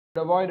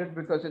avoid it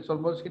because it's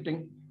almost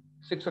hitting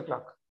 6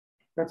 o'clock.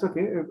 That's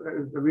okay.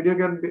 If the video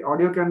can be,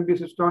 audio can be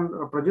switched on,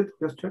 Prajit,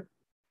 just check.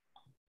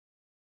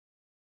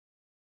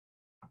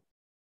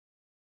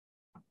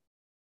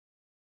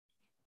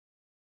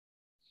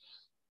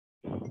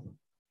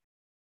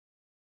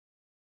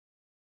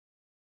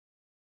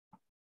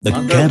 The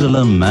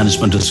Kerala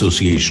Management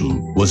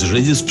Association was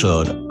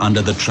registered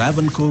under the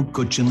Travancore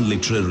Cochin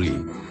Literary,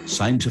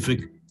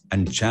 Scientific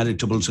and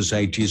Charitable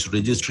Societies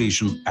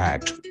Registration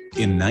Act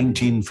in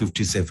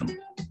 1957.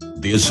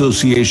 The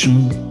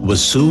association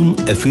was soon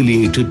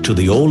affiliated to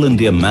the All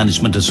India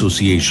Management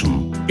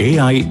Association,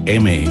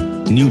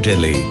 AIMA, New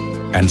Delhi,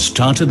 and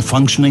started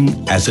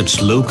functioning as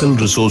its local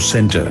resource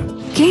center.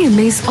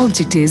 KMA's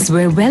objectives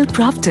were well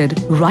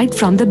crafted right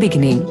from the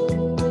beginning.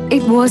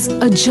 It was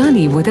a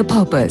journey with a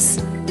purpose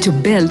to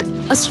build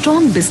a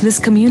strong business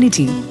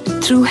community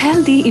through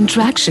healthy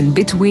interaction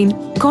between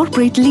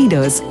corporate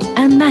leaders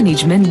and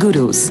management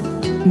gurus.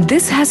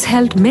 This has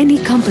helped many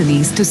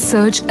companies to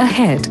surge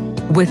ahead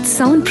with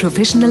sound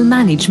professional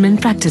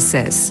management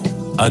practices.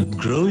 A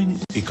growing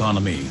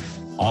economy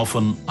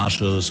often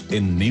ushers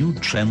in new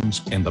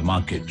trends in the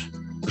market.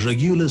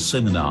 Regular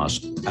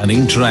seminars and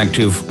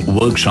interactive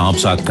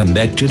workshops are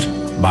conducted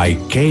by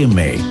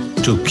KMA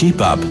to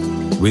keep up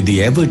with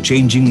the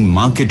ever-changing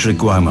market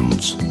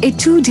requirements. A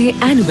 2-day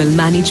annual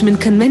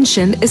management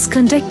convention is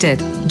conducted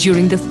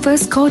during the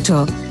first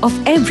quarter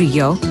of every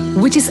year,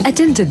 which is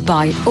attended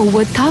by over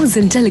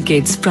 1,000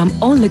 delegates from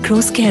all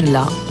across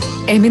Kerala.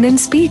 Eminent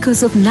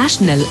speakers of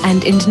national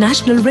and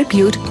international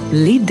repute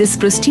lead this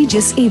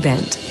prestigious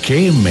event.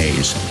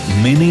 KMA's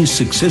many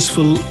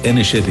successful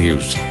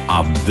initiatives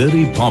are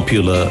very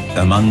popular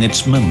among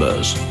its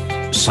members.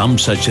 Some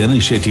such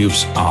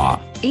initiatives are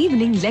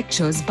Evening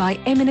lectures by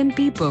eminent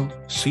people,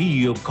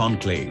 CEO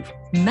Conclave,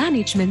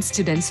 Management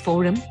Students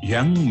Forum,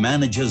 Young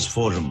Managers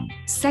Forum,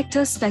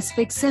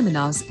 sector-specific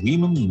seminars.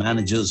 Women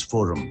Managers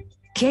Forum.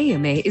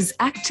 KMA is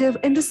active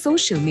in the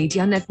social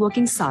media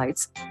networking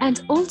sites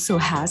and also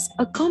has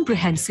a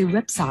comprehensive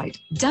website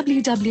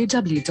www.kma.org.in.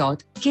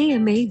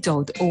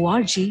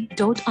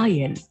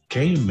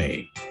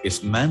 KMA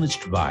is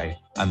managed by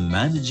a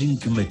managing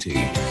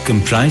committee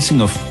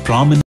comprising of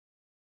prominent.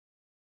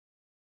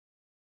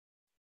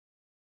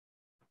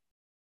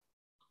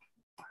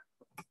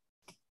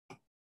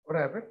 What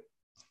happened?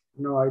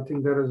 No, I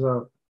think there is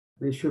a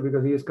issue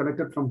because he is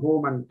connected from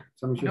home and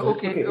some issues. No,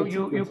 okay,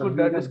 you could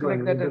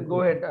disconnect that and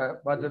go ahead,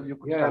 Madhav. You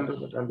could. Yeah, I'll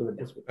do it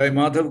this way. Hi,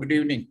 Madhav. Good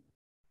evening.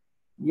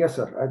 Yes,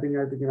 sir. I think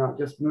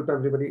just mute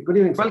everybody. Good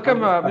evening, sir. Welcome,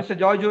 Mr.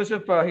 Joy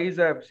Joseph. He's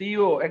a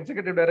CEO,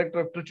 Executive Director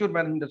of Trichur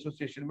Management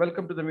Association.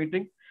 Welcome to the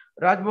meeting.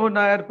 Rajmohan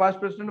Nair, past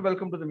president.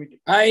 Welcome to the meeting.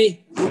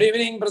 Hi. Good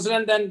evening,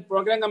 President and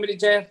Program Committee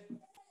Chair.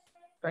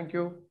 Thank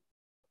you.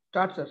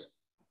 Start, sir.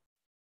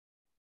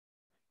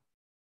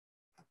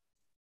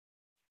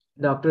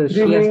 Dr.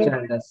 Shreyas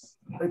Chandas.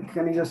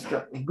 Can you just,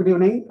 good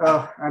evening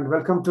and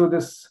welcome to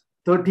this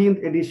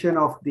 13th edition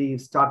of the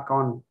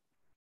StartCon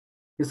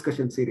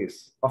discussion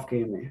series of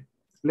KMA.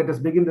 Let us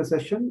begin the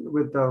session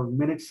with a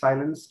minute's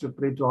silence to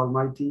pray to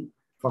Almighty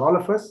for all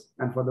of us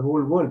and for the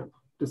whole world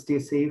to stay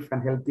safe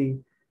and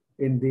healthy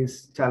in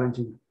these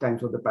challenging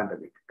times of the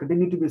pandemic.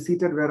 Continue to be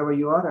seated wherever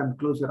you are and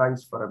close your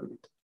eyes for a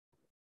minute.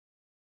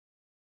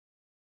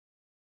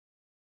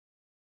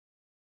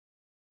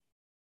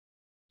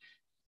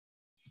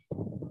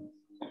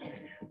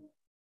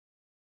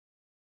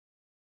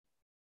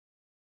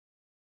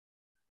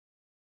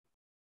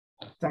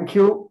 Thank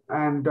you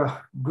and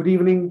good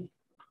evening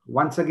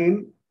once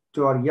again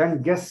to our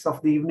young guests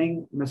of the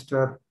evening,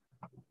 Mr.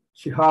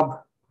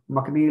 Shihab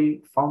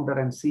McNeil, founder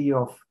and CEO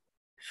of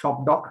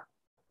ShopDoc,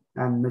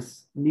 and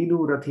Ms. Neenu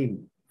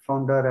Rathim,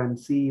 founder and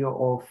CEO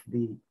of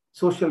the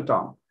Social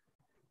Town.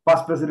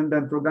 Past President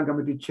and Program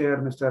Committee Chair,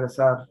 Mr.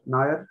 S.R.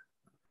 Nair,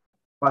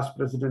 past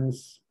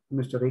Presidents,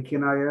 Mr. A.K.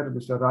 Nair,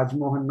 Mr.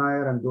 Rajmohan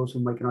Nair, and those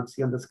whom I cannot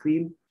see on the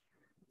screen,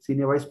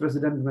 Senior Vice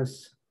President,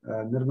 Ms.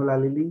 Nirmala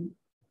Lili,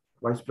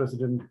 Vice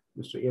President,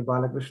 Mr. A.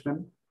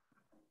 Balakrishnan,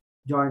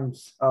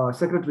 joins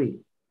Secretary,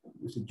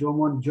 Mr.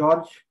 Jomon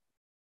George,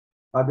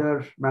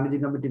 other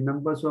Managing Committee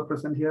members who are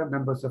present here,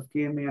 members of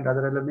KMA and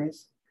other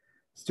LMAs,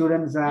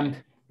 students and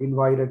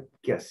invited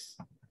guests.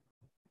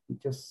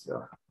 Just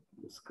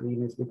the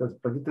screen is because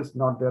Prajit is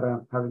not there.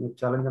 I'm having a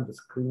challenge on the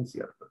screens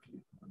here.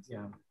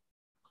 Yeah.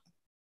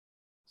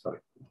 Sorry.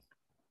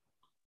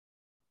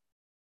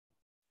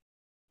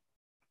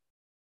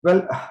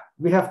 Well,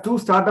 we have two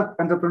startup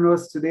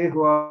entrepreneurs today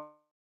who are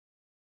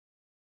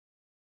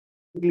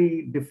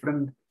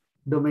different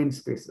domain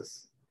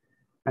spaces.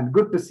 And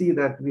good to see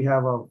that we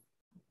have a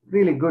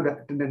really good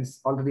attendance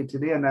already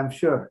today, and I'm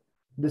sure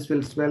this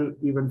will swell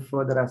even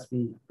further as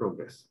we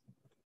progress.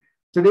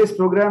 Today's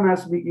program,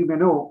 as you may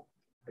know,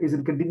 is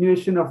a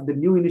continuation of the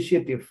new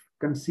initiative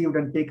conceived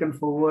and taken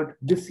forward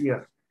this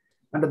year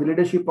under the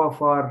leadership of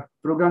our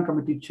Program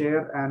Committee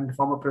Chair and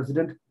former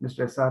President,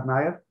 Mr. S.R.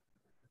 Nair,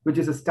 which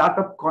is a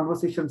startup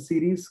conversation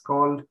series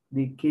called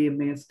the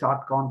KMA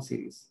StartCon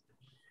series.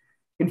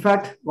 In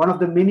fact, one of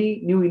the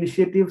many new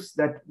initiatives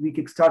that we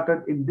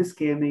kickstarted in this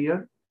KMA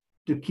year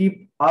to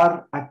keep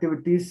our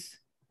activities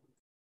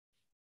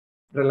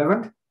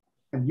relevant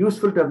and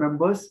useful to our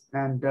members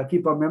and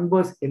keep our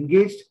members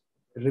engaged,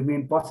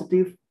 remain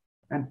positive,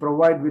 and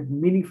provide with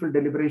meaningful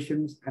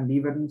deliberations and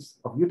events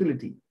of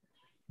utility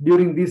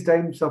during these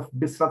times of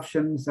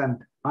disruptions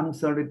and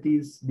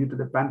uncertainties due to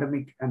the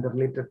pandemic and the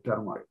related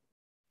turmoil.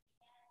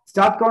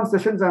 StartCon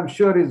sessions, I'm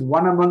sure, is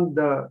one among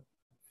the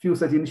few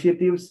such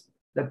initiatives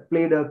that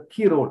played a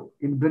key role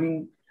in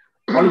bringing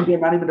All India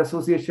Management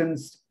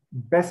Association's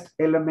Best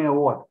LMA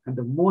Award and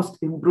the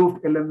Most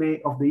Improved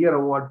LMA of the Year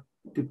Award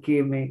to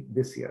KMA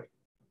this year.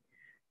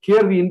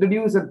 Here we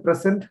introduce and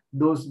present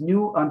those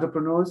new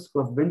entrepreneurs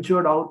who have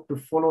ventured out to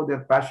follow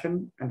their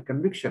passion and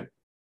conviction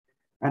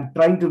and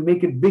trying to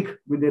make it big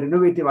with their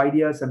innovative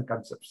ideas and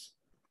concepts.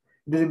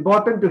 It is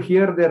important to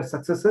hear their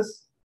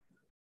successes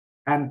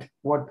and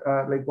what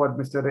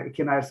Mr.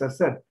 Kinayar sir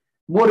said,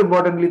 more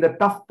importantly, the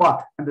tough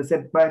path and the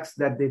setbacks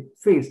that they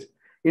faced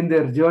in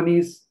their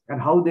journeys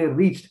and how they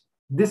reached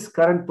this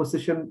current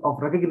position of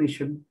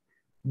recognition,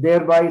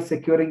 thereby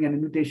securing an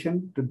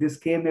invitation to this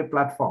KMA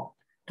platform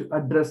to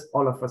address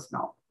all of us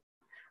now.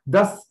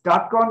 Thus,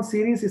 StartCon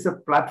series is a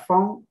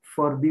platform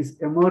for these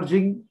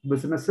emerging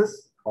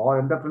businesses or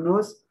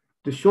entrepreneurs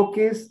to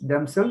showcase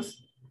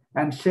themselves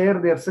and share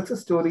their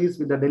success stories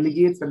with the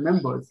delegates and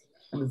members,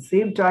 and at the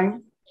same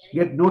time,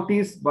 get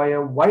noticed by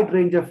a wide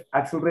range of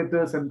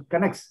accelerators and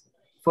connects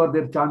for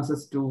their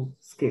chances to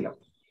scale up.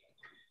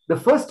 The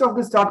first of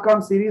the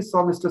StartCon series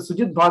saw Mr.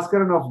 Sujit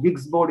Bhaskaran of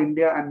Gigs Board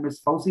India and Ms.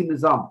 Fauzi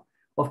Nizam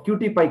of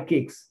Cutie Pie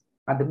Cakes.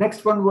 And the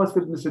next one was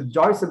with Mr.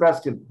 Joy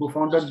Sebastian, who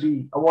founded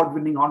the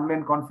award-winning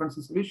online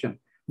conferencing solution,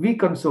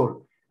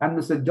 vConsole, and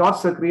Mr. George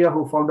Sakriya,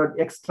 who founded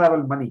X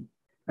Travel Money.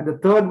 And the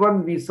third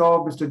one, we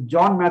saw Mr.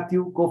 John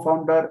Matthew,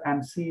 co-founder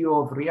and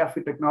CEO of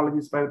Reafi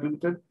Technologies Private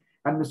Limited,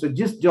 and Mr.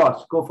 Jis George,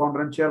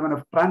 co-founder and chairman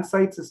of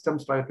Transite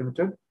Systems Private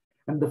Limited.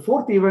 And the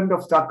fourth event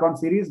of StartCon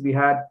series, we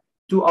had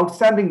two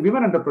outstanding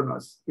women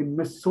entrepreneurs in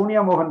Ms.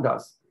 Sonia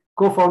Mohandas,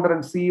 co-founder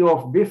and CEO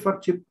of Wafer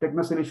Chip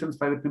Techno Solutions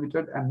Private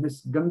Limited, and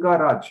Ms. Ganga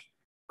Raj,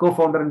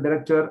 co-founder and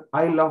director,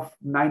 I Love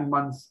 9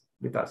 Months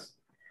with us.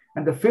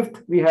 And the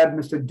fifth, we had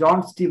Mr.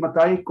 John T.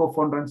 Mathai,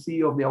 co-founder and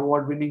CEO of the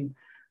award-winning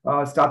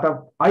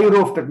startup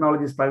iRove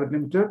Technologies Private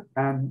Limited,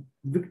 and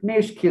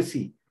Vignesh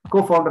Kesi,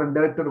 co-founder and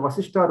director of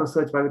Vasishta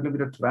Research Private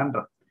Limited,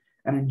 Trivandrum.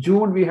 And in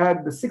June, we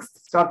had the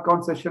sixth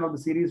StartCon session of the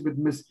series with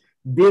Ms.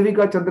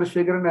 Devika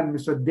Chandrasekharan and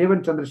Mr.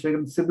 Devan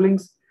Chandrasekharan,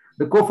 siblings,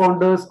 the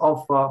co-founders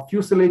of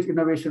Fuselage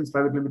Innovations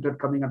Private Limited,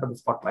 coming under the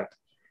spotlight.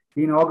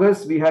 In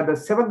August, we had the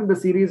seventh in the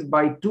series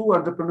by two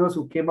entrepreneurs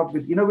who came up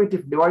with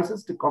innovative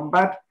devices to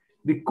combat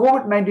the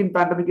COVID-19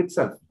 pandemic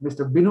itself.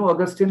 Mr. Binu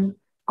Augustine,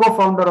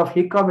 co-founder of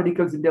Heka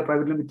Medicals India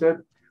Private Limited,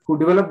 who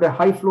developed the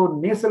high-flow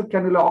nasal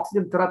cannula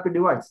oxygen therapy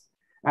device,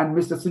 and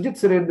Mr. Sujit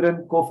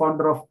Surendran,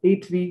 co-founder of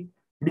 8V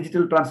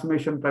Digital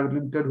Transformation Private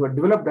Limited, who had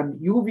developed an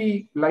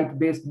UV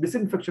light-based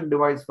disinfection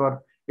device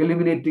for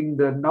eliminating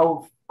the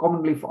now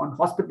commonly on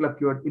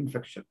hospital-acquired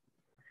infection.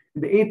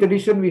 In the 8th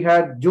edition, we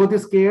had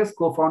Jyotis KS,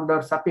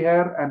 co-founder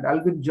Sapphire, and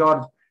Alvin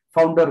George,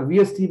 founder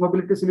VST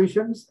Mobility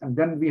Solutions. And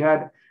then we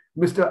had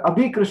Mr.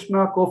 Abhi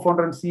Krishna,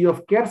 co-founder and CEO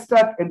of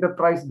CareStat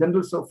Enterprise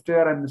Dental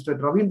Software, and Mr.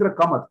 Ravindra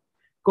Kamath,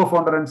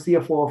 co-founder and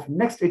CFO of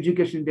Next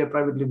Education India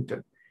Private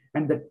Limited.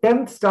 And the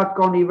 10th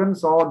StartCon event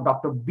saw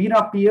Dr.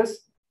 Beena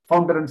PS,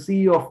 founder and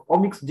CEO of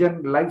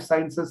Omixgen Life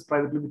Sciences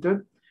Private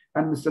Limited,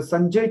 and Mr.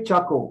 Sanjay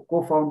Chako,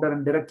 co-founder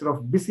and director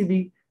of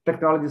BCB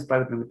Technologies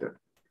Private Limited.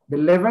 The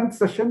 11th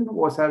session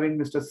was having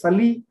Mr.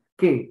 Salih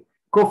K,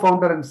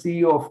 co-founder and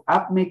CEO of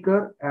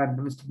AppMaker, and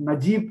Mr.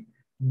 Najib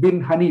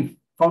bin Hanif,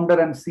 founder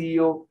and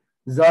CEO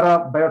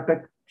Zara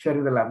Biotech,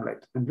 sharing the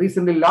limelight. And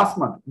recently, last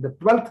month, the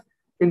 12th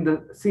in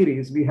the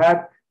series, we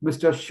had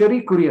Mr.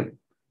 Sherry Kurian,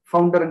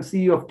 founder and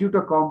CEO of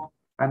TutorComp,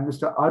 and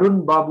Mr.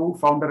 Arun Babu,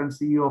 founder and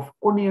CEO of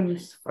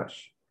Onions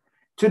Fresh.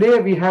 Today,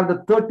 we have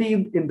the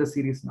 13th in the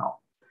series now.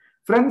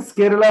 Friends,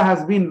 Kerala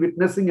has been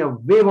witnessing a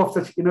wave of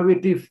such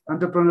innovative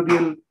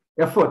entrepreneurial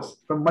efforts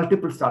from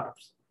multiple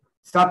startups.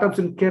 Startups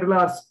in Kerala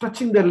are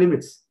stretching their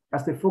limits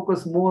as they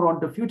focus more on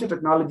the future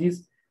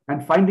technologies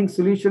and finding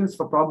solutions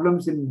for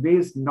problems in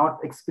ways not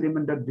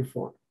experimented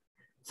before.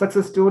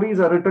 Success stories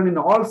are written in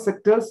all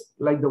sectors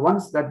like the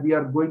ones that we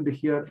are going to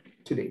hear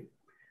today.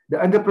 The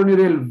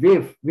entrepreneurial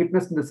wave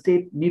witnessed in the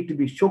state need to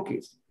be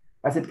showcased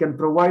as it can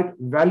provide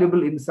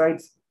valuable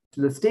insights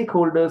to the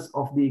stakeholders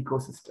of the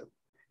ecosystem.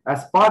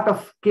 As part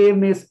of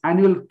KMA's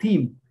annual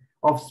theme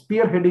of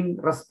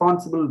spearheading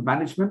responsible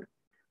management,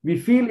 we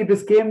feel it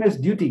is KMA's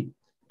duty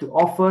to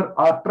offer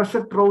our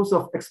treasure troves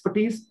of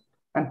expertise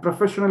and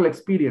professional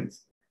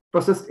experience,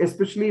 possessed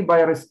especially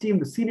by our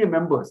esteemed senior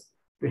members,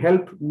 to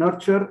help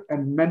nurture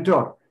and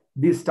mentor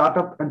these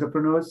startup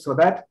entrepreneurs so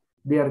that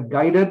they are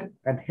guided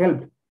and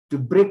helped to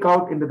break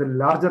out into the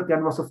larger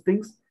canvas of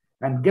things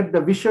and get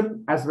the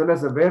vision as well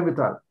as the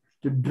wherewithal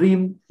to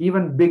dream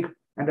even big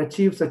and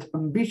achieve such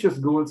ambitious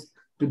goals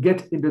to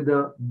get into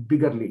the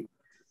bigger league.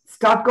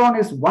 StartCon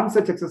is one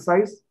such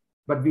exercise,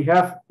 but we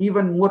have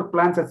even more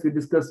plans, as we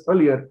discussed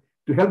earlier,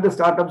 to help the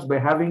startups by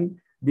having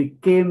the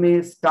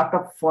KMA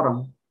Startup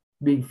Forum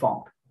being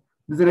formed.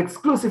 This is an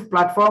exclusive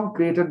platform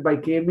created by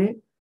KMA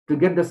to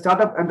get the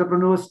startup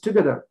entrepreneurs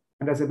together.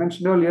 And as I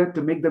mentioned earlier,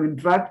 to make them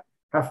interact,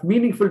 have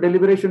meaningful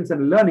deliberations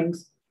and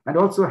learnings, and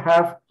also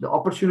have the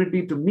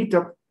opportunity to meet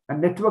up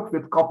and network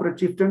with corporate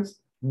chieftains,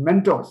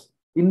 mentors,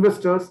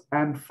 investors,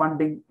 and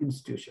funding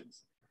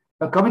institutions.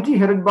 A committee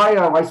headed by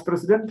our Vice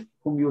President,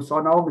 whom you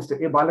saw now, Mr.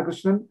 A.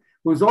 Balakrishnan,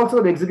 who is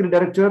also the Executive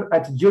Director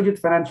at Geojit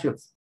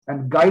Financials,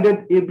 and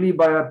guided ably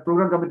by our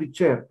Program Committee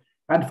Chair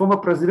and former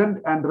President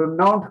and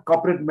renowned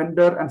corporate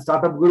mentor and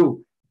startup guru,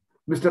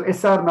 Mr.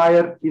 S.R.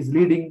 Nair, is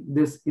leading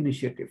this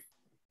initiative.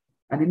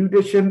 An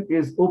invitation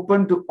is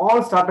open to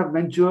all startup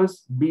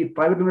ventures, be it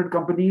private limited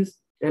companies,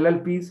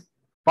 LLPs,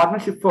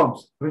 partnership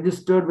firms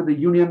registered with the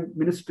Union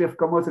Ministry of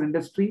Commerce and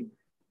Industry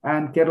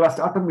and Kerala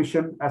Startup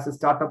Mission as a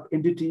startup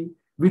entity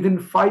within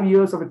 5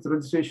 years of its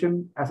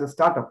registration as a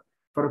startup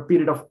for a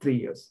period of 3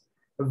 years.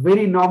 A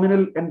very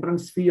nominal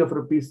entrance fee of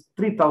rupees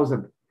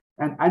 3,000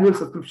 and annual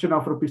subscription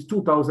of rupees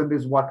 2,000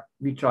 is what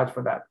we charge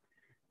for that.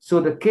 So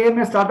the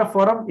KMA Startup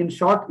Forum, in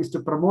short, is to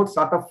promote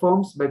startup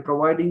firms by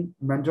providing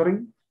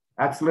mentoring,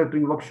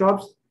 accelerating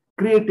workshops,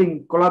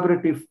 creating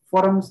collaborative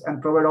forums,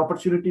 and provide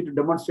opportunity to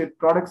demonstrate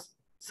products,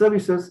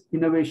 services,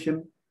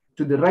 innovation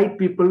to the right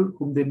people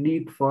whom they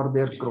need for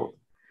their growth.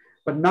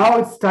 But now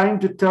it's time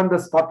to turn the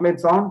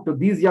spotlights on to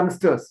these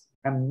youngsters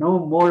and know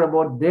more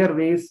about their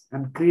ways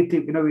and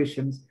creative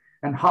innovations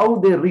and how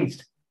they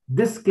reached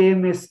this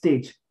KMA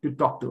stage to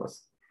talk to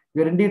us.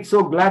 We are indeed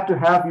so glad to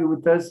have you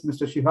with us,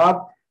 Mr.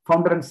 Shihab,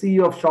 founder and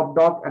CEO of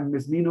ShopDoc, and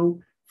Ms. Neenu,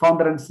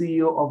 founder and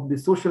CEO of The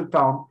Social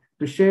Town,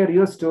 to share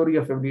your story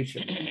of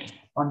evolution.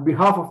 On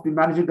behalf of the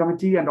Managing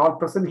Committee and all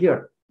present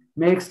here,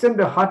 may I extend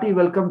a hearty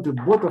welcome to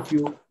both of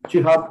you,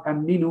 Shihab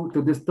and Neenu,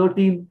 to this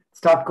 13th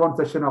StartCon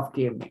session of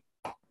KMA.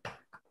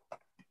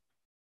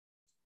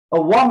 A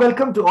warm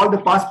welcome to all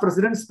the past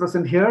presidents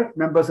present here,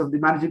 members of the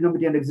Managing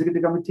Committee and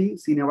Executive Committee,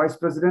 Senior Vice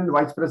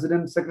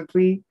President,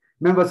 Secretary,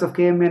 members of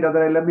KMA and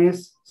other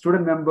LMAs,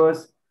 student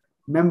members,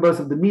 members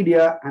of the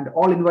media, and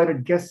all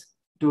invited guests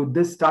to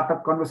this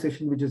startup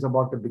conversation which is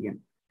about to begin.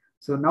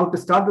 So now to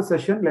start the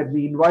session, let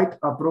me invite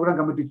our Program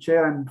Committee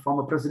Chair and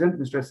former President,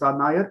 Mr. S.R.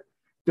 Nair,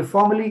 to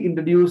formally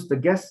introduce the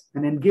guests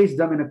and engage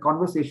them in a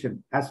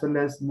conversation as well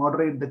as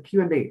moderate the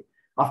Q&A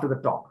after the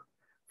talk.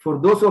 For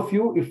those of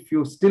you, if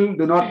you still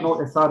do not know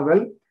SR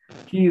well,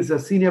 he is a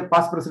senior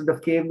past president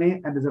of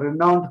KMA and is a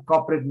renowned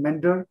corporate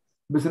mentor,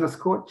 business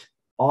coach,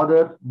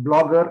 author,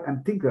 blogger,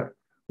 and thinker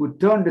who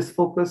turned his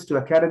focus to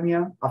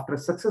academia after a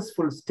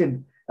successful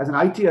stint as an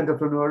IT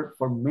entrepreneur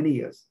for many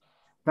years.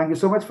 Thank you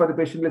so much for the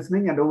patient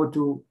listening, and over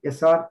to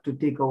SR to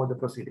take over the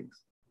proceedings.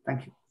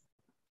 Thank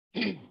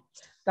you.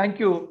 Thank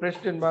you,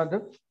 President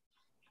Madhav.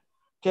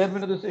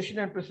 Chairman of the session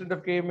and President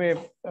of KMA,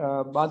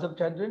 Madhav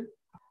Chandran,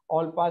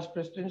 all past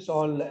presidents,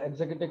 all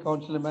executive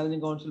council and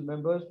managing council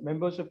members,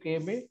 members of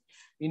KMA,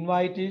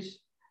 invitees,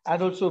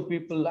 and also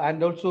people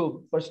and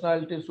also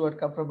personalities who had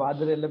come from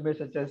other LMAs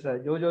such as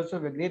George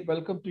also. A great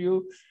welcome to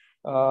you.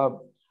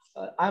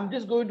 I'm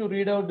just going to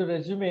read out the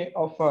resume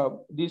of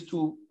these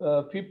two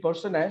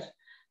personas,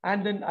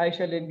 and then I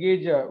shall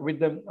engage with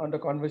them on the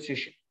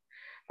conversation.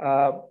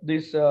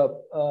 Please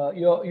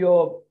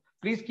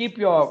keep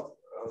your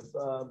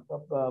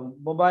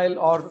mobile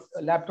or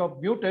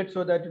laptop muted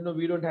so that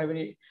we don't have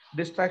any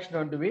distraction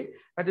on the way.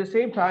 At the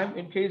same time,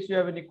 in case you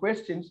have any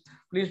questions,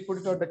 please put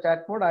it on the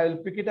chat mode. I will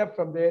pick it up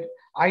from there,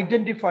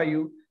 identify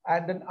you,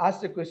 and then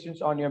ask the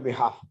questions on your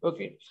behalf.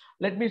 Okay,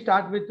 let me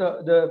start with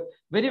the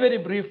very, very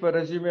brief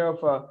resume of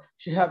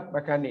Shihab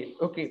Makanil.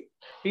 Okay,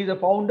 he's the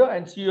founder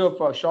and CEO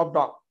of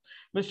ShopDoc.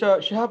 Mr.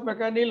 Shihab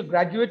Makanil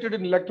graduated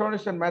in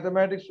electronics and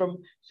mathematics from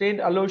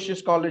St.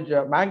 Aloysius College,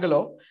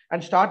 Mangalore,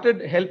 and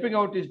started helping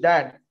out his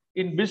dad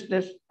in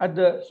business at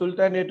the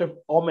Sultanate of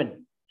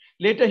Oman.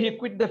 Later, he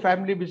quit the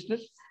family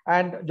business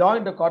and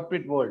joined the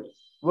corporate world,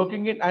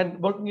 working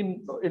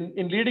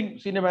in leading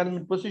senior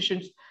management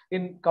positions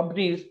in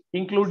companies,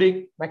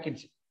 including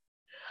McKinsey.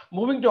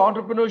 Moving to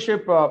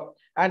entrepreneurship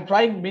and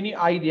trying many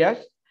ideas,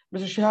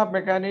 Mr. Shihab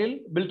Makanil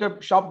built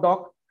up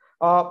ShopDoc,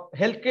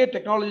 healthcare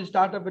technology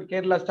startup with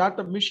Kerala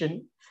Startup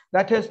Mission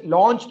that has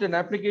launched an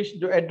application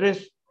to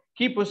address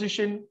key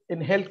position in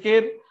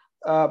healthcare,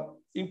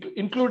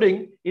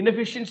 including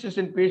inefficiencies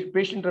in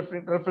patient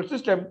referral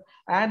system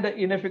and the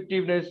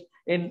ineffectiveness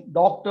in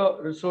doctor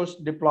resource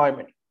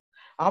deployment.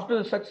 After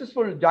the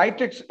successful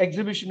GITEX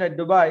exhibition at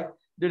Dubai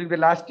during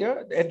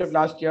the end of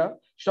last year,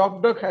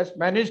 ShopDoc has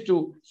managed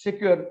to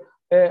secure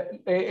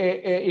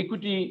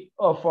equity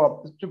of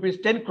rupees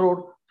 10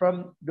 crore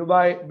from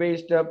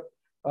Dubai-based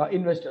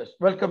investors.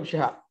 Welcome,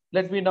 Shihab.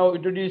 Let me now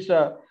introduce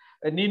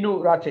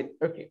Neenu Rathin.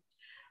 Okay,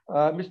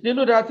 Ms.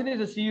 Neenu Rathin is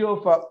the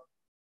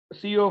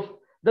CEO of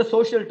The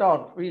Social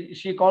Town.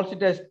 She calls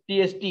it as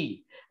TST,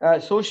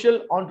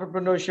 Social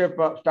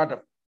Entrepreneurship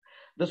Startup.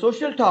 The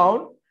Social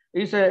Town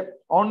is an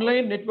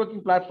online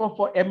networking platform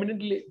for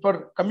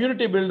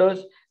community builders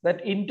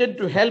that intend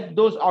to help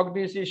those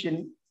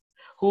organizations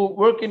who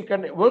work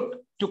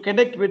to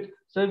connect with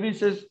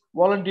services,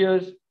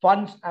 volunteers,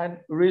 funds, and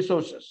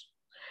resources.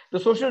 The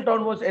Social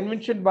Town was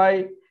invented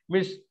by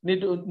Ms.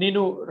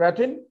 Ninu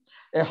Rathin,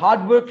 a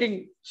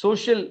hardworking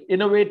social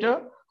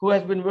innovator who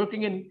has been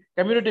working in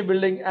community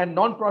building and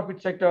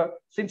non-profit sector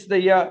since the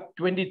year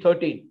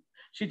 2013.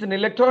 She's an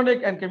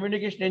electronic and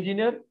communication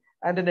engineer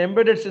and an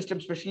embedded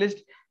system specialist,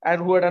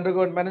 and who had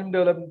undergone management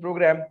development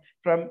program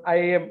from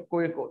IIM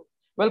Kozhikode.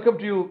 Welcome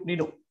to you,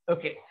 Nino.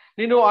 Okay,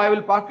 Nino, I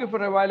will park you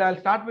for a while. I'll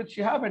start with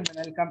Shihab and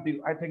then I'll come to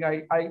you. I think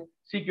I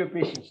seek your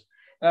patience.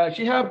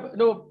 Shihab,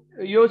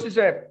 yours is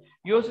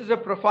a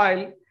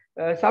profile.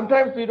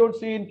 Sometimes we don't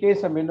see in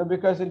KSM,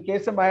 because in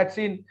KSM I had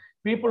seen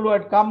people who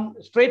had come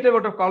straight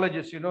out of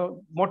colleges,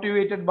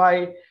 motivated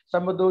by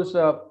some of those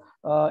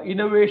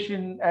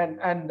innovation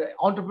and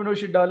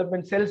entrepreneurship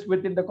development cells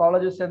within the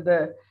colleges and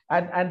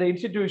the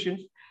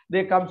institutions.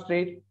 They come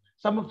straight.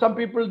 Some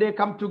people, they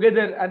come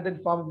together and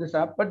then form this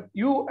up. But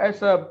you,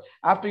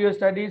 after your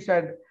studies,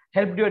 had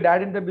helped your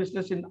dad in the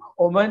business in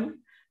Oman,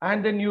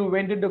 and then you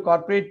went into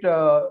corporate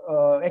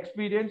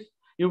experience.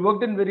 You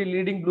worked in very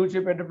leading blue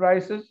chip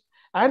enterprises,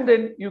 and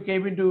then you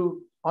came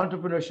into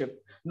entrepreneurship.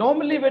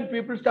 Normally, when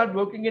people start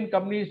working in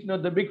companies,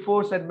 the Big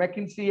Fours and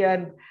McKinsey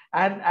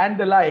and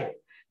the like,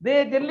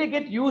 they generally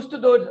get used to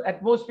those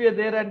atmosphere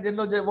there, and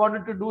they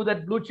wanted to do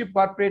that blue chip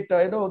corporate,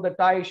 the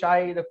tie,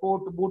 shy, the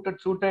coat,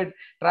 booted, suited,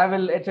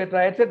 travel,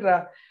 etc.,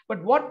 etc.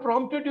 But what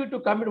prompted you to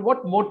come in?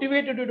 What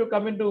motivated you to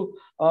come into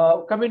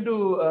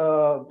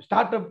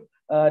startup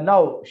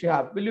now,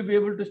 Shihab? Will you be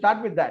able to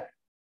start with that?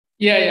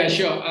 Yeah,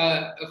 sure.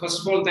 First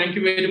of all, thank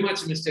you very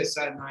much, Mr.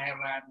 S.R. Nair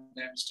and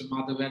Mr.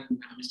 Madhavan,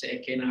 Mr.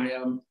 A.K.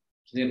 Nair,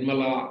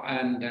 Nirmala,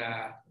 and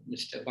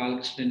Mr.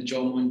 Balakrishnan,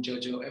 Joman,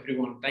 Jojo,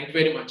 everyone. Thank you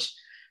very much.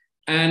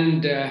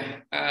 And,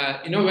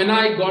 when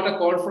I got a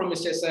call from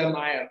Mr. S.R.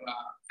 Nair,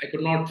 I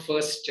could not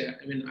first,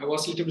 I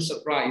was a little bit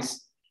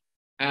surprised.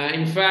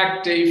 In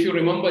fact, if you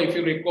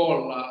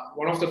recall,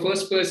 one of the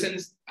first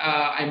persons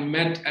I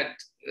met at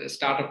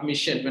Startup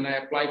Mission when I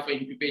applied for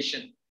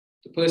incubation,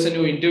 the person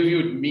who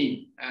interviewed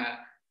me,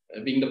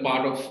 being the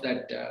part of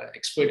that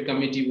expert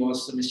committee,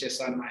 was Mr.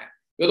 S.R. Nair.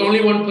 There was only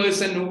one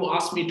person who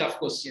asked me tough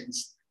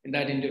questions in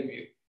that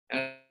interview,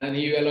 and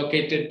he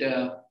allocated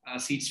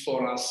seats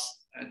for us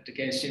at the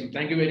KSM.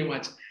 Thank you very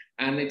much,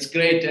 and it's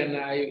great, and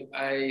I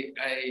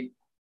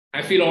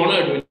feel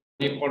honored when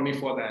you called me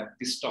for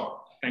this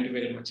talk. Thank you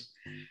very much.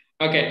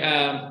 Okay,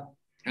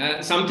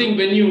 something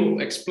when you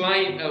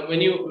explain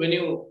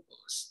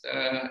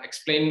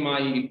explain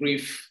my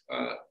brief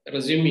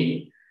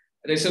resume,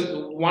 there's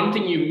one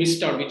thing you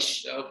missed out,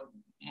 which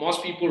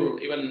most people,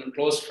 even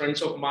close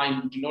friends of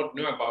mine, do not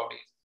know about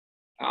it.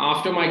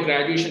 After my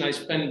graduation, I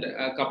spent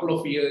a couple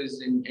of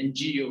years in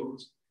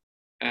NGOs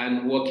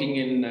and working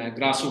in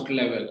grassroots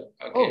level.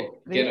 Okay,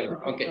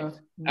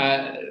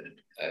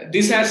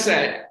 this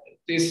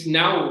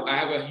now I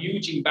have a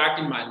huge impact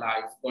in my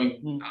life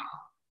going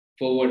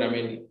forward.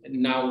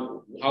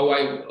 Now how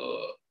I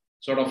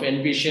sort of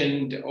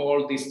envisioned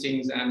all these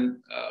things,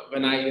 and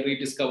when I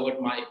rediscovered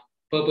my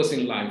purpose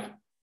in life.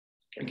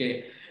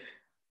 Okay.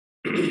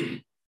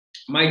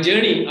 My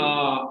journey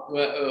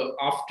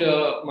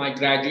after my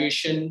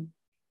graduation,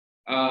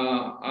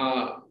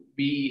 I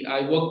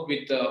worked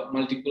with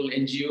multiple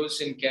NGOs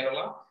in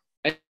Kerala.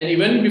 And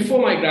even before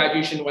my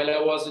graduation, while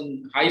I was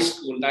in high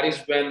school, that is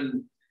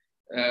when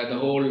the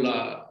whole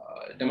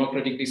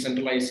democratic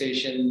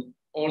decentralization,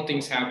 all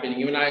things happening.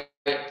 Even I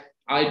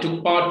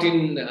took part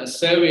in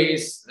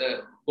surveys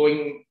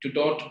going to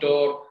door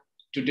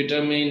to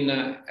determine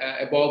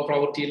above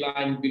poverty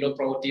line, below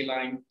poverty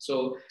line.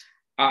 So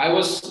I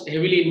was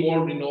heavily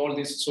involved in all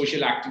these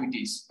social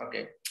activities.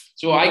 Okay,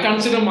 so I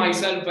consider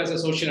myself as a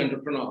social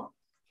entrepreneur.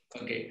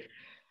 Okay.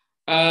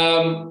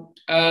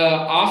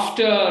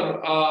 After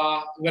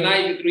when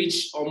I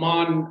reached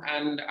Oman,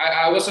 and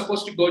I was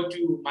supposed to go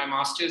to my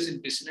master's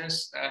in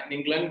business in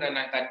England, and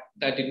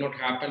that did not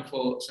happen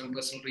for some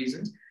personal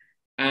reasons.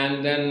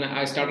 And then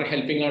I started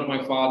helping out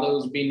my father,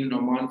 who's been in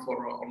Oman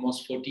for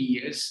almost 40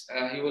 years.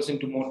 He was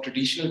into more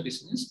traditional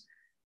business.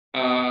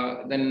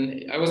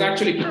 Then I was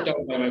actually kicked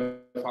out by my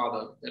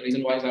father. The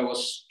reason why is I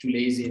was too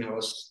lazy, and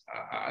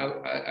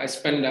I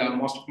spent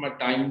most of my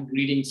time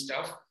reading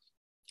stuff.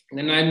 And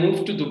then I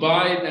moved to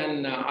Dubai.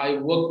 Then I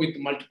worked with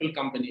multiple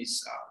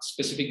companies,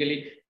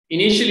 specifically.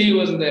 Initially, it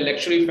was in the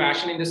luxury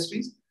fashion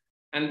industries.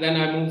 And then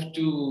I moved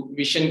to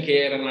vision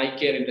care and eye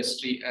care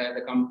industry,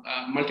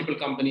 multiple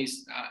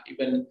companies,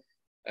 even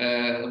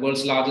the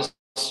world's largest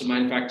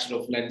manufacturer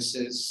of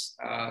lenses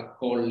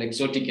called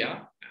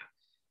Exotica,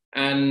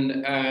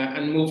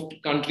 and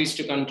moved countries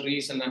to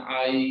countries. And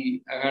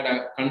I had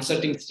a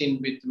consulting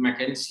stint with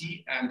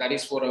McKinsey, and that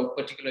is for a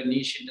particular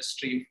niche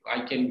industry,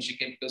 eye care and vision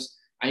care, because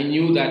I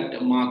knew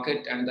that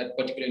market and that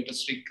particular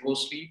industry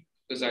closely,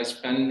 because I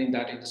spent in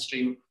that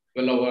industry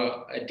well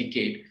over a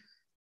decade.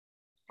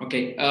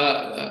 Okay,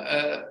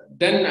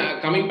 then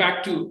coming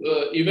back to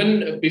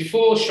even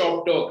before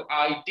ShopDog,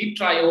 I did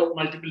try out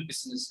multiple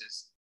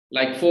businesses,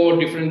 like 4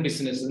 different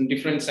businesses in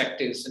different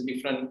sectors and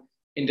different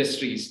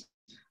industries.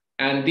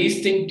 And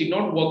these things did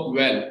not work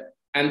well.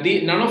 And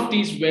none of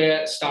these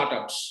were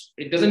startups.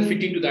 It doesn't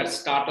fit into that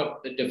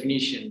startup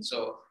definition.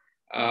 So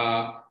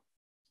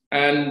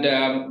And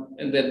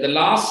the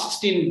last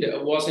stint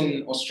was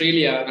in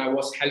Australia, and I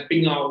was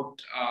helping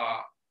out.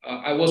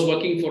 I was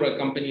working for a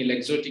company,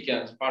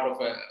 Lexotica, as part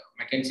of a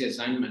McKinsey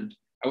assignment.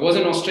 I was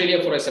in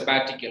Australia for a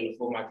sabbatical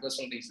for my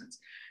personal reasons.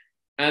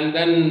 And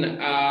then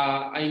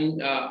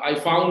I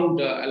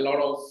found a lot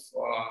of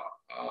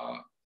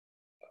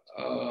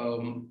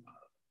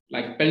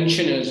like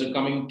pensioners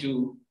coming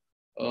to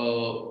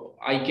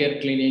eye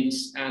care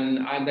clinics.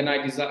 And then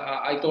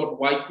I thought,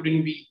 why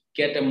couldn't we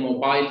get a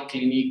mobile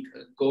clinic,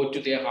 go to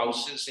their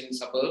houses in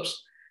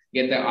suburbs,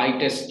 get the eye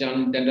tests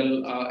done,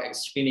 dental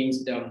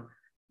screenings done.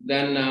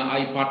 Then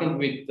I partnered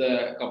with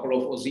a couple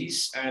of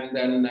Aussies, and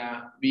then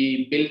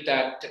we built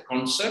that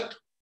concept.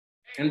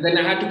 And then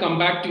I had to come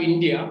back to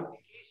India.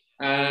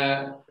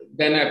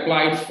 Then I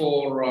applied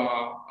for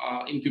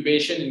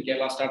incubation in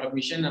Kerala Startup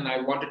Mission, and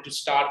I wanted to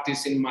start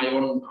this in my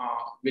own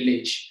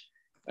village.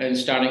 And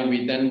starting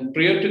with, and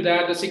prior to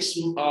that,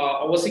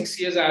 over 6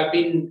 years, I've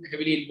been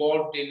heavily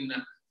involved in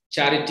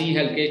charity,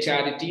 healthcare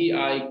charity.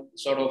 I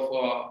sort of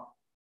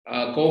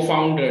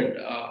co-founded.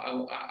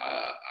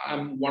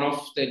 I'm one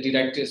of the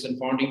directors and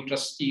founding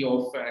trustee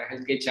of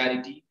healthcare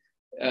charity,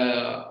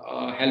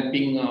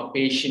 helping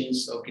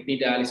patients, kidney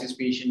dialysis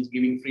patients,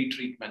 giving free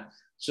treatment.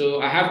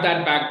 So I have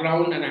that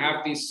background, and I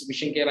have this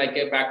Vision Care Eye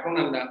Care background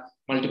and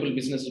multiple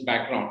businesses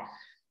background.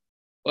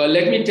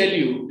 Let me tell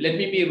you, let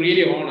me be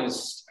really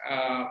honest.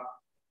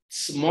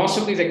 Most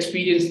of this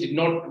experience did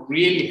not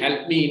really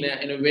help me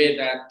in a way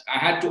that I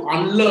had to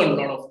unlearn a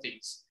lot of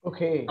things.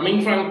 Okay.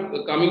 Coming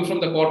from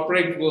the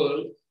corporate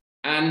world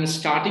and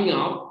starting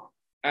up,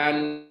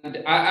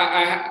 and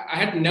I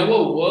had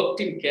never worked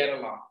in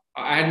Kerala.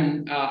 I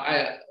hadn't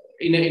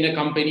in a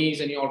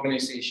companies, any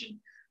organization,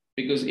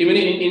 because even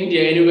in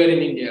India, anywhere in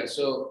India.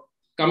 So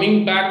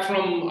coming back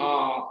from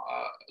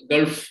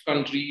Gulf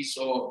countries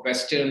or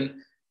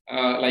Western,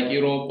 like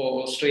Europe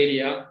or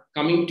Australia,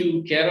 coming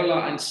to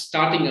Kerala and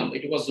starting up,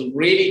 it was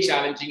really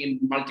challenging in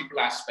multiple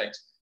aspects.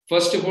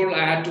 First of all,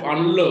 I had to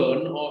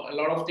unlearn a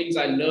lot of things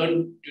I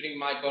learned during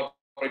my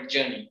corporate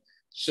journey.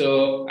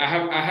 So I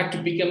had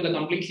to become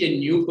completely a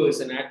new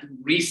person. I had to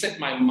reset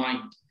my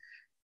mind.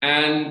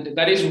 And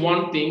that is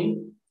one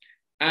thing.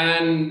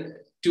 And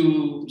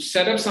to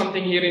set up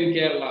something here in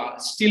Kerala,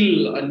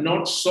 still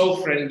not so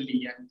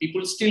friendly. And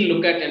people still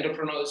look at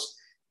entrepreneurs,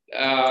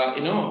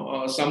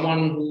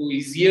 someone who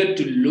is here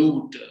to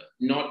loot,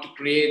 not to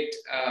create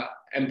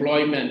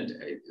employment.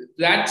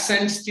 That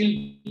sense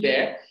still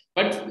there,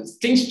 but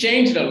things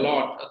changed a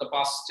lot the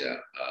past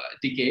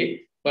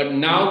decade. But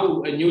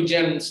now a new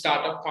gen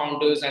startup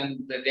founders,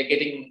 and they're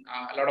getting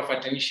a lot of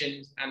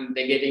attention, and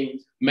they're getting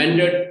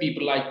mentored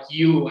people like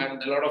you,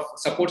 and a lot of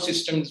support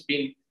systems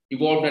being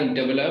evolved and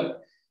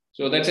developed.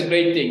 So that's a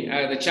great thing.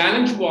 The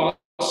challenge was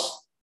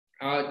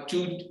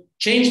to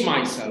change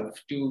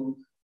myself, to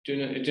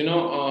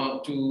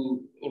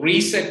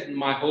reset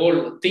my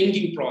whole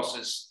thinking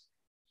process,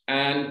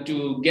 and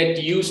to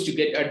get used, to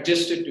get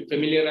adjusted, to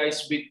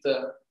familiarize with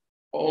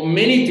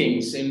many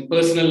things in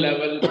personal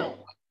level,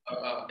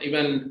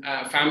 even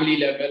family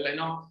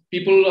level.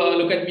 People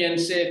look at me and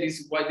say,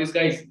 why this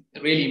guy is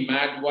really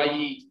mad, why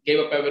he gave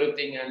up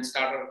everything and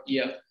started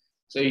here.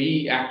 So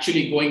he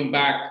actually going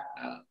back.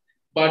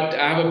 But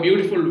I have a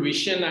beautiful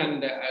vision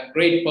and a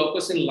great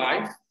purpose in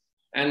life.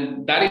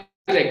 And that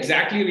is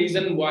exactly the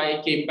reason why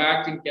I came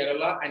back in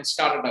Kerala and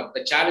started up.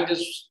 The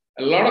challenges,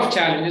 a lot of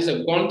challenges,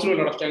 I've gone through a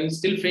lot of challenges,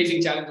 still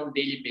facing challenges on a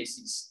daily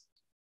basis.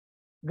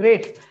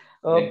 Great.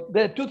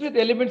 There are 2-3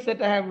 elements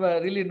that I have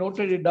really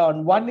noted it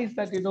down. One is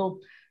that,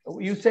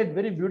 you said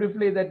very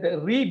beautifully that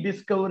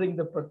rediscovering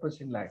the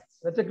purpose in life.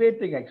 That's a great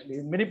thing,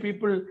 actually. Many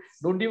people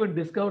don't even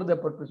discover their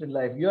purpose in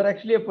life. You're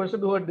actually a person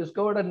who had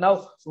discovered and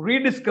now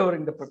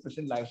rediscovering the purpose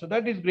in life. So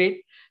that is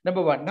great.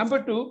 Number one.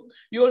 Number two,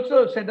 you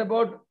also said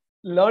about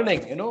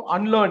learning,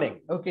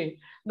 unlearning. Okay.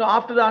 Now,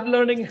 after the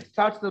unlearning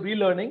starts the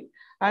relearning.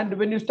 And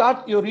when you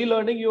start your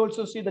relearning, you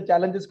also see the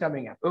challenges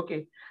coming up.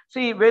 Okay.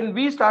 See, when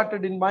we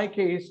started, in my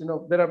case,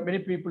 there are many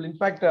people. In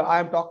fact, I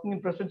am talking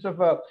in presence of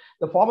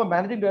the former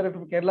managing director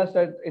of Kerala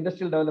State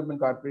Industrial Development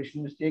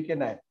Corporation, Mr. A.K.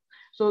 Nair.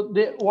 So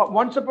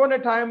once upon a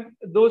time,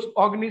 those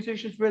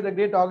organizations were the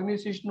great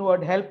organization who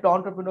had helped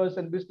entrepreneurs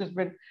and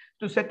businessmen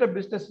to set up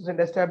businesses and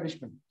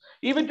establishment.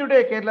 Even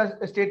today,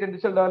 Kerala State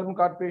Industrial Development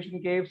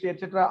Corporation, KFC,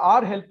 etc.,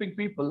 are helping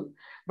people.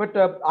 But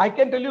I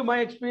can tell you my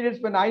experience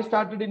when I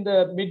started in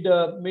the mid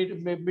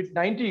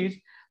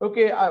 90s.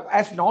 Okay,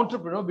 as an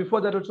entrepreneur.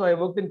 Before that, also I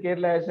worked in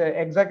Kerala as an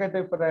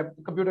executive for a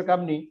computer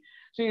company.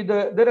 See,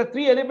 there are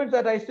 3 elements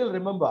that I still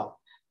remember.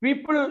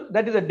 People,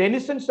 that is the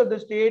denizens of the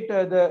state,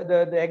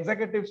 the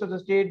executives of the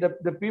state,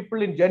 the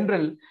people in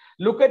general,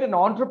 look at an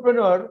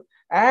entrepreneur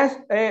as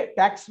a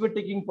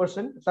tax-taking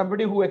person,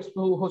 somebody who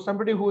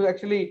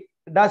actually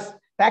does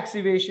tax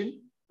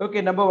evasion.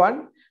 Okay, number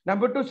one.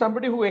 Number two,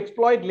 somebody who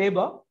exploit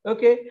labor.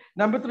 Okay.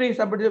 Number three,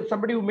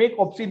 somebody who make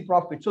obscene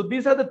profit. So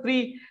these are the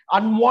three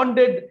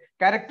unwanted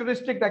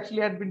characteristics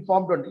actually had been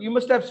formed on. You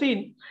must have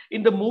seen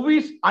in the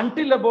movies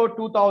until about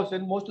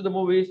 2000, most of the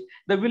movies,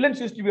 the villains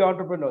used to be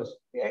entrepreneurs.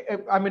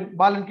 I mean,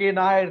 Balan K.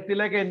 Nair,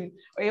 Tilakan,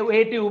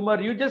 A.T. Umar,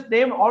 you just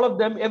name all of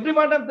them. Every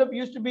one of them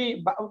used to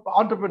be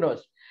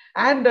entrepreneurs.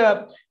 And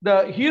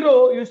the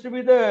hero used to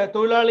be the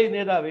Toilali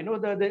Nedav, you know,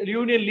 the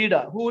union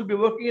leader who will be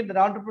working in the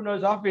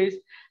entrepreneur's office.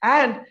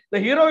 And the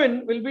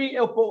heroine will be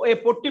a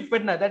Potti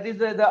Penna, that is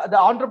the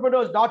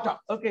entrepreneur's daughter.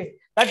 Okay.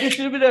 That used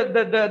to be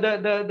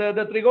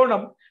the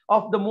trigonum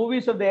of the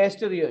movies of the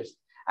Esther years.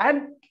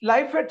 And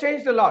life had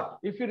changed a lot.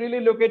 If you really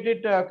look at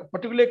it,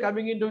 particularly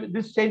coming into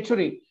this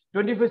century,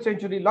 21st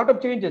century, a lot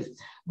of changes.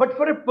 But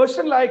for a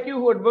person like you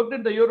who had worked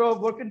in the Europe,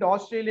 worked in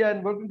Australia,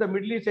 and worked in the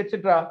Middle East,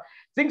 etc.,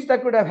 things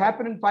that could have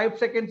happened in 5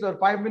 seconds or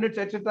 5 minutes,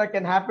 etc.,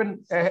 can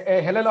happen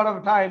a hell of a lot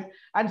of time.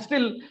 And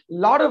still, a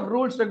lot of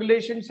rules,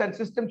 regulations, and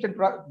systems, and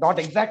not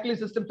exactly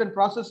systems and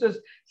processes,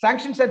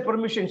 sanctions and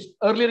permissions.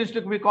 Earlier, it used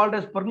to be called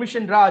as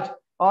permission Raj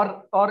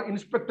or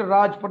Inspector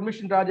Raj,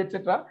 permission Raj,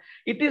 etc.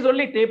 It is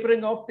only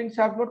tapering off. Things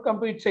have not come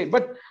to its end.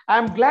 But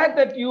I'm glad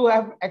that you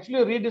have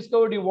actually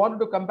rediscovered you wanted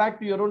to come back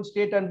to your own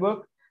state and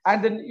work.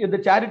 And then the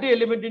charity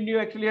element in you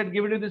actually had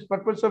given you this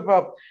purpose of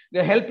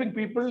helping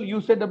people.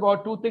 You said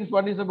about two things.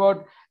 One is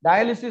about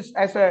dialysis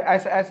as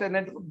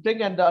a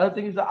thing, and the other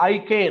thing is the eye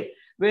care,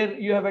 where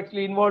you have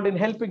actually involved in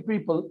helping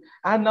people,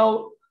 and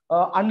now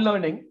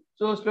unlearning.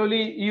 So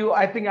slowly,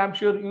 I'm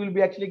sure you will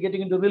be actually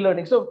getting into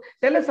relearning. So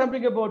tell us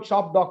something about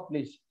ShopDoc,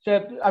 please.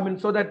 So,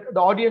 so that the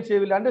audience here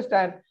will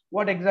understand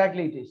what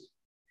exactly it is.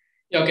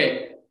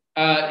 Okay.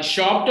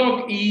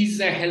 ShopDoc is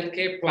a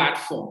healthcare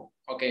platform.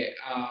 Okay.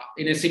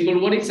 In a simple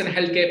word, it's a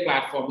healthcare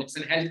platform. It's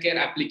a healthcare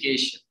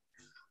application.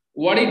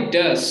 What it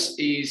does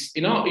is,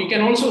 you can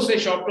also say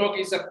ShopDoc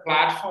is a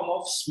platform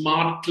of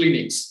smart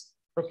clinics.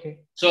 Okay.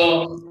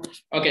 So,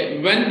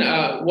 okay.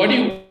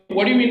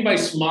 What do you mean by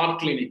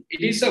smart clinic?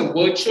 It is a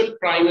virtual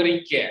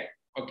primary care.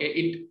 Okay,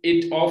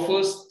 it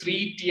offers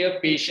 3-tier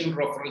patient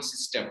referral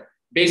system.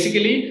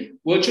 Basically,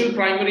 virtual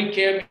primary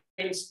care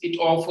means it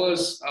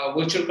offers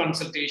virtual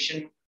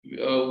consultation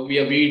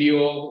via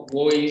video,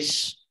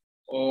 voice,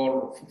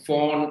 or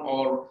phone,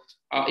 or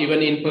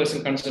even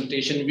in-person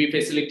consultation. We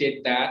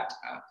facilitate that.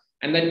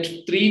 And that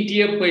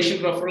 3-tier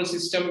patient referral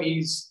system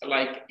is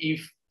like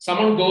if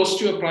someone goes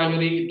to a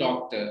primary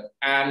doctor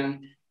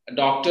and a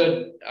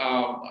doctor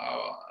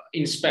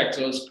inspects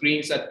or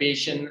screens that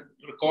patient,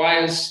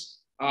 requires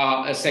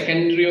a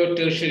secondary or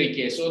tertiary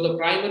care. So the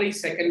primary,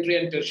 secondary,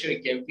 and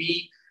tertiary care,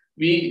 we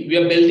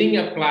are building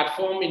a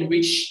platform in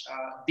which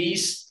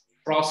these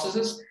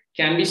processes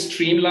can be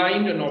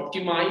streamlined and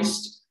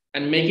optimized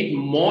and make it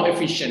more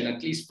efficient,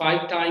 at least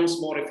 5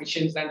 times more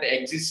efficient than the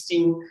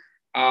existing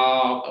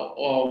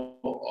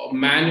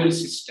manual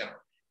system.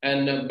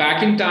 And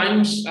back in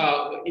times,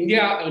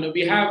 India,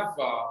 we have,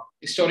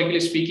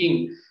 historically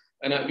speaking,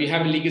 we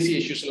have legacy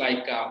issues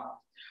like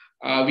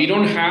we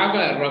don't have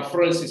a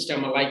referral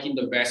system like in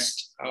the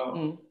West.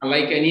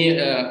 Like any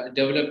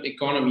developed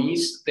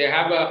economies, they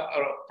have a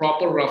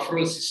proper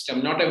referral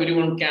system. Not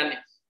everyone can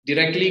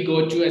directly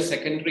go to a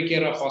secondary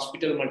care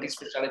hospital,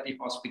 multi-specialty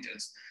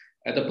hospitals.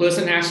 The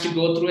person has to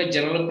go through a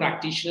general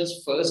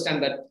practitioners first,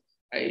 and that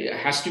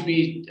has to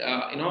be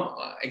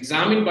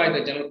examined by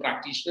the general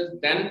practitioners.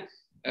 Then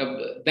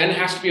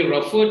has to be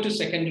referred to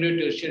secondary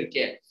or tertiary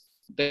care.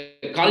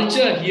 The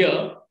culture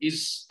here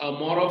is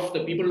more of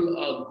the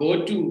people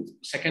go to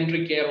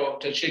secondary care or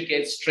tertiary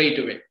care straight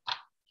away.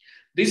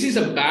 This is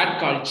a bad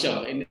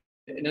culture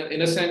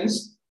in a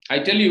sense. I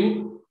tell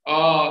you,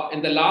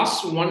 in the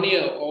last 1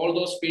 year, all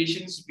those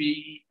patients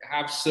we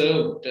have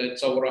served,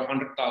 it's over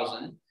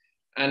 100,000,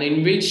 and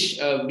in which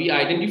we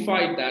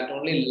identified that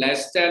only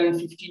less than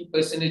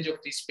 15% of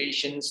these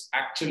patients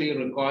actually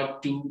require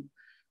to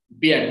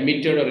be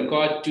admitted or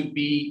required to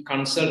be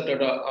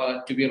consulted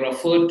or to be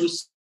referred to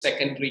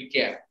secondary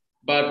care.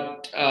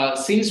 But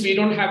since we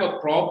don't have a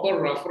proper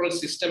referral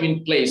system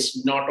in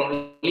place, not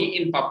only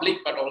in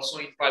public, but also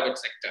in private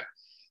sector,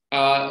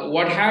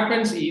 what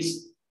happens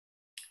is,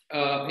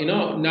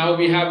 now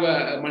we have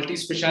a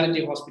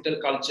multi-specialty hospital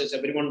cultures.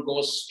 Everyone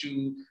goes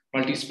to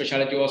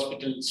multi-specialty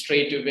hospital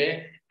straight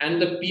away.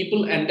 And the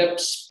people end up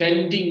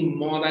spending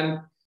more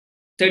than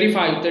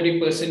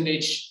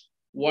 30%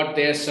 what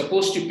they're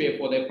supposed to pay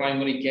for their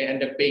primary care,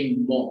 end up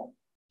paying more.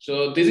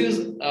 So this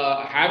is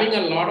having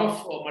a lot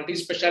of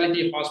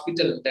multi-specialty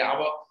hospital.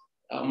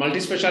 Our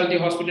multi-specialty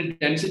hospital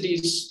density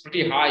is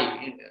pretty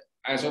high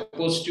as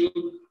opposed to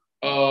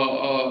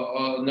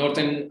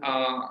northern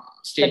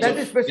states. That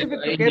is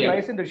specific to Kerala,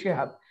 isn't it,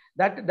 Shihab?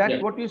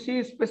 That what you see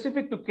is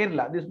specific to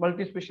Kerala, this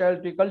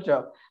multi-specialty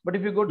culture. But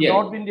if you go to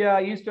North India,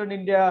 Eastern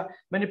India,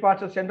 many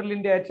parts of Central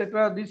India,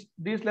 etc.,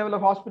 these level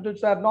of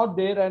hospitals are not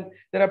there, and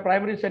there are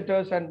primary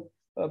centers and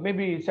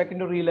maybe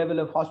secondary level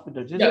of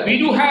hospitals. We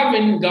do have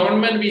in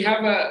government, we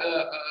have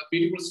a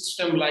beautiful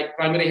system like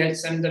primary health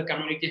center,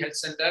 community health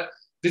center.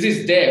 This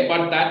is there,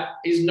 but that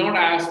is not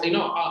as,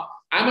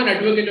 I'm an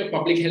advocate of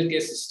public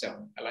healthcare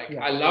system. Like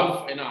Yeah.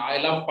 I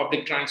love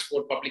public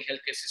transport, public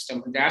healthcare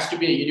system. There has to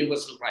be a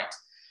universal right.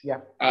 Yeah.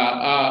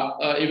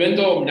 Even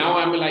though now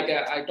I'm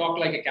I talk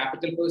like a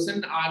capital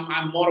person,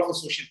 I'm more of a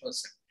social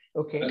person.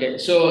 Okay. Okay.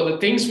 So the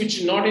things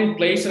which are not in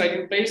place, right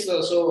in place.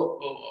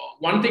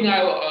 One thing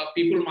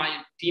my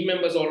team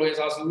members always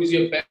ask, who is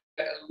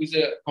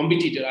a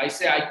competitor? I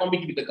say I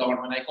compete with the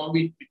government. I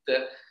compete with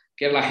the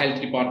Kerala Health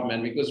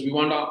Department because we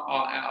want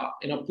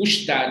to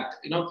push that.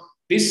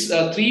 This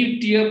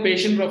three-tier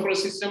patient referral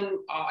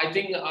system. I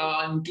think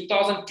in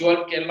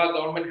 2012 Kerala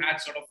government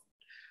had sort of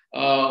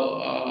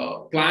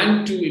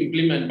planned to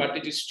implement, but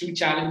it is too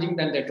challenging.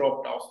 Then they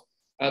dropped off.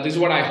 This is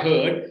what I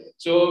heard.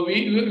 So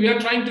we are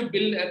trying to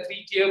build a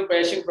three-tier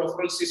patient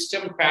referral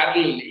system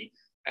parallelly,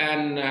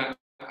 and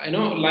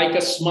like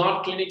a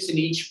smart clinics in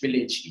each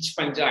village, each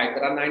panchayat.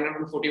 There are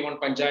 941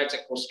 panchayats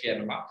across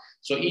Kerala.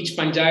 So each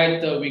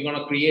panchayat, we're going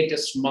to create a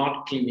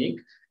smart clinic.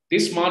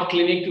 This smart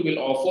clinic will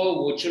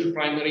offer virtual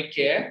primary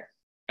care,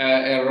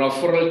 a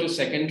referral to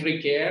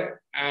secondary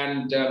care,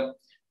 and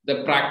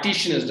the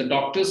practitioners, the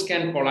doctors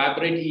can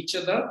collaborate each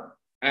other.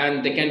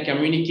 And they can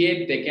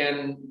communicate. They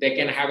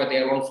can have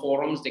their own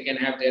forums. They can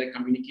have their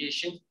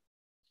communication,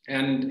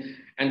 and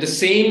the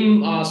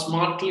same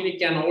smart clinic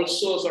can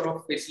also sort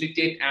of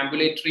facilitate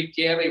ambulatory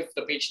care if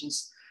the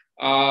patients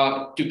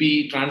to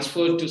be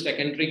transferred to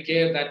secondary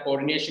care. That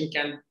coordination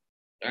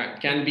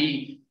can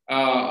be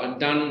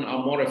done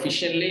more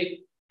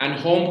efficiently, and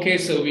home care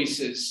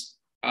services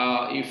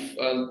if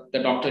the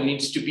doctor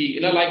needs to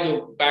be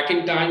like back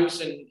in times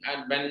and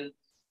when.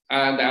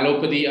 The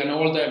allopathy and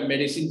all the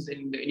medicines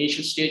in the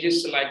initial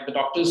stages, like the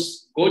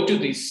doctors go to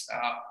these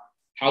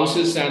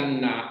houses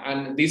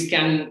and these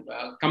can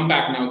come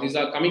back now. These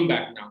are coming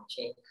back now.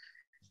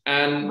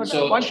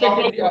 One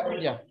second,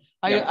 yeah.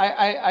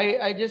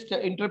 I just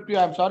interrupt you.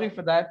 I'm sorry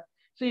for that.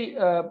 See,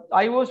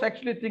 I was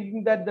actually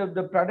thinking that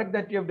the product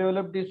that you have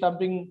developed is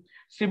something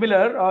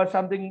similar or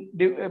something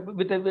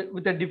with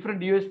a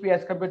different USP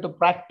as compared to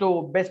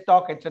Practo, Best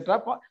Talk,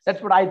 etc.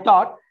 That's what I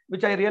thought,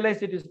 which I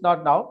realized it is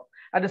not now.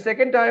 At the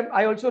second time,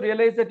 I also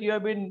realized that you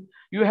have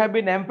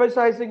been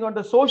emphasizing on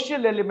the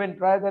social element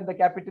rather than the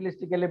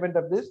capitalistic element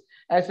of this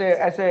as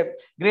a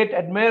great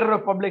admirer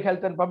of public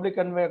health and public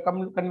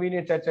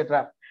convenience,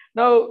 etc.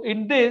 Now,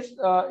 in this,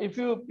 if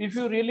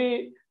you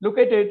really look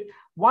at it,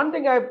 one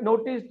thing I've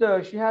noticed,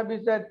 Shihab,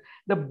 is that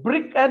the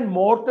brick and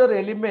mortar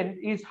element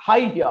is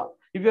high here.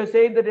 If you're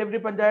saying that every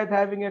panchayat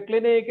having a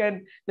clinic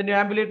and the new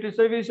ambulatory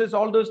services,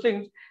 all those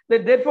things,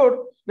 then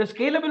therefore the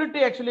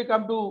scalability actually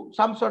come to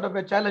some sort of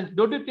a challenge.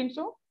 Don't you think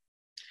so?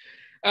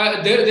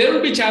 There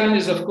will be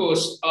challenges, of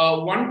course.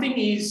 One thing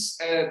is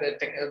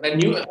the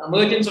new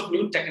emergence of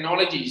new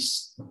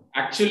technologies.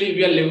 Actually,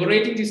 we are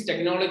liberating these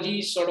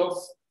technologies, sort of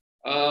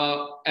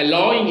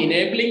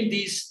enabling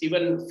these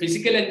even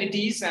physical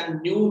entities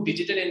and new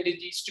digital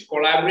entities to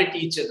collaborate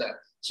each other,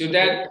 so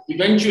that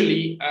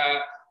eventually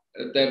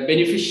the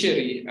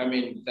beneficiary,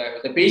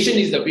 the patient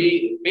is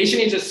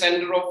the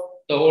center of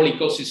the whole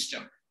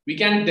ecosystem. We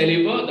can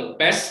deliver the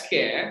best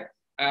care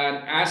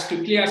as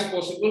quickly as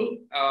possible,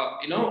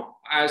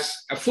 as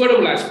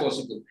affordable as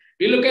possible.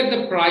 We look at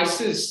the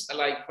prices,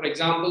 like for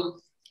example,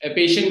 a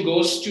patient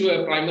goes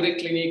to a primary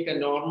clinic, a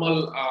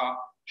normal,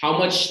 how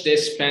much they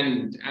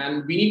spend,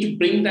 and we need to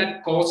bring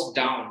that cost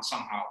down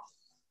somehow.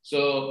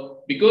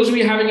 So because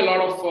we're having a lot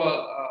of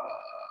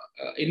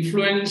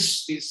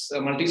influence, this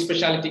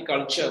multi-speciality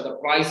culture, the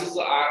prices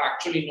are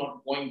actually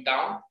not going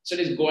down, so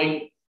it is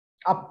going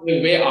up,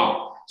 way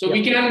up. So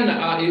we can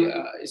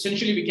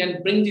essentially we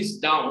can bring this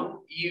down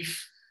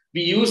if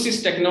we use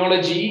this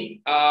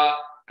technology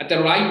at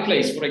the right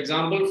place. For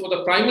example, for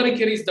the primary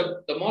care is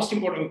the most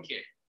important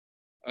care.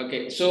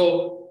 Okay,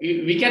 so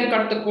we can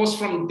cut the cost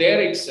from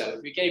there itself.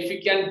 If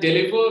we can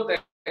deliver the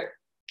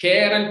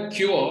care and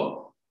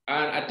cure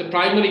at the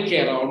primary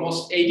care,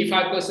 almost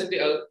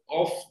 85%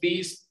 of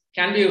these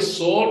can be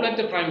solved at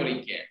the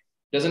primary care.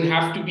 Doesn't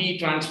have to be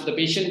transferred. The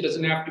patient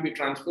doesn't have to be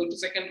transferred to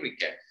secondary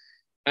care.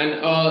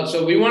 And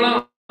so we want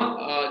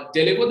to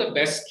deliver the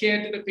best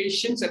care to the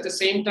patients, at the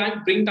same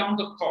time bring down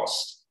the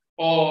cost,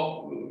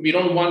 or we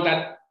don't want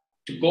that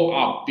to go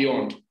up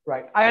beyond.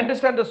 Right. I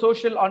understand the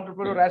social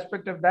entrepreneur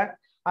aspect of that.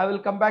 I will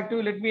come back to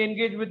you. Let me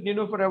engage with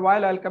Nino for a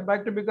while. I'll come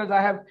back to you because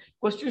I have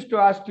questions to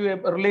ask you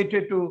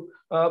related to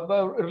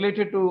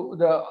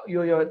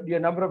your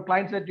number of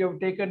clients that you have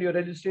taken, your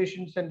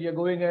registrations, and you're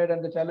going ahead,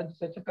 and the challenges,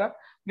 etc.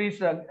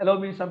 Please allow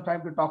me some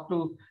time to talk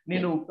to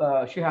Nino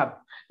Shihab.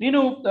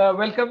 Nino,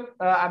 welcome.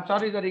 I'm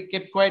sorry that I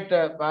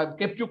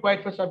kept you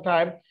quiet for some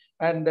time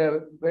and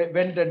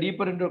went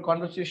deeper into a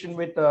conversation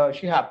with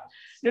Shihab.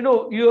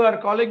 You are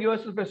calling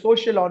yourself a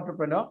social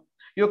entrepreneur.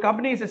 Your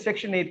company is a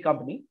Section 8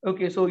 company.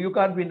 Okay, so you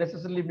can't be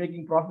necessarily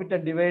making profit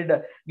and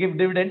give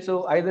dividends.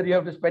 So either you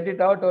have to spend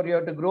it out or you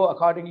have to grow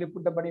accordingly,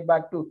 put the money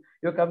back to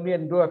your company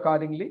and grow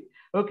accordingly.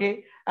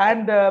 Okay,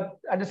 and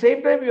at the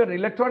same time, you're an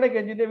electronic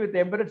engineer with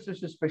embedded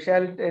system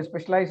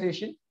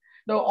specialization.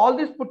 Now, all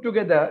this put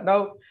together,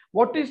 now,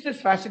 what is this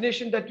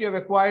fascination that you have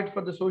acquired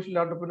for the social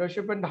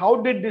entrepreneurship, and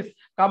how did this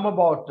come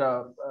about,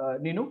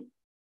 Ninu?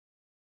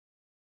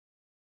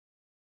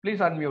 Please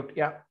unmute.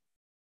 Yeah.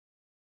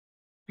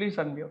 Please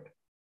unmute.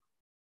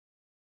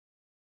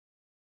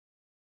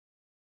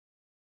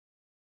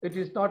 It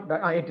is not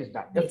done. It is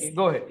done. Okay, Yes.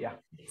 go ahead. Yeah.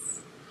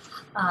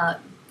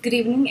 Good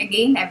evening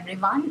again,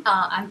 everyone.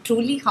 I'm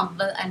truly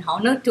humble and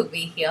honored to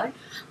be here.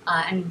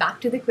 And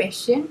back to the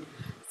question.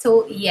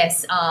 So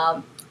yes,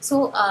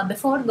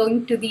 before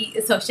going to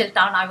the social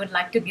town, I would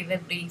like to give a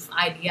brief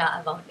idea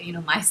about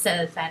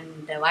myself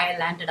and why I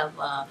landed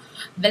up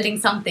building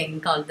something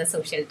called the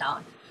social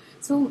town.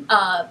 So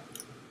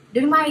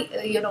during my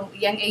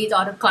young age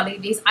or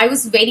college days, I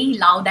was very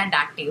loud and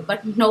active,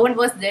 but no one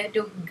was there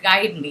to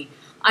guide me.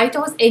 I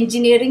chose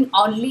engineering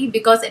only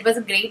because it was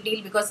a great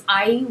deal, because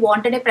I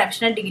wanted a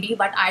professional degree,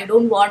 but I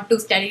don't want to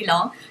study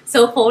long.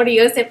 So 4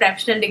 years a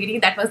professional degree,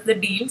 that was the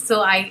deal. So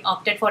I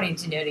opted for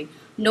engineering.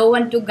 No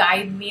one to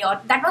guide me,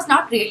 or that was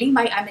not really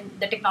my, I mean,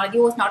 the technology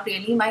was not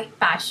really my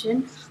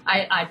passion.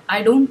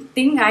 I don't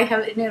think I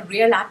have a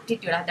real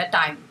aptitude at that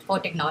time for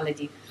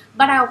technology.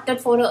 But I opted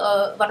for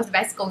one of the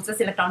best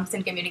courses, electronics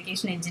and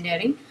communication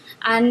engineering.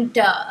 And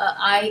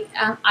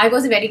I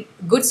was a very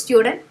good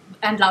student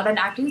and loud and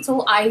active.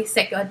 So I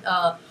secured,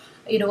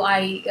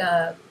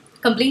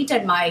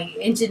 completed my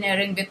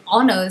engineering with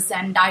honors,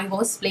 and I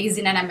was placed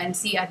in an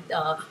MNC at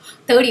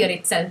third year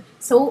itself.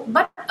 So,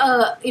 but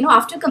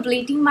after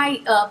completing my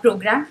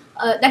program,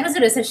 that was a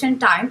recession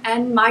time,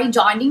 and my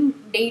joining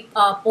date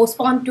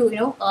postponed to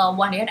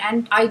 1 year,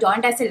 and I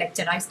joined as a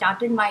lecturer. I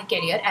started my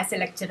career as a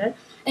lecturer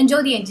in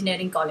Jodhi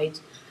Engineering College,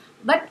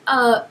 but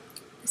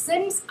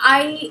since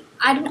I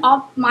didn't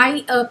opt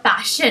my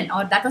passion,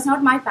 or that was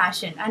not my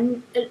passion,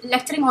 and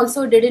lecturing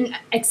also didn't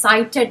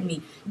excited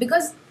me,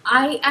 because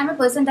I am a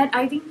person that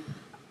I think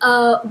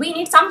we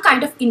need some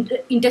kind of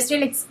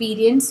industrial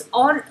experience,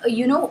 or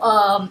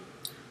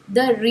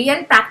the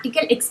real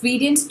practical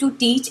experience to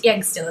teach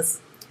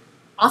youngsters.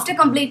 After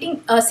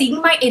completing,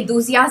 seeing my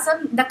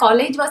enthusiasm, the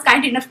college was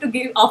kind enough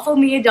to offer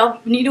me a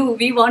job. Needu,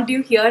 we want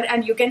you here,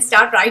 and you can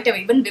start right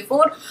away. Even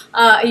before,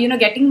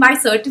 getting my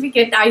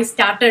certificate, I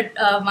started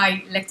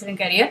my lecturing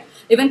career,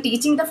 even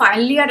teaching the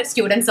final year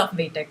students of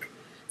BTech.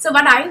 So,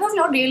 but I was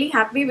not really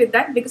happy with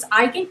that, because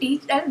I can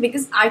teach well,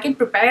 because I can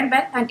prepare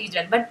well and teach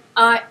well.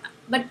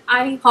 But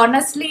I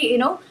honestly,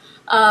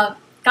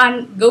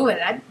 can't go with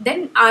that.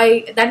 Then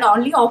the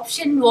only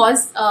option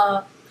was.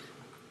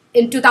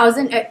 In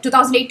 2008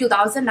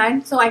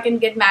 2009, so I can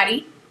get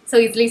married, so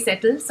easily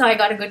settled. So I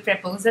got a good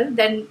proposal,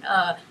 then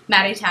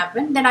marriage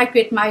happened, then I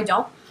quit my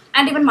job,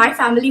 and even my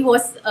family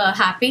was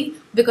happy,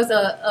 because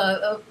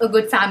a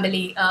good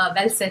family,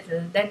 well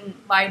settled, then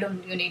why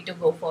don't you need to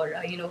go for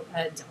a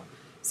job.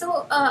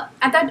 So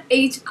at that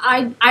age,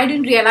 I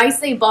didn't realize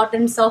the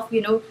importance of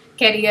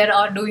career,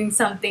 or doing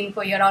something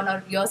for your own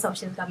or your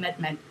social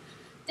commitment.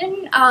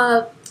 Then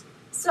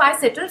so I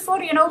settled for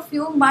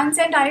few months,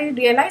 and I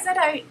realized that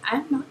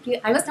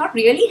I was not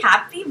really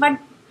happy, but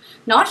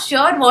not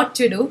sure what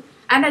to do.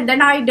 And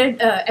then I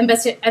did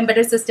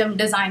embedded system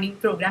designing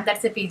program.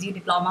 That's a PG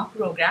diploma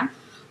program.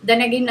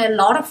 Then again, a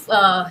lot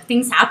of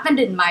things happened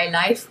in my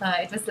life.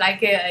 It was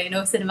like a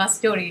cinema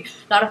story.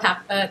 A lot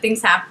of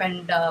things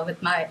happened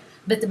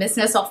with the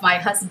business of my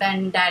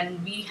husband,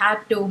 and we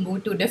had to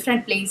move to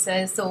different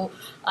places. So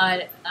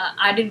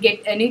I didn't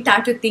get any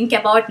time to think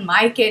about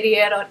my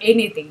career or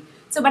anything.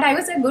 So, but I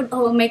was a good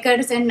homemaker,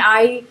 and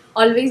I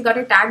always got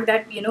a tag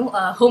that,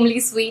 homely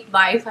sweet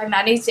wife. I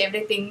managed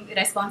everything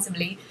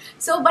responsibly.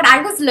 So, but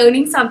I was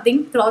learning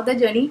something throughout the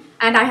journey,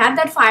 and I had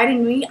that fire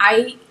in me.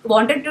 I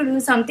wanted to do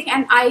something,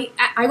 and I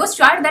was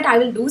sure that I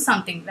will do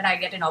something when I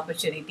get an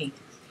opportunity.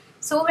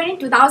 So, when in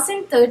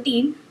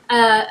 2013,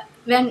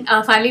 when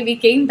finally we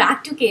came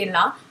back to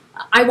Kerala,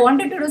 I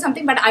wanted to do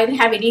something, but I didn't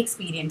have any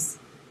experience.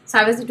 So,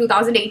 I was a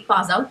 2008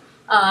 pass out.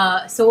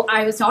 So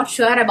I was not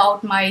sure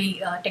about my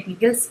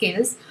technical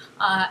skills,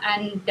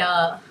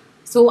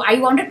 so I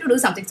wanted to do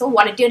something. So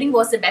volunteering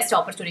was the best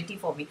opportunity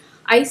for me.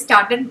 I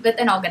started with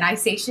an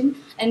organization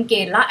in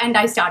Kerala, and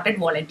I started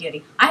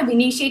volunteering. I have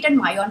initiated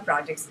my own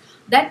projects.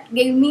 That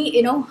gave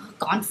me,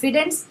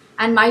 confidence,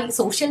 and my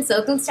social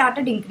circle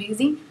started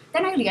increasing.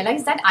 Then I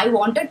realized that I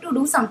wanted to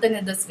do something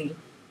in this field,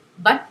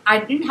 but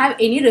I didn't have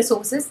any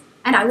resources,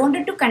 and I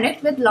wanted to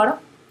connect with a lot of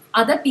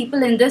other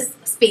people in this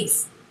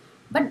space.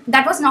 But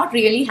that was not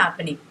really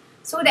happening.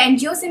 So the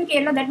NGOs in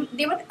Kerala, that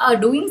they were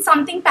doing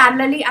something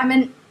parallelly. I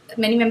mean,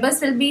 many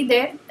members will be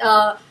there.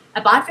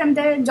 Apart from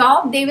their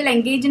job, they will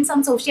engage in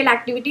some social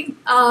activity,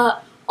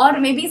 or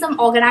maybe some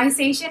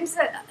organizations.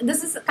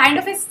 This is kind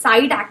of a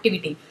side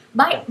activity.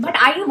 But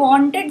I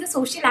wanted the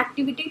social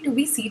activity to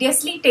be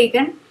seriously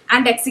taken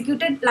and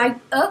executed like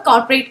a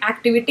corporate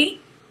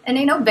activity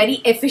in a very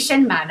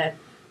efficient manner.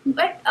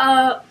 But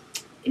I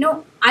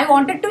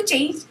wanted to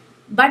change,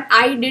 but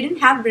I didn't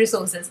have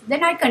resources.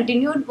 Then I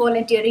continued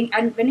volunteering,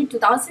 and when in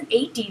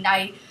 2018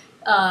 I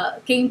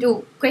came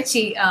to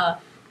Kochi,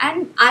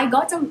 And I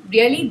got some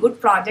really good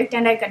project,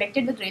 and I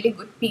connected with really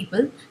good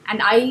people.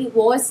 And I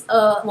was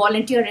a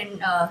volunteer in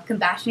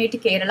Compassionate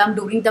Kerala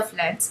during the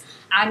floods,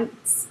 and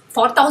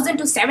 4,000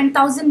 to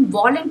 7,000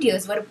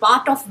 volunteers were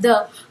part of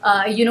the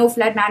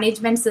flood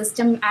management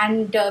system,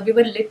 and we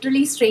were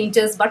literally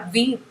strangers, but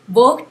we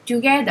worked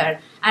together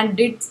and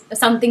did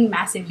something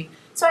massively.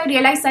 So I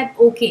realized that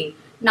okay,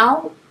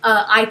 now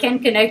I can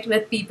connect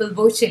with people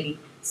virtually.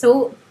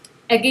 So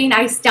again,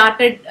 I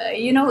started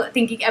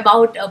thinking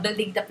about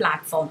building the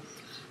platform.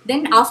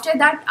 Then after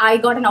that, I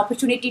got an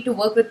opportunity to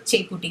work with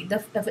Chekuti.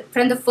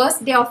 From the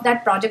first day of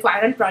that project,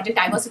 viral project,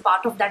 I was a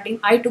part of that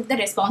team. I took the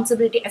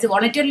responsibility as a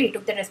voluntarily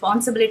took the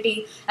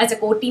responsibility as a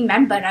core team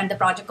member and the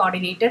project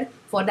coordinator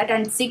for that.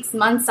 And 6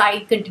 months,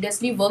 I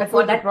continuously worked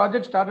for that. The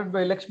project started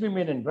by Lakshmi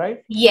Menon,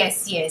 right?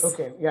 Yes.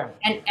 Okay, yeah.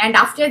 And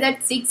after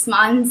that 6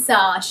 months,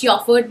 she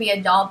offered me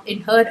a job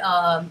in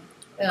her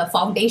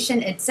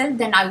foundation itself.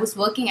 Then I was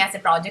working as a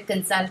project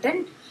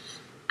consultant.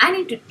 And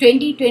in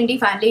 2020,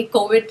 finally,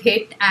 COVID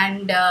hit,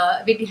 and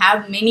we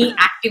have many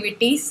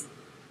activities.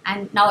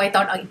 And now I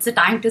thought it's a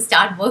time to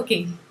start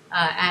working.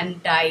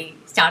 And I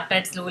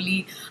started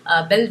slowly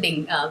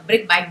building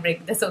brick by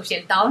brick the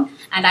social town.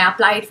 And I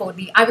applied for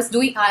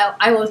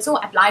I also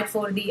applied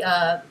for the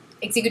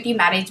Executive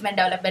Management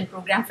Development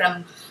Program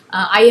from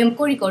IIM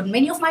Kozhikode.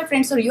 Many of my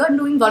friends, so you are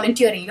doing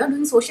volunteering, you are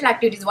doing social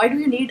activities. Why do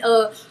you need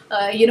a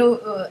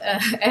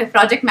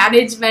project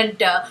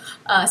management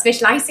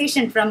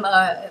specialization from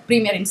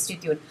Premier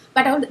Institute?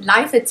 But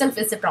life itself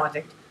is a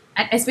project,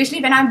 and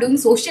especially when I'm doing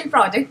social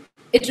project,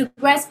 it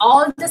requires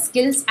all the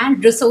skills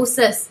and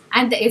resources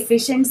and the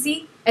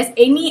efficiency as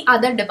any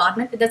other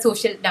department in the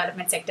social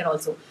development sector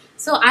also.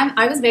 So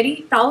I was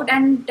very proud,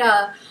 and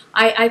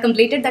I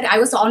completed that. I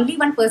was only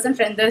one person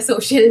from the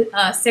social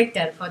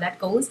sector for that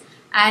course.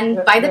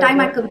 And by the time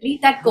I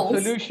complete that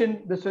course,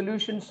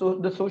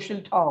 the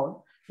social town,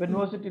 when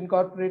was it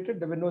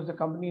incorporated? When was the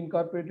company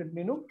incorporated,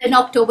 Neenu? In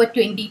October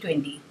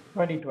 2020.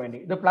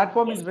 2020. The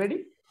platform is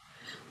ready?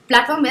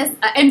 Platform is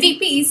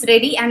MVP is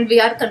ready, and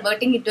we are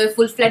converting it to a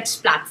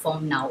full-fledged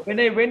platform now. When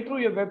I went through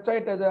your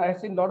website, I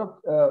seen a lot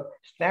of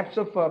snaps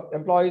of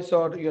employees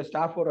or your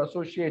staff or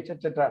associates,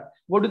 etc.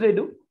 What do they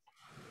do?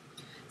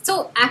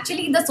 So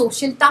actually, the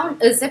Social Town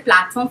is a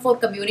platform for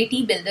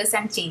community builders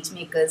and change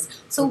makers.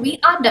 So we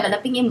are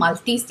developing a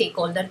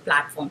multi-stakeholder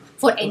platform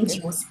for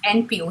NGOs,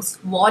 NPOs,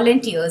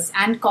 volunteers,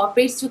 and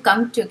corporates to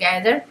come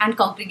together and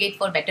congregate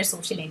for better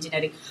social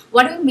engineering.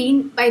 What do we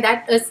mean by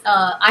that is,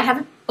 I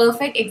have a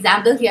perfect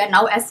example here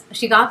now. As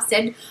Shihab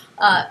said,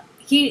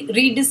 he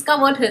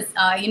rediscovered his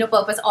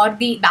purpose, or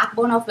the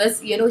backbone of his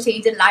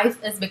change in life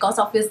is because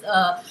of his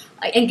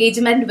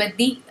engagement with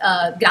the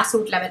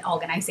grassroots level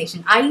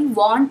organization. I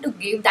want to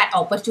give that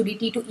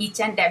opportunity to each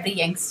and every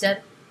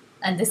youngster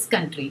in this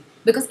country,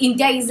 because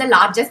India is the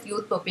largest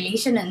youth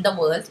population in the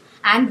world,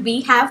 and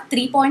we have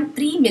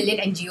 3.3 million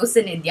NGOs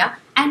in India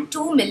and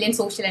 2 million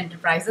social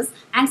enterprises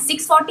and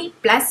 640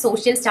 plus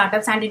social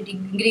startups, and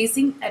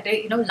increasing at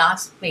a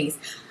large pace.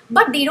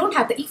 But they don't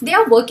have if they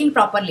are working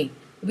properly.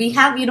 We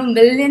have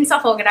millions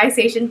of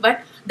organizations,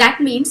 but that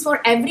means for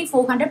every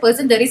 400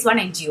 person there is one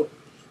NGO.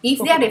 If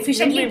they are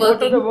efficiently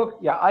working,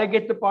 yeah, I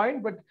get the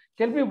point. But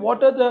tell me,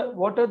 what are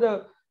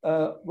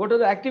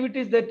the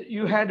activities that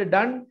you had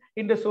done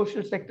in the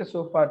social sector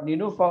so far,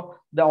 for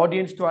the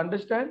audience to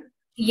understand?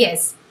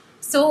 Yes.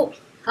 So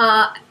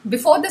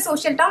before the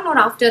social town or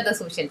after the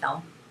social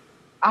town?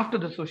 After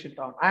the social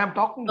town. I am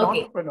talking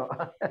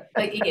entrepreneur.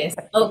 Yes.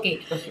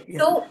 Okay.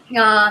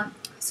 Yes.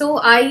 So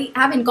I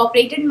have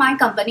incorporated my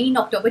company in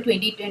October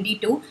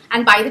 2022,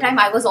 and by the time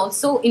I was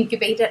also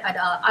incubated,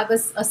 I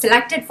was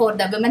selected for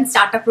the Women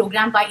Startup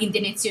Program by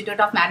Indian Institute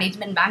of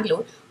Management,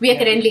 Bangalore. We are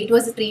currently, it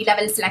was a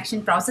 3-level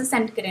selection process,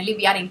 and currently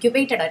we are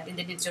incubated at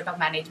Indian Institute of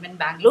Management,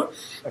 Bangalore.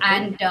 Okay.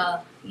 And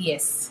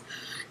yes,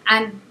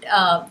 and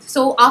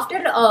so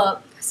after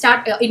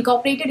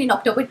incorporated in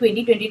October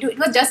 2022, it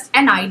was just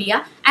an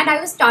idea, and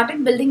I was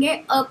started building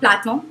a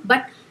platform.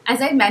 But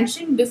as I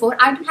mentioned before,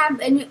 I didn't have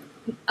any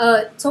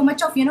so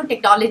much of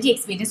technology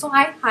experience, so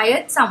I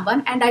hired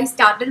someone and I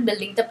started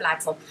building the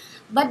platform.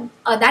 But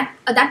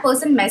that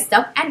person messed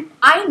up, and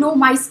I know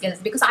my skills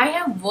because I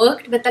have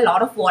worked with a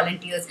lot of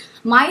volunteers.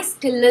 My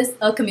skill is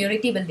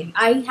community building.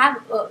 I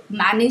have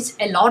managed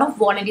a lot of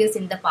volunteers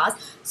in the past,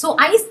 so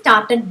I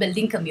started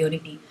building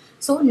community.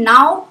 So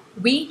now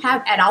we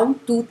have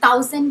around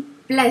 2,000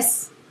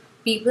 plus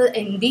people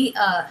in the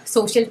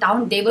social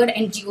town. They were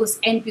NGOs,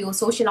 NPOs,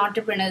 social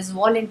entrepreneurs,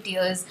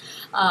 volunteers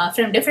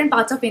from different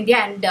parts of India,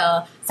 and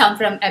some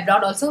from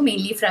abroad also,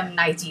 mainly from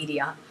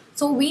Nigeria.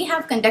 So we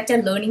have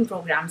conducted learning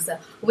programs.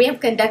 We have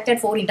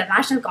conducted 4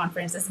 international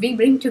conferences. We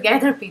bring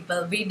together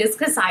people. We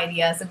discuss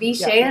ideas. We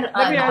share.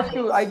 Let me ask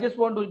you. I just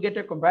want to get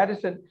a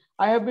comparison.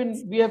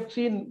 We have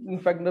seen, in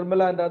fact,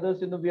 Nirmala and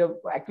others. We have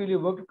actually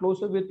worked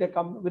closer with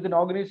an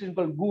organization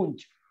called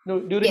Goonj.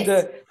 During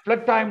the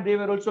flood time, they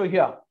were also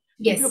here.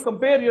 Yes. If you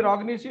compare your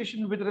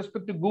organization with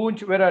respect to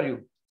Goonj, where are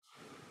you?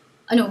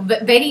 No,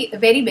 very,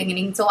 very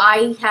beginning. So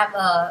I have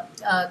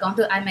gone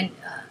to,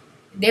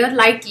 they are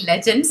like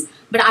legends,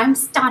 but I'm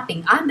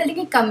starting. I'm building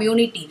a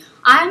community.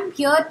 I'm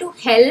here to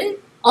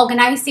help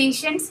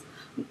organizations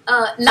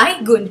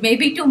like Gund,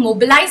 maybe to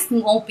mobilize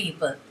more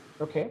people.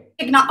 Okay.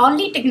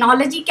 Only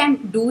technology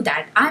can do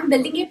that. I'm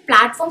building a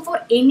platform for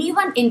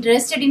anyone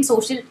interested in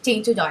social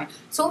change to join,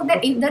 so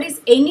that if there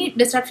is any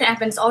disruption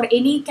happens or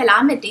any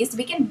calamities,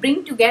 we can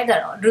bring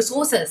together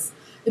resources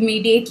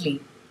immediately.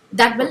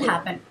 That will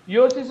happen.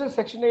 Yours is a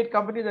Section 8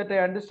 company that I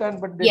understand,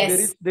 but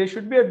Yes. there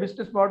should be a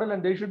business model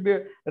and there should be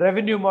a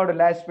revenue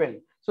model as well.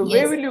 So Yes.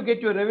 where will you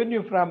get your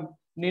revenue from,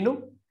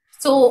 Ninu?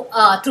 So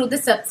through the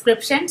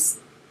subscriptions,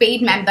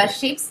 paid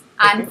memberships,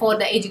 and for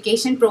the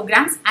education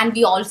programs, and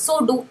we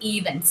also do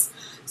events.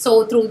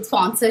 So through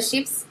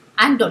sponsorships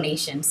and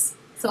donations.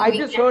 So I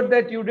just heard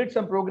that you did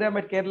some program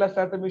at Kerala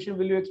Startup Mission.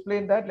 Will you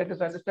explain that? Let us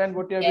understand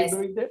what you have been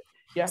doing there.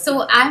 Yeah.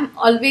 So I'm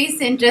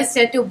always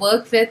interested to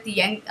work with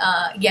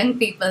young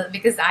people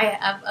because I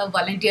have a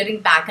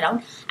volunteering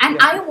background, and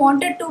I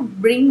wanted to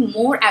bring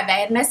more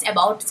awareness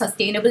about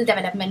sustainable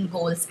development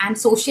goals and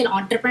social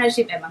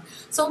entrepreneurship.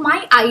 So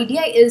my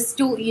idea is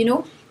to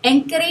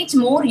encourage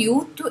more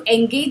youth to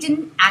engage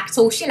in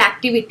social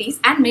activities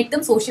and make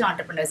them social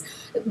entrepreneurs,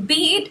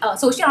 be it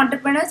social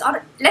entrepreneurs,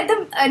 or let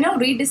them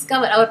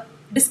rediscover or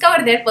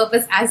discover their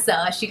purpose, as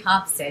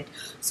Shihab said.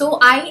 So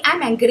I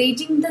am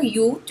encouraging the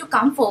youth to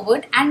come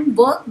forward and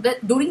work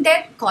during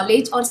their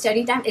college or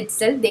study time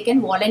itself. They can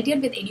volunteer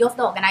with any of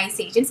the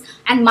organizations,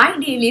 and my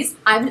deal is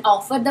I will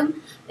offer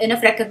them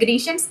enough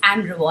recognitions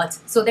and rewards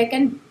so they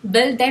can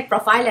build their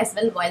profile as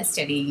well while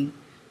studying.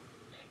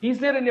 Is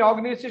there any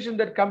organization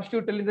that comes to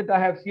you telling that I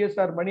have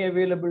CSR money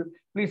available?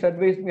 Please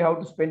advise me how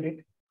to spend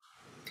it.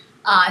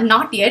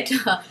 Not yet,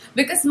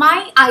 because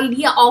my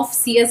idea of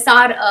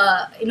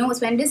CSR,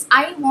 spend is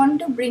I want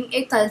to bring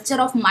a culture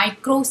of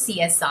micro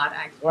CSR.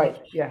 Actually. Right.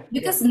 Yeah.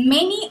 Because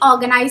many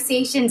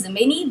organizations,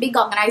 many big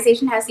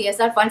organizations have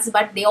CSR funds,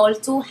 but they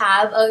also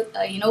have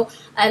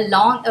a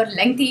long or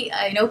lengthy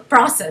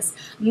process.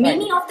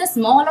 Many of the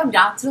small or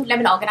grassroots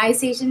level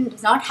organizations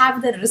do not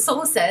have the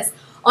resources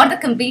or the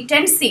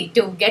competency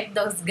to get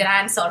those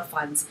grants or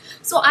funds.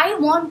 So I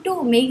want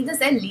to make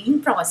this a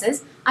lean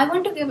process. I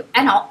want to give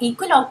an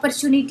equal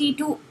opportunity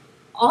to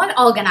all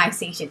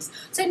organizations.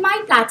 So in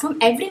my platform,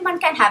 everyone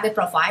can have a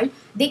profile.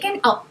 They can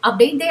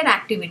update their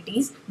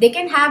activities. They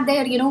can have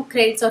their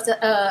credits or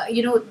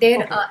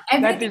their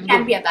everything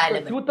can be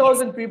available. So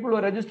 2,000 people who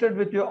are registered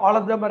with you, all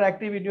of them are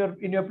active in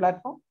your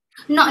platform?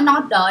 No,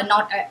 not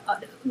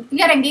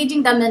we are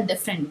engaging them in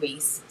different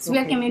ways. So we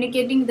are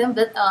communicating them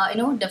with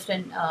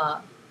different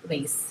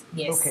ways.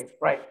 Yes. Okay,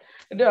 right.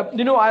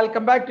 I'll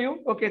come back to you.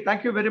 Okay,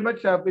 thank you very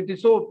much. It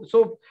is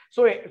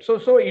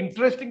so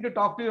interesting to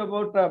talk to you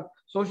about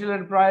social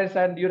enterprise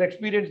and your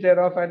experience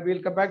thereof, and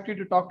we'll come back to you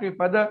to talk to you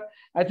further.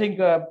 I think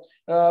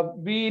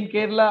we in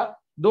Kerala,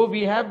 though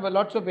we have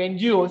lots of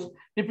NGOs,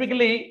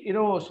 typically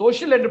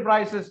social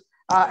enterprises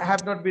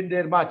have not been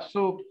there much.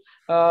 So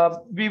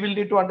we will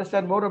need to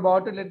understand more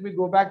about it. Let me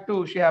go back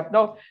to Shihab.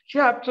 Now,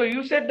 Shihab, so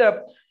you said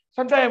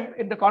sometime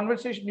in the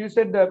conversation, you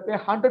said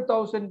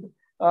 100,000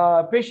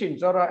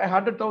 patients or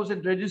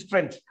 100,000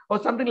 registrants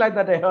or something like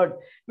that I heard.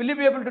 Will you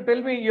be able to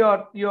tell me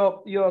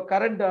your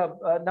current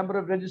number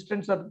of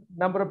registrants or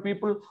number of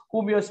people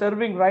whom you are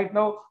serving right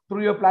now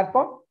through your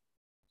platform?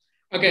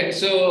 Okay,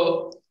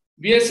 so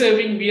we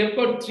have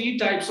got three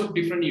types of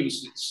different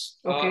users.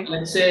 Okay.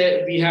 Let's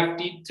say we have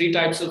three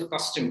types of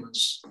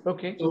customers.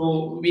 Okay.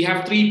 So we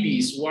have three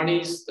P's. One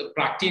is the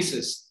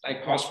practices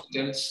like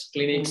hospitals,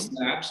 clinics,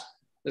 labs.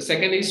 The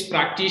second is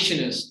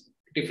practitioners,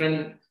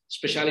 different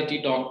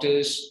specialty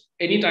doctors,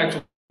 any types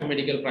of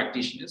medical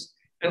practitioners.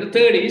 And the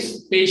third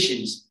is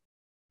patients.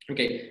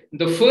 Okay.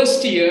 The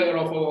first year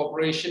of our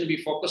operation, we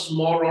focus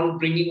more on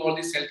bringing all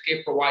these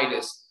healthcare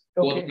providers,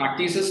 both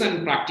practices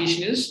and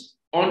practitioners,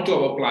 onto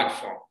our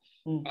platform.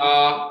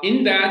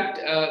 In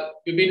that,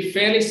 we've been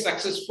fairly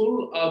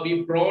successful.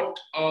 We brought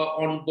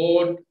on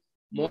board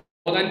more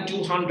than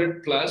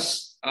 200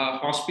 plus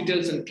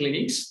hospitals and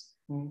clinics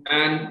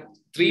and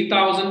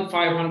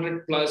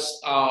 3,500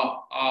 plus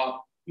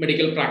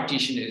medical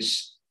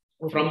practitioners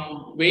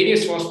from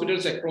various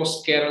hospitals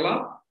across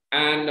Kerala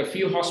and a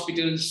few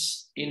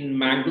hospitals in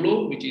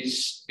Mangalore, which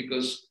is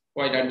because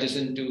quite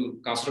adjacent to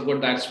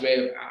Kasaragod. That's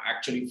where I'm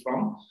actually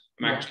from.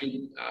 I'm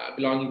actually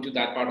belonging to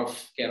that part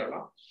of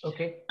Kerala.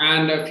 Okay.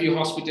 And a few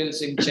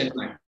hospitals in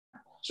Chennai.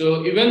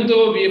 So even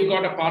though we have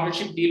got a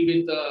partnership deal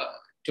with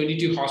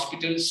 22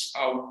 hospitals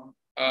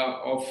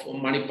of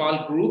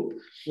Manipal Group,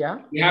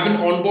 we haven't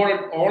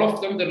onboarded all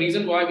of them. The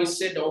reason why we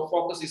said our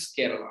focus is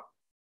Kerala.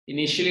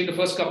 Initially, in the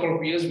first couple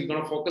of years, we're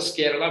going to focus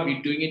Kerala.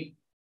 We're doing it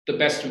the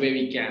best way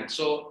we can.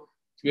 So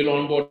we'll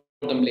onboard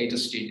them later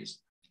stages.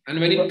 And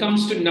when it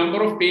comes to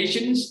number of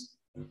patients,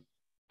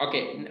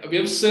 okay, we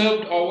have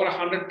served over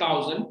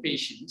 100,000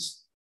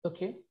 patients.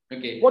 Okay.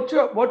 Okay. What's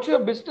your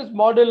business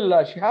model,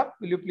 Shihab?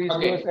 Will you please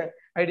give us an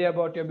idea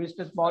about your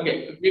business model?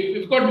 Okay.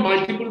 We've got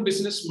multiple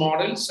business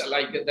models,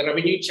 like the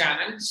revenue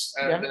channels.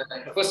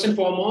 First and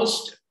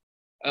foremost,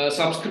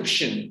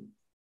 subscription.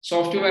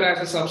 Software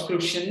as a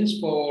subscriptions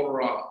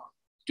for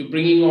to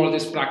bringing all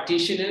these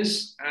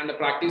practitioners and the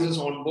practices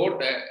on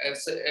board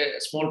as a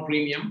small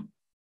premium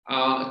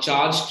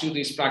charged to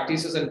these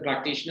practices and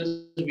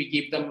practitioners. We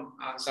give them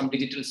some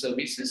digital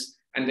services,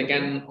 and they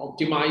can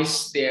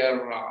optimize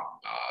their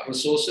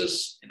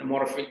resources in a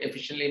more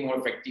efficiently, more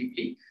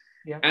effectively.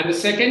 Yeah. And the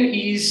second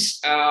is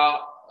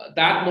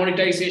that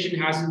monetization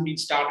hasn't been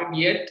started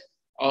yet.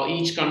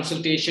 Each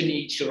consultation,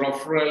 each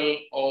referral,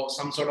 or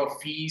some sort of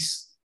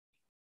fees.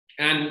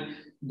 And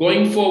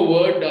going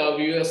forward,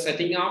 we are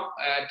setting up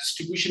a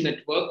distribution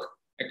network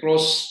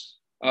across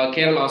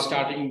Kerala,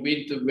 starting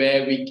with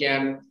where we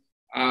can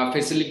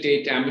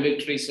facilitate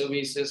ambulatory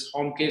services,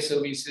 home care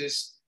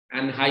services,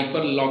 and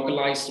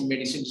hyper-localized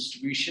medicine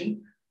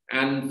distribution.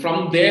 And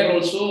from there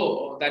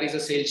also, that is a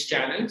sales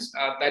channels.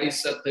 That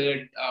is a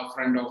third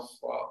front of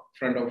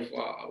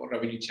our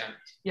revenue channel.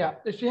 Yeah,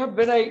 Shihab,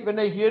 when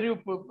I hear you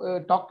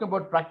talking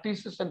about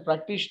practices and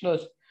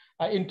practitioners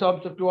in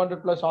terms of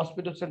 200 plus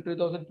hospitals and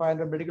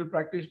 3,500 medical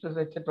practitioners,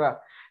 etc.,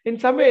 in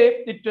some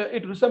way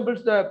it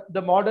resembles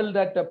the model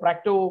that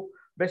Practo,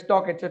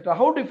 Bestdoc, etc.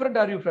 How different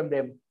are you from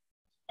them?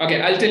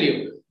 Okay, I'll tell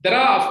you.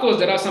 Of course,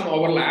 there are some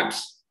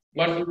overlaps,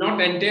 but not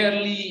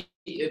entirely.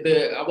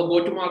 Our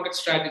go-to-market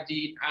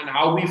strategy and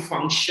how we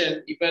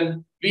function,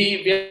 even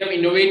we have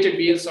innovated,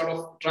 we have sort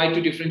of tried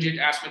to differentiate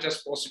as much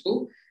as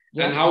possible,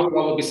 and how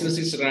our business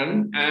is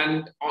run.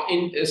 And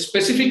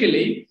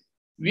specifically,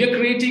 we are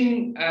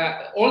creating,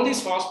 all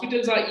these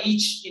hospitals are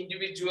each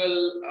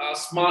individual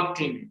smart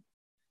clinic.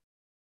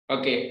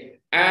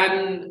 Okay.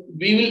 And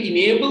we will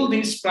enable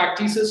these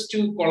practices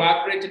to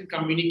collaborate and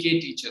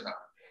communicate each other.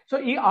 So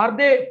are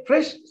they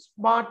fresh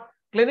smart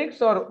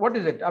clinics, or what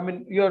is it? I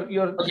mean, you're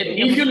okay.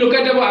 If you look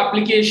at our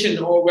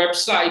application or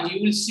website,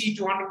 you will see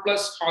 200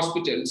 plus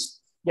hospitals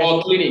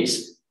or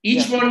clinics.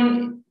 Each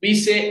one we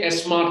say a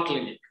smart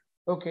clinic.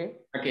 Okay.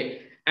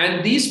 Okay.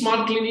 And these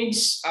smart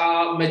clinics,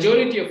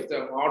 majority of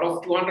them, out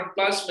of 200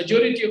 plus,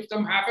 majority of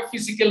them have a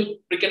physical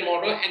brick and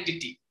mortar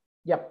entity.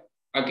 Yep.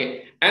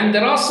 Okay. And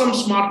there are some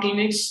smart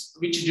clinics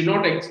which do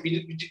not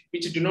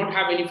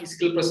have any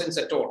physical presence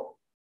at all.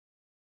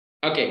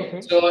 Okay.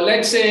 So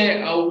let's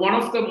say one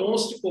of the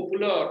most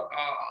popular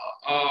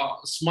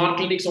smart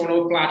clinics on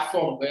our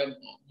platform, where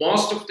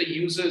most of the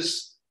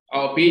users,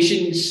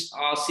 patients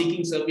are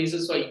seeking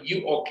services for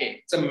UOK.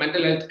 It's a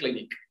mental health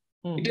clinic.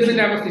 It doesn't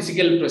have a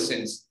physical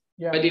presence,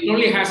 but it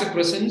only has a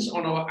presence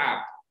on our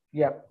app.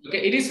 Yeah. Okay.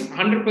 It is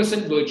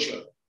 100%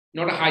 virtual,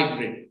 not a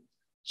hybrid.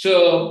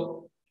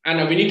 So,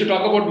 and we need to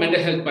talk about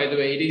mental health, by the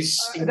way. It is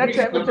that's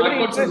a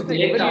very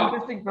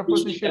interesting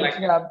proposition.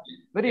 Yeah,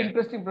 very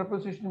interesting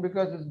proposition,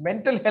 because this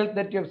mental health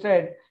that you have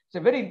said, it's a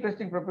very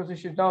interesting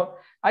proposition. Now,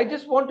 I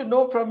just want to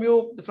know from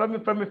you, from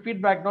your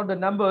feedback, not the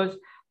numbers,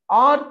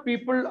 are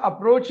people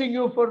approaching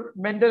you for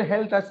mental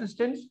health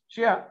assistance?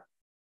 Shia?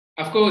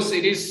 Of course,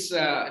 it is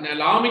an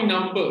alarming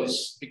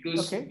numbers,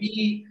 because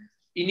we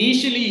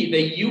initially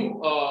the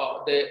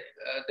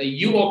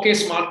UOK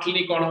Smart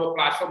Clinic on our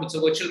platform, it's a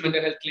virtual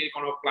mental health clinic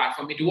on our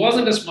platform. It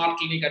wasn't a smart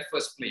clinic at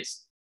first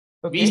place.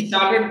 We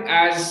started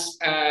as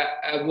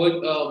a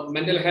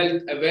mental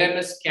health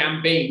awareness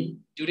campaign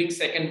during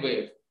second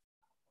wave.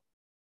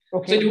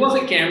 So it was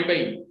a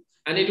campaign,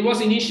 and it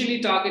was initially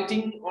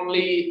targeting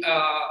only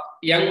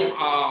young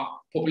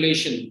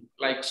population,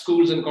 like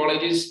schools and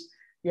colleges,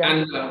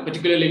 and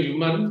particularly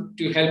women,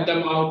 to help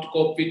them out to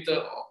cope with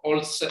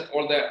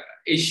all the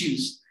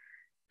issues.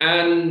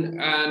 And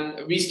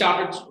we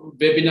started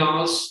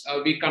webinars,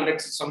 we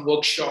conducted some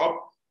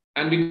workshop,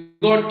 and we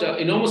got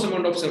enormous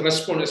amount of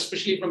response,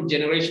 especially from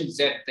Generation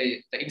Z,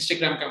 the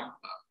Instagram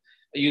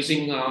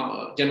using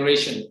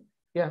generation.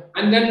 Yeah.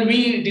 And then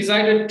we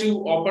decided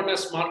to open a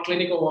smart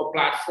clinic on our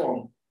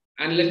platform.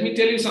 And let me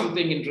tell you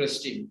something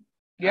interesting.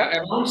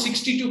 Around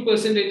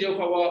 62% of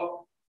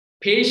our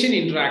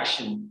patient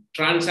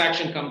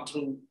transaction come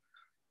through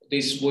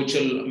this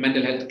virtual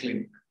mental health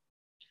clinic.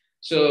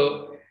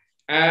 So,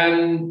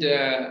 and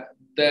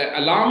the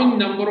alarming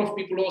number of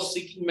people who are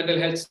seeking mental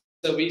health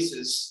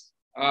services,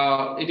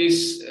 it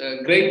is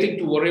a great thing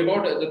to worry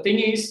about. The thing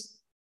is,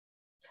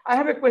 I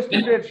have a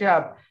question there,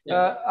 Shihab.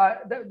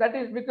 That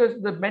is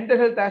because the mental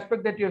health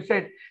aspect that you have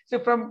said.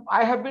 So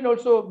I have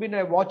also been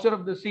a watcher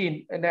of the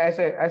scene, and as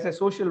a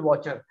social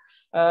watcher.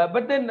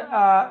 But then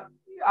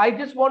I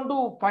just want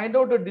to find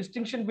out a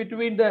distinction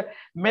between the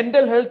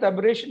mental health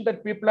aberration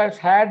that people have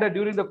had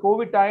during the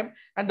COVID time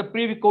and the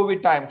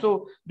pre-COVID time.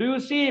 So do you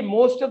see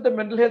most of the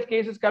mental health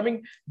cases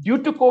coming due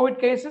to COVID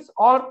cases,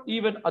 or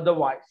even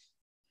otherwise?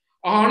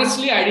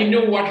 Honestly, I didn't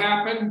know what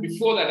happened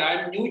before that.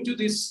 I'm new to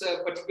this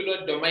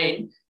particular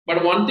domain.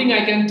 But one thing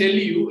I can tell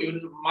you,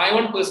 in my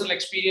own personal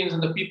experience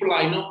and the people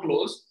I know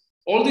close,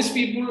 all these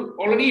people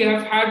already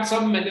have had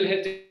some mental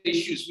health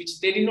issues, which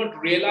they did not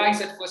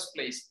realize at first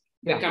place.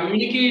 The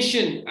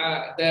communication,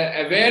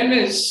 the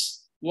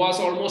awareness was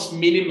almost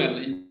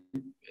minimal.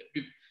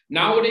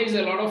 Nowadays,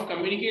 a lot of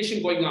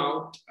communication going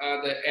out,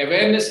 the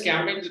awareness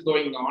campaigns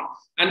going on,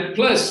 and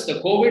plus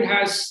the COVID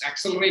has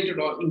accelerated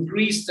or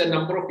increased the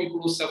number of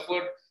people who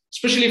suffered,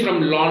 especially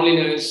from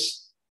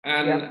loneliness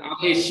and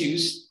other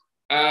issues.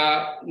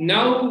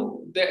 now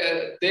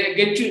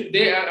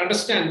they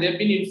understand, they've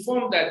been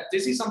informed that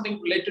this is something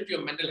related to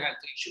your mental health.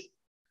 You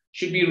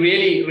should be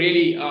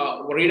really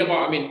worried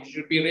about,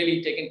 should be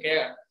really taken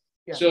care.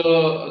 Yeah.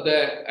 So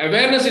the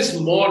awareness is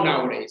more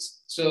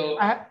nowadays. So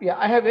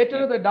I have yet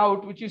another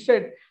doubt, which you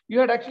said you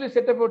had actually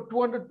set about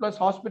 200 plus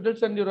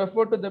hospitals and you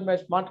refer to them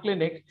as smart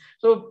clinics.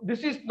 So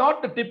this is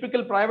not the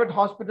typical private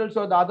hospitals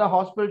or the other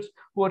hospitals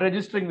who are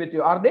registering with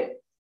you, are they?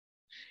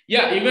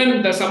 Yeah,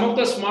 even some of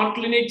the smart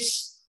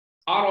clinics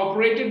are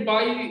operated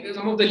by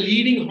some of the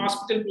leading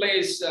hospital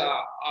players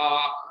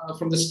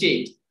from the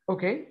state.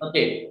 Okay.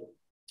 Okay.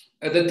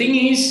 The thing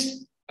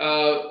is,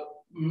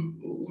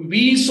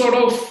 we sort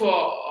of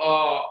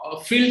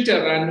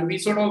filter, and we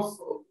sort of,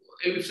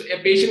 if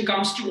a patient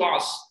comes to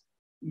us,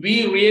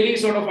 we really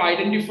sort of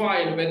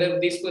identify whether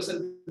this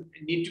person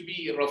need to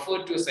be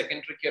referred to a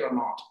secondary care or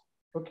not.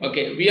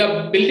 Okay. We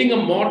are building a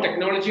more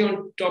technology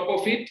on top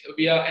of it.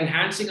 We are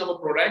enhancing our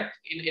product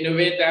in a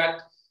way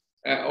that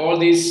all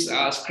this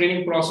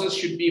screening process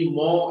should be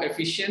more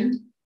efficient,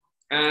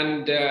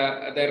 and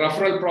the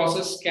referral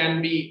process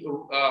can be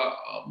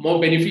more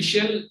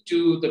beneficial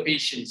to the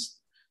patients.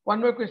 One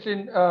more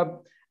question.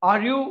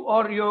 Are you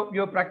or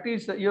your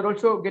practice, you're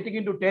also getting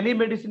into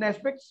telemedicine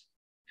aspects?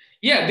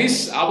 Yeah,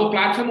 our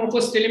platform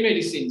offers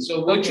telemedicine.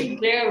 So virtual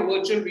care,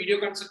 virtual video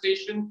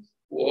consultation,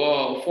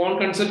 phone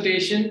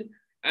consultation.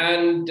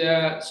 And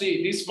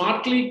see, this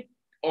Smart Clinic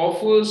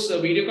offers a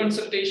video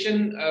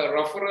consultation,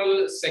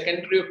 referral,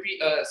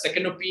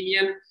 second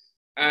opinion,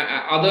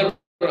 other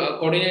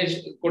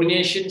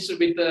coordinations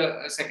with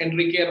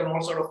secondary care and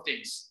all sort of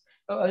things.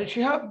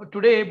 Shihab,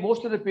 today,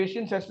 most of the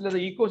patients as well as the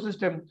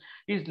ecosystem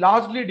is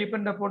largely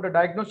dependent upon the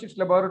diagnostics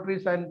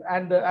laboratories and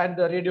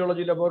the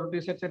radiology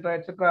laboratories,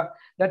 etc.,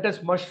 that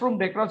has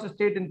mushroomed across the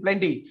state in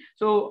plenty.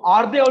 So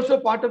are they also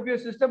part of your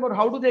system, or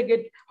how do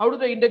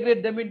they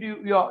integrate them into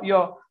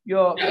your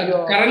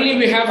currently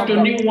we have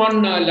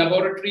 21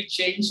 laboratory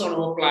chains on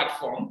our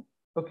platform.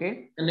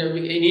 Okay. And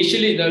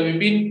initially we've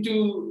been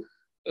to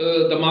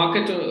the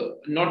market,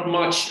 not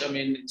much.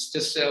 It's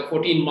just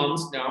 14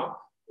 months now.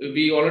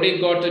 We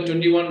already got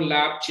 21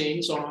 lab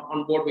chains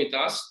on board with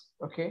us.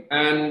 Okay.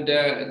 And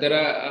there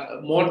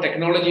are more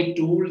technology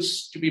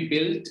tools to be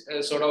built,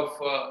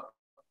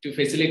 to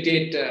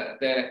facilitate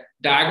the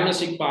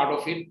diagnostic part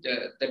of it,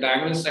 the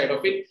diagnosis side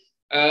of it.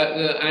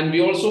 And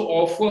we also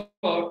offer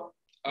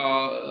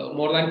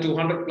more than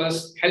 200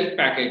 plus health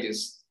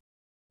packages,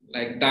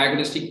 like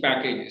diagnostic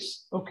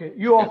packages. Okay,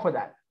 you offer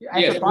that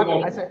as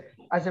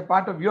a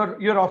part of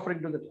your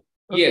offering to the.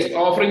 Okay. Yes,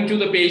 offering to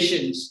the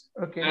patients.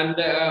 Okay. And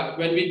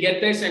when we get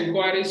these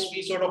inquiries,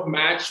 we sort of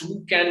match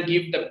who can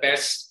give the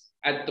best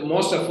at the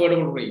most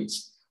affordable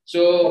rates.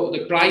 So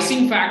the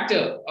pricing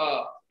factor,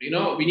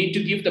 we need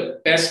to give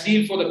the best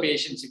deal for the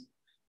patients.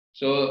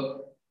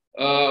 So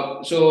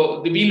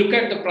we look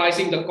at the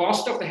pricing, the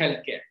cost of the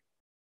healthcare.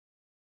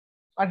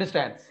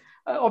 Understand.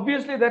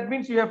 Obviously, that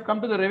means you have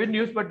come to the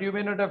revenues, but you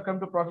may not have come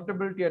to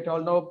profitability at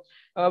all.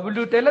 Now, will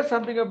you tell us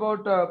something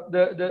about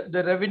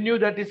the revenue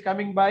that is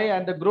coming by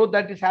and the growth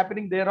that is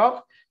happening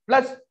thereof?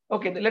 Plus,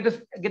 okay, let us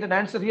get an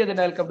answer here, then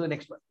I'll come to the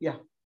next one. Yeah.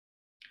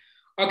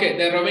 Okay,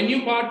 the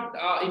revenue part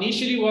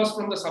initially was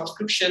from the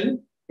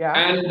subscription,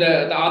 and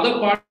the other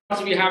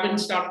parts we haven't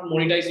started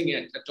monetizing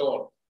it at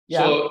all.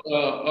 Yeah. So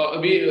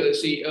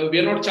we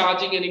are not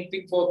charging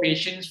anything for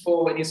patients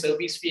for any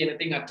service fee,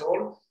 anything at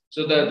all.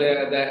 So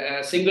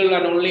the single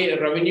and only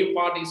revenue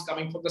part is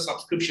coming from the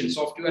subscription,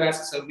 software as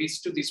a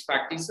service to these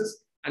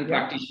practices and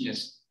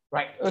practitioners.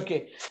 Right.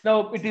 Okay.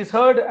 Now it is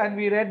heard, and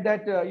we read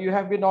that you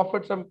have been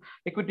offered some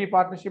equity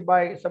partnership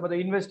by some of the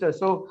investors.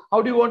 So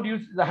how do you want to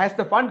use? Has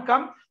the fund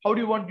come? How do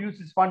you want to use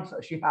this funds,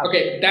 Shihab?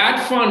 Okay,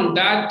 that fund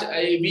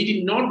we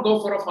did not go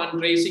for a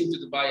fundraising to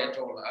Dubai at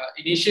all.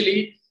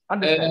 Initially,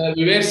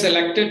 we were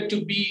selected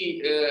to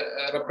be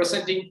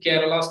representing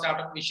Kerala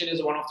Startup Mission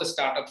as one of the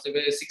startups. There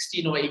were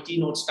 16 or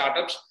 18 odd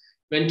startups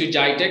went to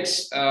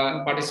GITEX,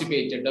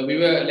 participated. We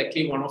were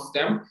luckily one of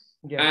them.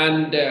 Yeah.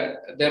 And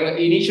the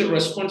initial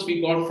response we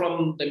got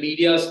from the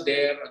medias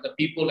there, the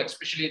people,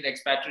 especially the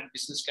expatriate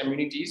business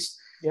communities.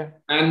 Yeah.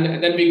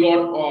 And then we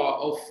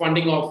got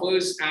funding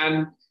offers,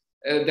 and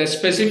the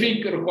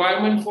specific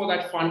requirement for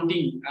that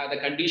funding, the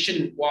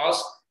condition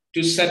was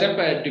to set up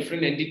a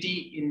different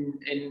entity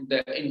in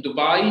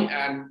Dubai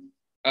and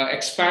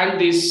expand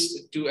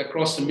this to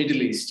across the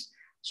Middle East.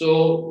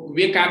 So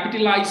we're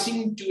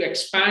capitalizing to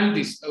expand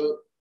this.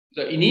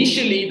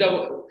 Initially,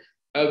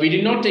 we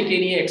did not take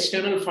any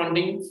external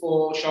funding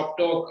for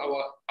ShopTalk,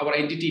 our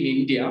entity in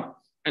India,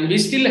 and we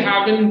still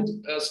haven't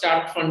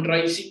started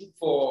fundraising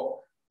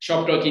for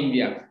ShopTalk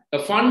India. The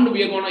fund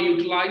we are going to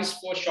utilize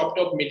for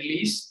ShopTalk Middle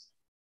East.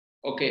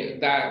 Okay,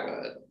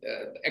 the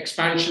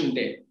expansion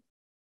there.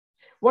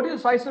 What is the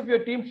size of your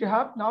team,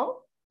 Shihab,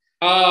 now?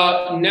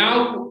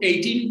 Now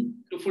 18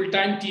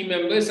 full-time team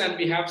members, and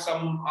we have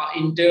some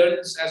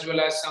interns as well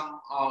as some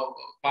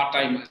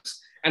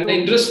part-timers. And the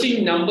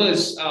interesting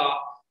numbers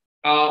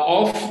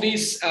of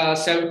these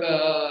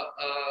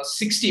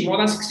 60, more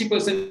than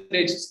 60%,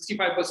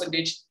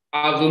 65%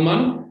 are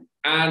women,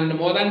 And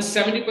more than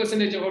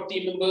 70% of our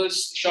team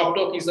members,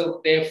 ShopTalk is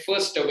their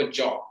first ever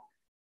job.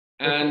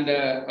 And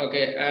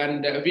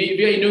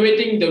we are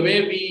innovating the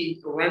way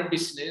we run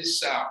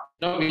business.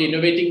 We're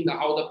innovating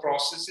how the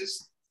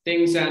processes,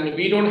 things, and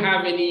we don't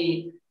have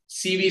any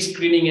CV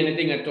screening,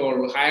 anything at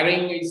all.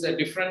 Hiring is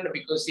different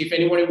because if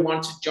anybody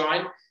wants to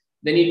join,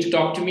 they need to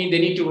talk to me. They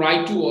need to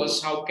write to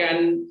us. How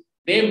can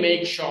they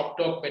make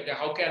ShopTalk better?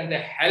 How can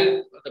they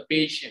help the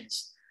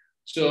patients?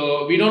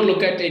 So we don't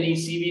look at any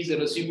CVs,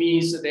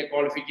 resumes, their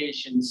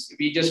qualifications.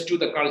 We just do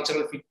the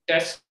cultural fit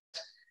test.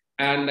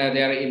 And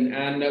they are in,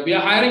 and we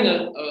are hiring.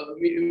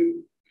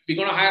 We're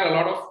going to hire a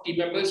lot of team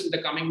members in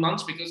the coming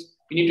months because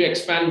we need to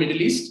expand Middle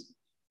East.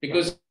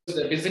 Because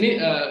the business,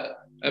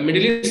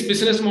 Middle East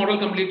business model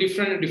completely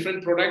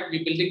different product.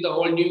 We're building the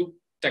whole new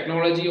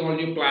technology, whole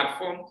new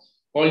platform,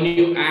 all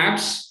new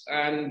apps,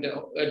 and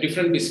a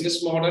different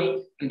business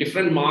model and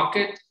different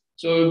market.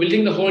 So we're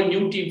building the whole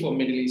new team for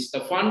Middle East. The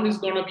fund is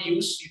going to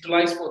be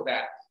utilized for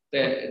that.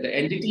 The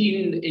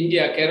entity in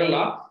India,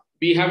 Kerala.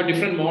 We have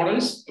different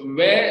models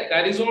where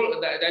that is,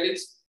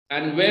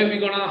 and where we're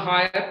gonna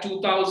hire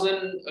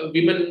 2,000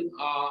 women,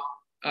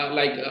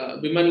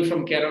 women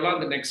from Kerala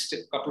in the next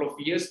couple of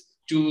years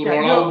to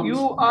roll out.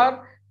 You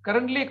are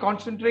currently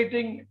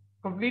concentrating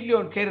completely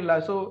on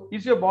Kerala. So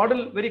is your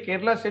model very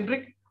Kerala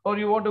centric, or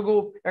you want to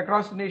go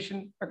across the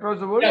nation, across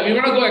the world? Yeah, we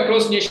want to go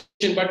across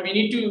nation, but we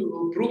need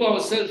to prove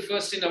ourselves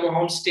first in our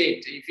home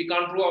state. If we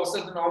can't prove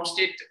ourselves in our home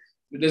state,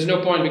 there's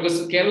no point,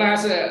 because Kerala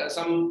has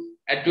some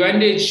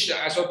advantage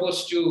as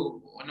opposed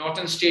to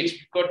northern states.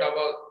 We've got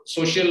our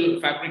social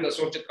fabric, our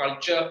social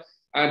culture,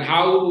 and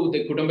how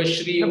the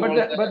Kudumbashree. No,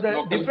 but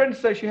the difference,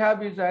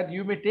 Shihab, is that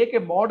you may take a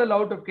model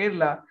out of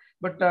Kerala,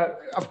 but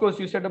of course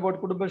you said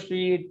about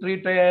Kudumbashree,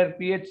 3-tier,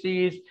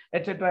 PHCs,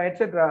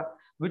 etc.,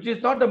 which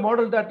is not the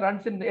model that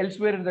runs in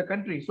elsewhere in the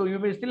country. So you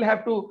may still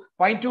have to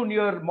fine-tune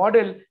your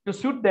model to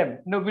suit them.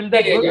 Will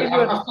that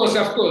work?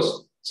 Of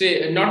course.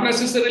 Say, not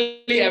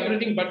necessarily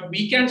everything, but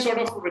we can sort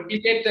of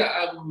replicate the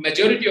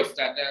majority of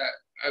that.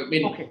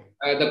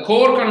 The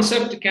core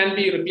concept can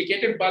be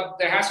replicated, but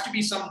there has to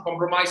be some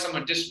compromise, some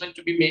adjustment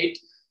to be made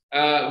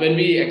when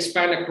we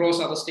expand across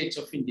other states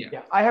of India.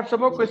 Yeah, I have some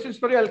more questions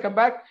for you. I'll come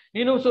back.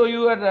 So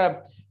you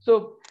are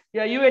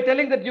you were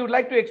telling that you would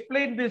like to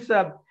explain this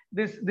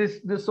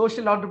this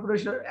social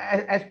entrepreneurship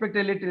aspect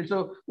a little.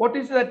 So what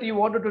is that you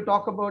wanted to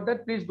talk about?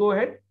 That please go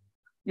ahead.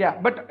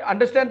 Yeah, but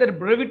understand that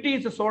brevity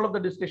is the soul of the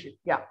discussion.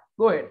 Yeah,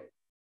 go ahead.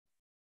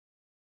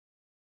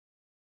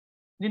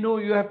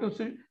 You have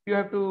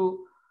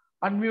to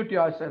unmute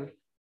yourself.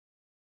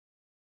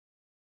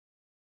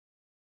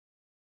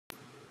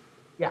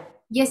 Yeah.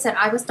 Yes, sir.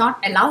 I was not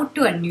allowed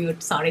to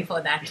unmute. Sorry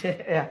for that.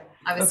 Yeah.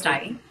 I was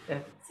trying. Yeah.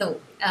 So,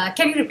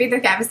 can you repeat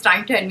that? I was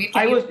trying to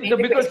unmute.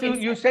 Because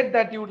you said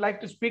that you would like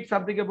to speak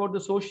something about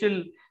the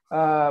social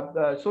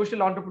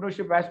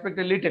entrepreneurship aspect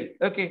a little.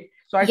 Okay.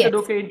 So I said,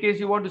 okay, in case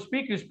you want to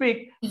speak, you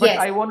speak. But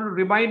I want to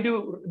remind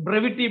you,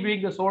 brevity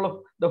being the soul of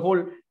the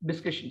whole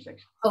discussion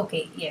section.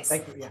 Okay, yes.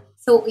 Thank you. Yeah.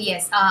 So,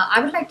 yes, I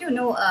would like to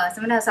know,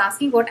 someone was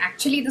asking what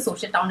actually the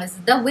social town is.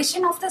 The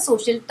vision of the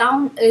social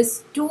town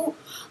is to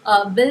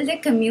build a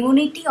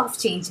community of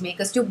change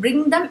makers, to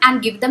bring them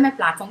and give them a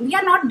platform. We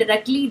are not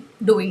directly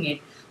doing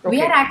it. Okay.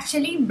 We are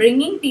actually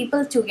bringing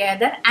people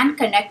together and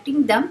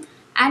connecting them,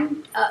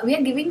 and we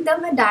are giving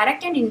them a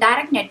direct and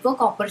indirect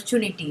network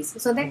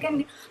opportunities. So they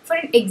can, for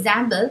an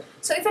example,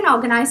 so if an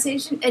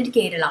organization in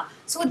Kerala,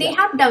 so they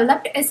have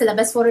developed a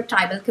syllabus for a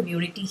tribal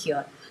community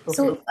here. Okay.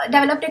 So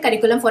developed a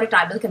curriculum for a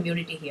tribal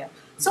community here.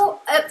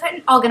 So if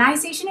an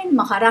organization in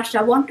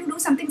Maharashtra want to do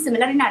something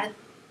similar in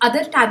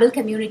other tribal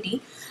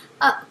community,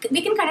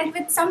 we can connect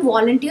with some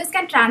volunteers,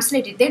 can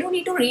translate it. They don't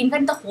need to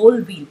reinvent the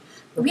whole wheel.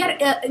 We are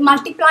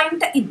multiplying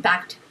the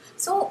impact.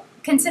 So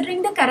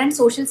considering the current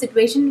social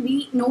situation,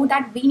 we know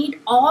that we need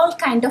all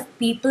kind of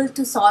people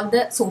to solve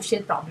the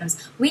social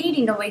problems. We need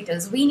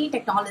innovators, we need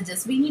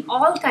technologists, we need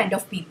all kind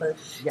of people.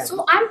 Yes.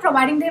 So I'm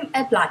providing them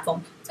a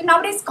platform. So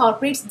nowadays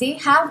corporates, they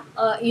have,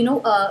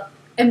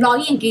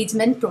 employee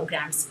engagement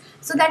programs.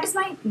 So that is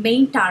my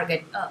main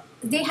target.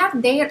 They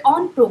have their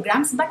own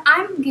programs, but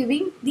I'm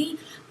giving the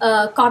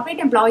corporate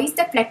employees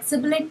the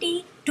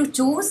flexibility to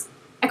choose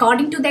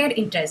according to their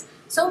interests.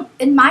 So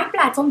in my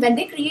platform, when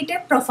they create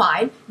a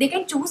profile, they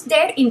can choose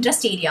their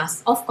interest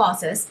areas of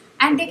courses,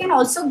 and they can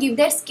also give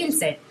their skill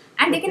set,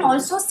 and they can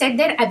also set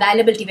their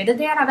availability, whether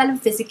they are available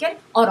physical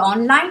or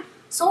online.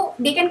 So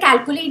they can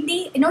calculate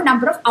the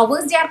number of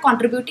hours they are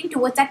contributing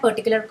towards that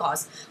particular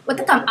cause. But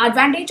the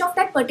advantage of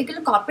that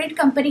particular corporate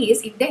company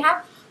is if they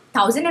have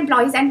 1,000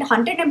 employees and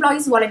 100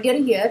 employees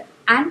volunteering here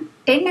and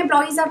 10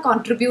 employees are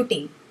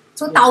contributing.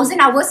 So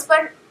 1,000 hours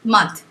per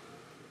month.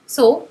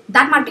 So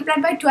that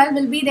multiplied by 12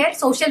 will be their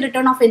social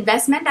return of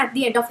investment at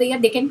the end of the year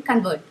they can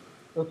convert.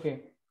 Okay.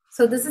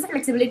 So this is the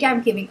flexibility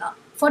I'm giving.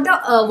 For the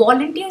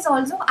volunteers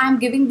also, I'm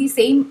giving the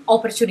same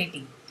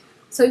opportunity.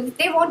 So if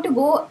they want to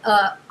go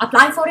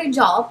apply for a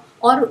job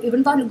or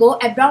even want to go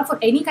abroad for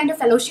any kind of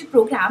fellowship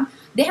program,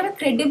 they have a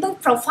credible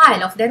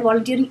profile of their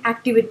volunteering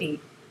activity.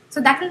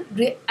 So that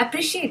will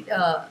appreciate,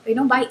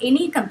 by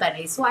any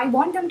company. So I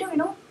want them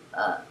to,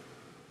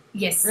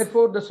 yes.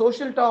 Therefore, the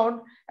social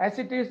town, as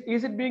it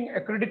is it being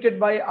accredited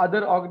by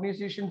other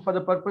organizations for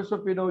the purpose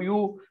of,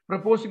 you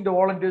proposing the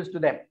volunteers to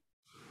them?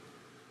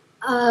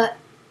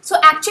 So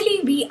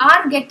actually, we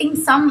are getting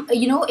some,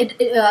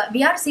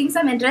 we are seeing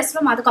some interest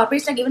from other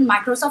corporates, like even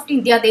Microsoft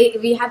India.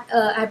 We had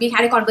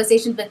a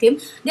conversation with him.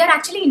 They are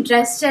actually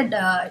interested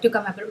to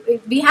come up.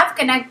 We have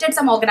connected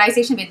some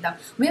organization with them.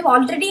 We have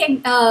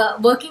already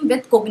working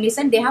with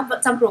Cognizant. They have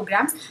some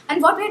programs,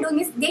 and what we are doing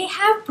is they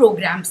have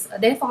programs.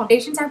 Their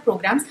foundations have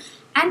programs,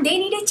 and they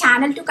need a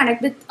channel to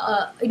connect with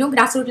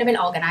grassroots level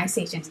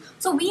organizations.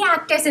 So we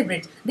act as a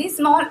bridge. These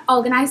small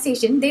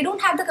organizations, they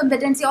don't have the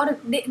competency, or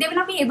they will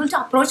not be able to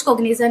approach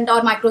Cognizant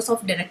or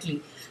Microsoft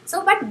directly.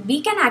 So, but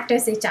we can act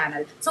as a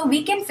channel. So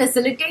we can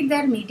facilitate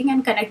their meeting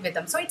and connect with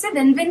them. So it's a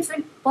win-win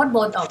for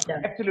both of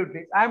them.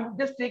 Absolutely. I'm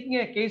just taking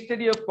a case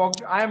study of,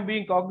 I am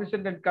being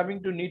Cognizant and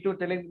coming to Neenu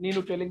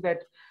telling that,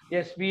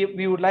 yes,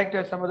 we would like to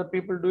have some other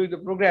people doing the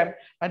program.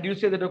 And you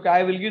say that, okay,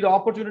 I will give the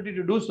opportunity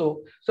to do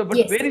so. So, but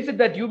yes, where is it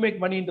that you make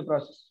money in the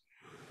process?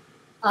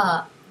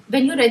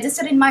 When you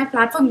register in my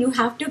platform, you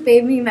have to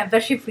pay me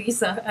membership fees.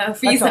 So,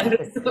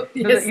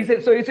 yes.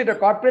 Is it a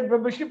corporate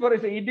membership or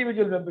is it an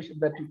individual membership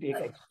that you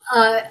take?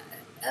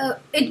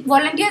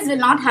 Volunteers will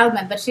not have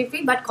membership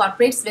fee, but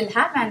corporates will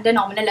have, and the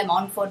nominal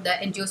amount for the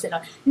NGOs will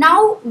have.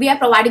 Now we are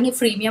providing a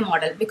freemium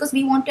model because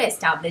we want to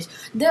establish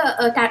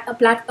the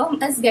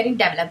platform is getting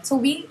developed. So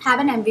we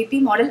have an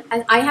MVP model.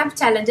 I have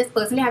challenges,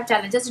 personally have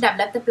challenges to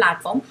develop the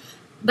platform.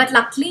 But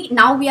luckily,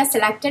 now we are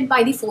selected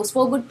by the Force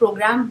for Good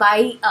program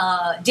by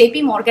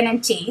JP Morgan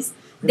and Chase.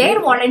 Their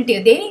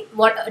volunteer, they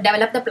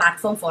develop the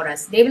platform for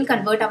us. They will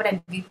convert our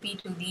MVP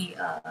to the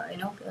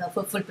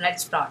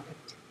full-fledged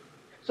product.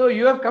 So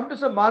you have come to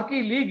some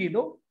marquee league,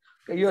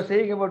 you are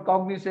saying about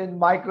Cognizant,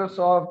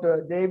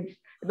 Microsoft, James,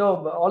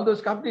 all those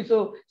companies.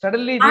 So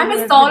suddenly I'm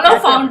a solo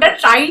founder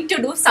trying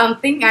to do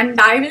something, and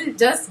I will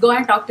just go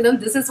and talk to them.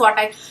 This is what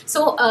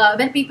so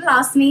when people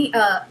ask me,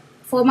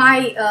 for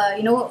my,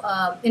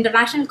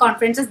 international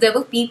conferences, there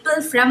were people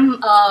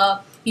from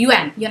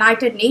UN,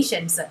 United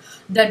Nations,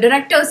 the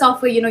directors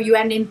of,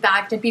 UN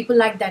Impact and people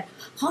like that.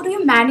 How do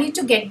you manage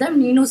to get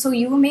them? So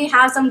you may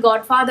have some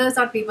godfathers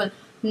or people.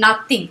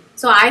 Nothing.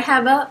 So I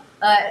have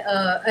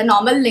a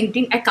normal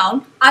LinkedIn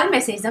account. I'll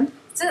message them.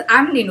 So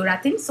I'm Neenu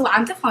Rathin. So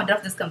I'm the founder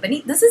of this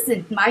company. This is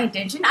my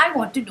intention. I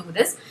want to do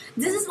this.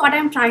 This is what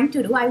I'm trying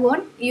to do. I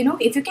want,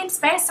 if you can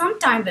spare some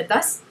time with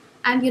us,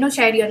 and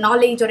share your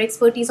knowledge or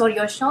expertise or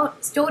your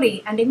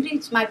story and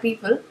enrich my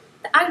people,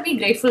 I'll be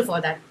grateful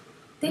for that.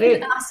 We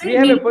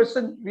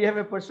have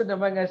a person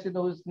among us,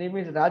 whose name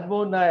is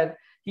Rajmohan Nair.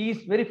 He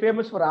is very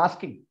famous for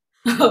asking.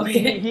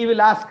 Okay. He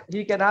will ask.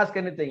 He can ask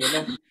anything.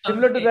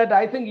 Similar to that,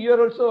 I think you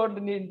are also on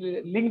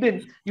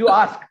LinkedIn. You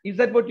ask. Is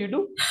that what you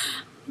do?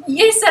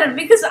 Yes, sir.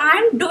 Because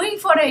I'm doing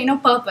for a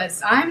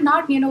purpose. I'm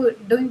not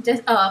doing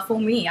just for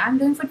me. I'm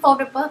doing it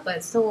for a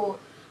purpose. So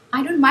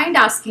I don't mind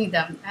asking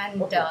them.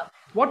 And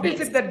what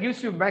is it that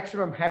gives you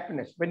maximum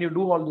happiness when you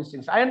do all these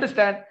things? I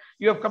understand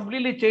you have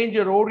completely changed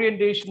your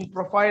orientation,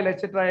 profile,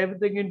 etc.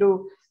 Everything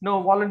into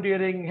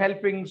volunteering,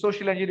 helping,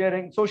 social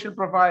engineering, social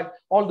profile,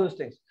 all those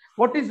things.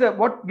 What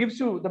gives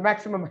you the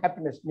maximum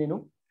happiness,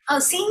 Neenu?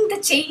 Seeing the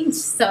change,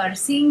 sir.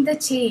 Seeing the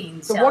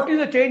change. So, what is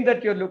the change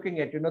that you're looking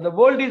at? The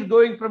world is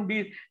going from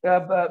it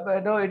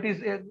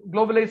is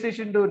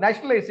globalization to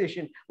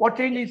nationalization. What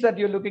changes that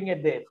you're looking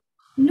at there?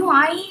 No,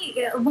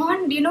 I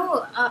want,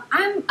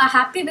 I'm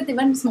happy with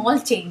even small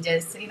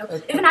changes.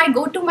 Okay. Even I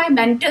go to my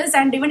mentors,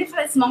 and even if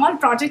a small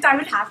project, I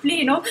will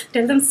happily,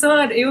 tell them,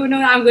 sir,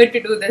 I'm going to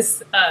do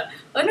this.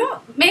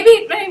 Maybe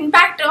it will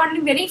impact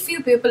on very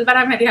few people, but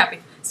I'm very happy.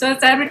 So,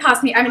 sir will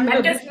ask me.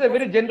 Mentors. This is a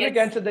very generic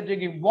answer that you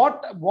give.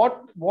 What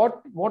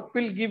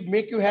will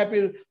make you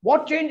happy?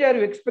 What change are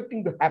you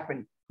expecting to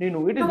happen? I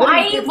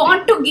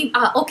want to give.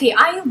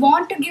 I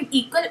want to give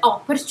equal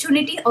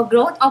opportunity or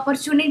growth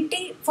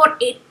opportunity for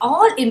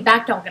all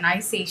impact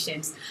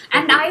organizations,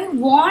 and I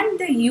want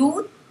the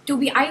youth to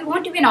be. I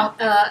want to be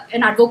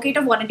an advocate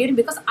of volunteering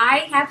because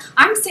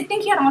I'm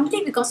sitting here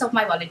only because of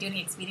my volunteering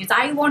experience.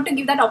 I want to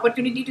give that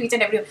opportunity to each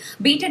and everyone.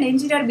 Be it an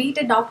engineer, be it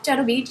a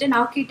doctor, be it an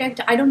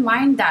architect. I don't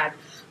mind that.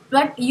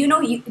 But do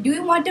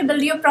you want to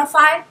build your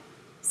profile?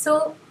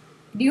 So,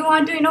 do you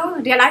want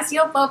to realize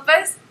your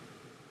purpose?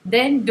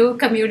 Then do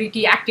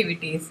community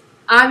activities.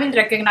 I will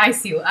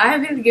recognize you. I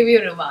will give you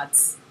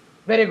rewards.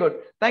 Very good.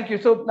 Thank you.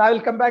 So I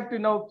will come back to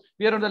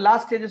we are on the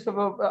last stages of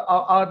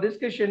our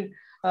discussion.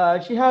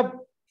 Shihab,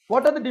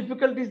 what are the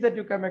difficulties that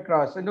you come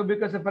across?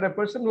 Because for a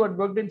person who had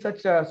worked in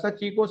such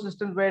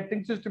ecosystems where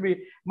things used to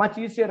be much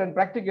easier and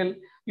practical,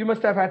 you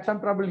must have had some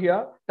trouble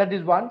here. That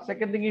is one.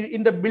 Second thing,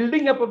 in the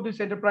building up of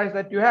this enterprise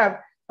that you have,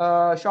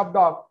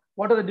 ShopDog,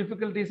 what are the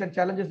difficulties and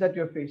challenges that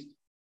you have faced?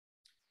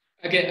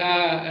 Okay,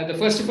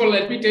 first of all,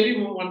 let me tell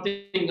you one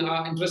thing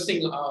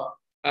interesting.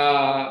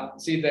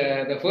 See,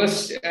 the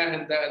first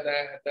and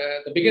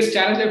the biggest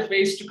challenge I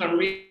faced to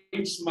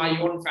convince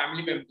my own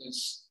family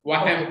members why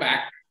I'm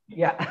back.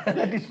 Yeah,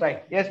 that is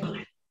right. Yes.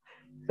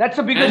 That's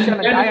a bigger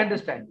challenge. Then, I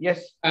understand. Yes.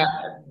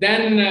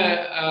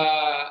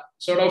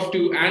 Sort of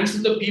to answer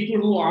the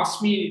people who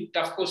ask me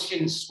tough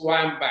questions, why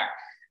I'm back,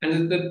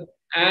 and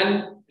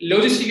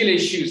logistical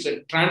issues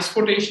and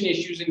transportation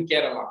issues in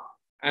Kerala.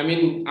 I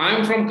mean,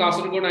 I'm from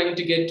Kasaragod. I need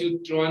to get to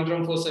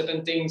Trivandrum for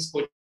certain things.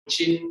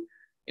 Cochin,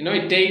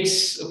 it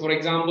takes, for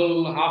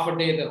example, half a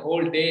day, the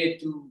whole day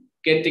to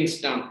get things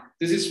done.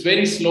 This is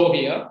very slow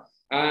here.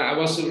 I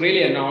was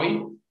really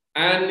annoyed.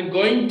 And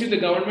going to the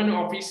government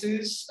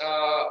offices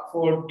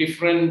for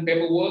different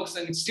paperwork,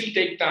 and it still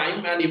take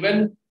time. And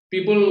even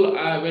people,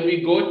 when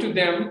we go to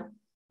them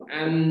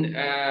and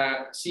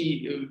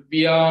see,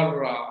 we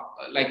are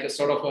like a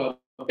sort of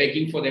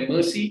begging for their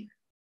mercy.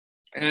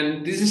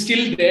 And this is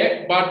still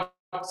there. But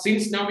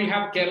since now we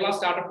have Kerala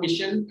Startup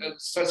Mission,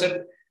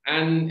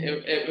 and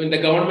when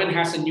the government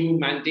has a new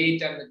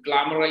mandate and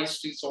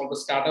glamorized all the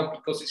startup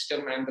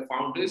ecosystem and the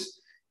founders,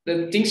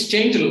 the things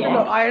change a lot.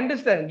 No, I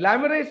understand.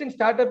 Glamorizing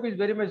startup is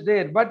very much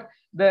there, but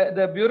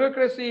the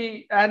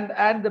bureaucracy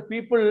and the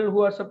people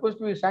who are supposed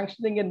to be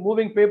sanctioning and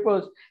moving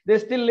papers, they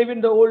still live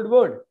in the old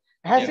world.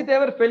 Has it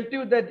ever felt to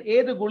you that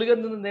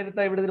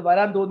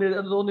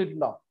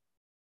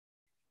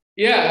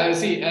Yeah,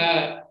 see,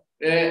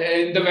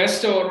 in the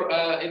West or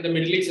in the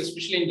Middle East,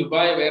 especially in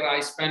Dubai, where I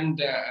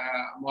spent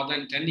more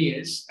than 10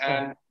 years,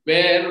 and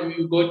where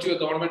we go to a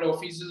government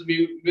offices,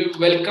 we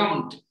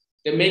welcomed.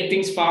 They make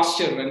things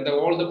faster, and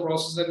all the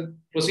process and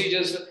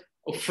procedures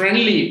are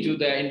friendly to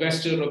the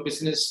investor or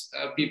business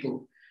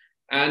people.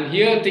 And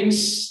here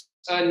things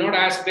are not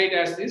as great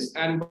as this,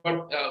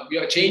 but we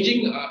are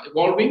changing,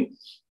 evolving.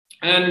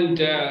 And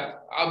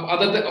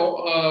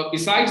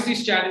besides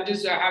these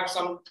challenges, I have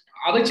some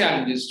other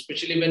challenges,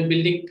 especially when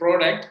building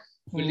product,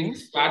 building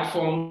this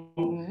platform,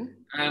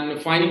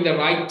 and finding the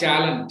right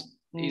talent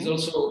is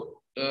also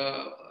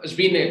has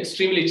been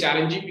extremely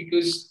challenging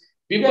because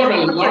we've got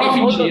a lot of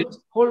engineers.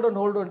 Hold on.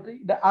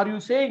 Are you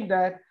saying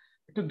that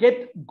to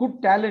get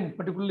good talent,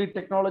 particularly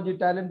technology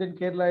talent in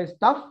Kerala, is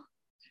tough?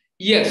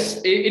 Yes,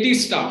 it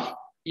is tough.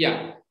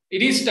 Yeah,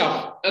 it is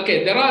tough.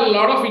 Okay, there are a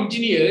lot of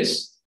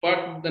engineers,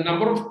 but the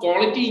number of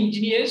quality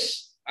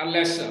engineers are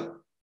lesser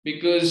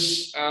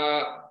because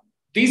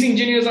these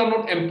engineers are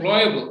not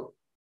employable.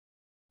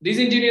 These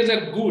engineers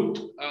are good,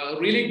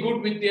 really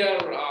good with their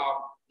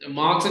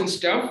marks and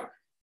stuff.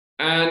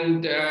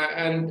 And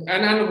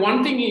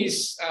one thing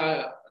is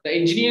the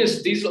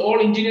engineers, all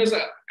engineers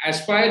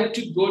aspire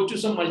to go to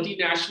some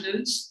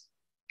multinationals.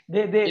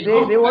 They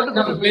want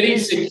to have a very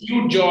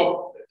secure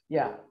job.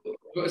 Yeah.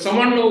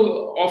 Someone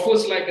who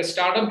offers like a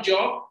startup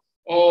job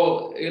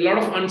or a lot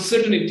of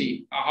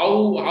uncertainty, how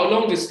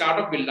long this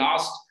startup will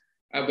last,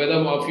 whether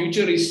our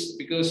future is,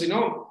 because,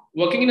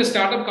 working in a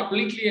startup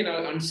completely in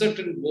an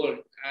uncertain world,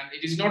 and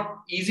it is not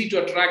easy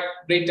to attract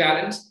great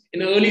talents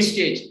in an early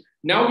stage.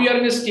 Now we are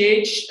in a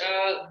stage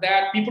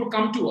that people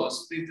come to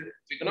us.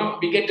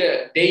 We get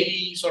a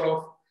daily sort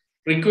of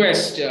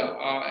request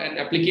and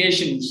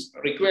applications,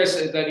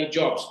 requests that need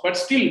jobs. But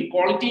still,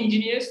 quality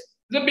engineers,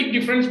 there's a big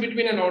difference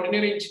between an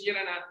ordinary engineer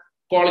and a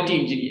quality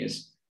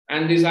engineers.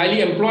 And this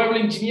highly employable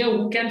engineer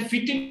who can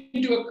fit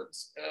into a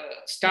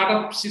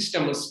startup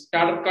system, a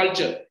startup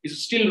culture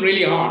is still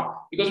really hard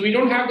because we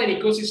don't have an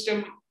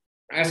ecosystem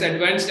as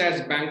advanced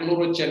as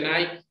Bangalore or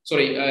Chennai,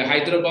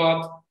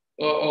 Hyderabad,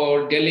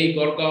 or Delhi,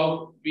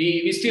 Gurgaon.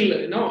 We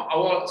still,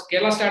 our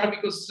Kerala startup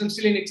ecosystem is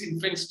still in its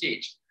infant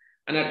stage.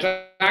 And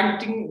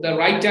attracting the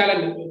right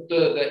talent,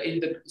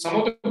 some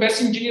of the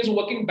best engineers who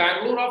work in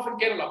Bangalore are from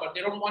Kerala, but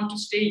they don't want to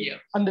stay here.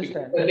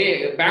 Understand.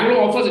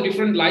 Bangalore offers a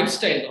different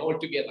lifestyle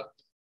altogether.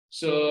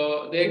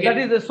 So that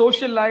is the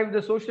social life,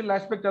 the social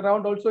aspect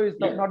around also is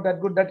not that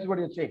good. That is what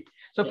you're saying.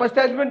 So first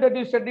argument that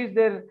you said is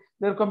their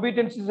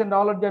competencies and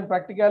knowledge and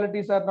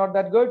practicalities are not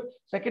that good.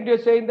 Second, you're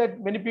saying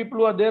that many people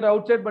who are there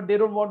outside, but they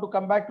don't want to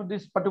come back to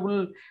this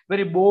particular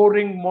very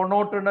boring,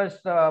 monotonous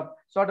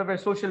sort of a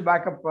social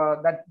backup,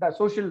 that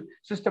social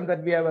system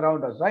that we have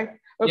around us, right?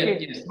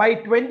 Okay. Yes. By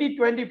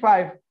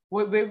 2025,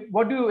 what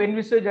do you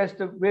envisage as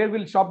to where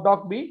will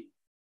ShopDoc be?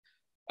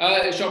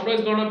 ShopDoc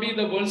is going to be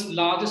the world's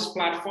largest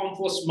platform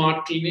for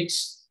smart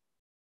clinics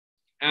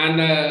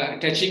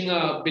and touching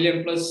a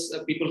billion plus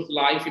people's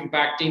life,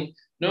 impacting,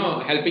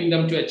 helping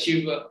them to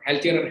achieve a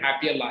healthier and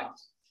happier life.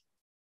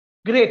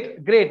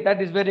 Great.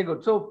 That is very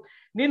good. So,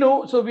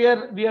 Nino, so we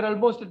are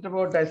almost at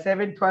about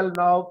 7:12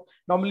 now.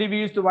 Normally we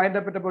used to wind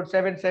up at about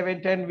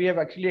 7:10. We have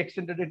actually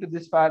extended it to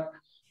this far.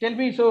 Tell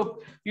me,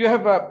 so you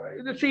have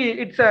see,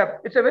 it's a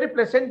very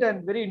pleasant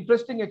and very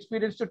interesting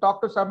experience to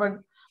talk to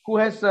someone who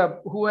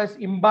has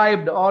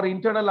imbibed or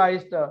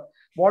internalized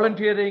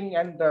volunteering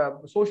and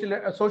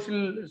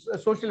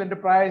social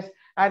enterprise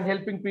and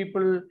helping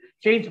people,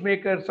 change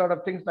makers, sort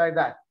of things like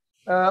that.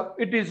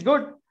 It is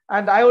good,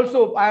 and I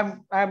also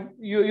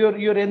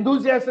your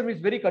enthusiasm is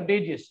very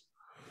contagious.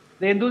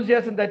 The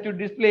enthusiasm that you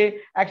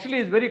display actually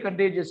is very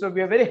contagious. So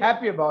we are very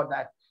happy about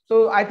that.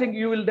 So I think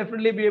you will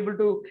definitely be able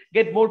to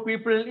get more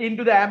people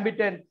into the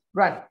ambit and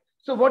run.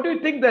 So what do you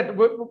think that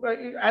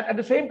at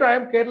the same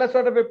time, Kerala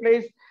sort of a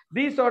place,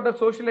 these sort of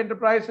social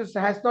enterprises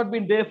has not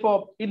been there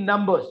in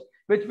numbers.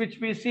 which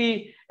we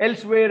see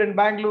elsewhere in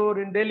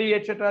Bangalore, in Delhi,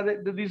 etc.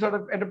 These sort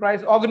of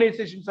enterprise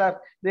organizations are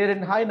there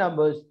in high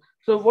numbers.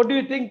 So what do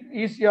you think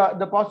is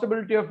the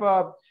possibility of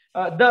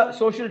the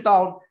social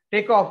town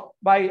take off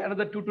by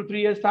another 2 to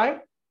 3 years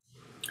time?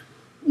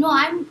 No,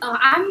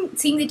 I'm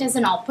seeing it as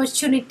an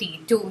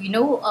opportunity to,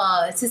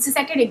 it's a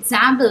second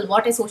example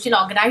what a social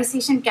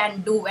organization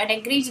can do, and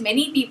encourage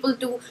many people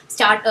to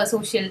start a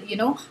social,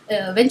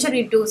 venture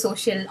into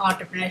social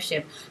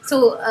entrepreneurship.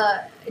 So,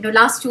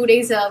 last 2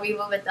 days we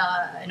were with,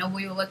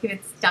 we were working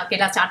with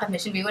Kerala Startup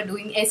Mission. We were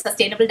doing a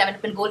Sustainable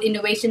Development Goal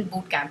Innovation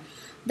Bootcamp.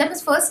 That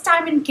was first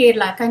time in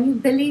Kerala. Can you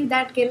believe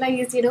that Kerala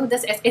is,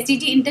 this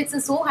SDG index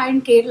is so high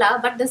in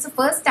Kerala, but this is the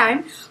first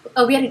time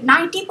we are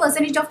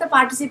 90% of the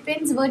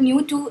participants were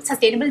new to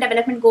sustainable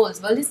development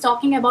goals. World is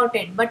talking about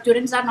it, but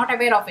students are not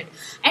aware of it.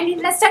 And in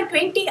less than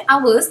 20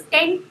 hours,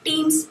 10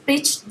 teams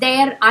pitched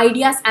their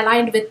ideas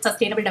aligned with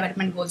sustainable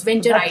development goals,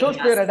 venture ideas. That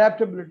shows their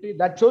adaptability.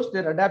 That shows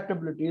their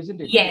adaptability,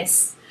 isn't it?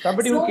 Yes.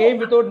 Somebody who came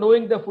without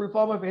knowing the full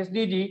form of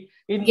SDG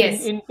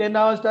in 10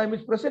 hours time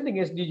is presenting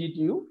SDG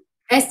to you.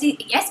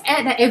 Yes,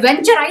 a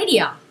venture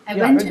idea. A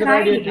venture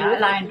idea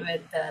aligned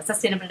with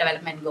sustainable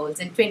development goals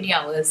in 20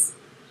 hours.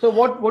 So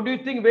what do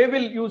you think? Where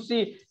will you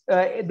see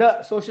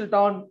the social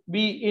town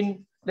be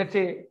in, let's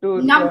say,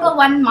 number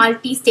one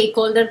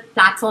multi-stakeholder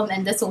platform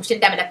in the social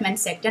development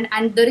sector,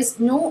 and there is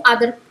no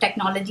other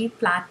technology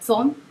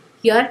platform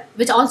here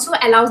which also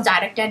allows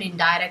direct and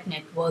indirect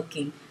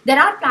networking. There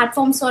are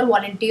platforms for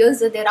volunteers,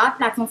 there are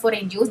platforms for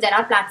NGOs, there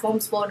are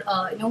platforms for,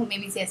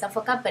 maybe CSR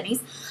for companies.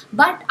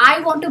 But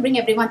I want to bring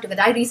everyone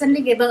together. I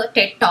recently gave a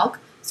TED talk.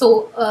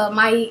 So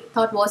my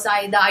thought was,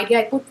 the idea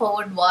I put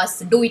forward was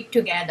do it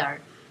together.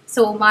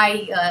 So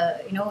my,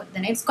 the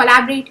name is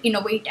collaborate,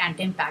 innovate, and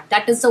impact.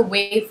 That is the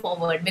way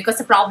forward, because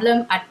the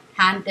problem at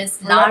hand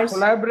is large.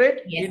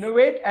 Collaborate,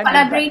 innovate, and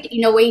collaborate,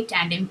 innovate,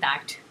 and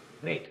impact.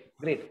 Great.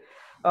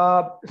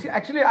 See,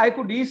 actually, I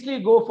could easily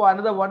go for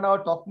another 1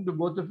 hour talking to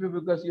both of you,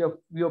 because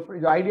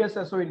your ideas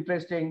are so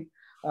interesting.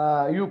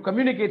 You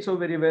communicate so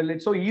very well.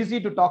 It's so easy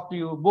to talk to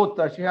you, both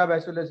Shihab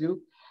as well as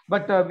you.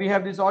 But we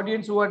have this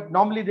audience who are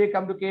normally they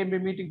come to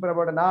KMB meeting for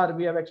about an hour.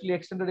 We have actually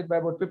extended it by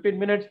about 15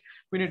 minutes.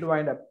 We need to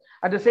wind up.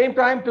 At the same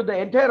time, to the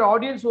entire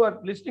audience who are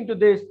listening to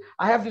this,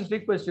 I have this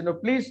request.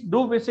 Please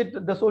do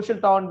visit the Social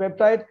Town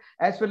website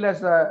as well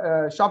as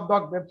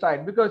ShopDoc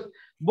website, because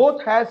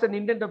both has an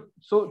intent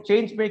of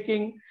change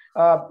making.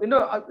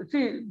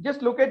 See,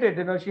 just look at it.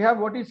 Shihab,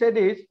 what he said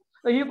is,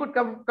 you could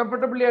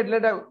comfortably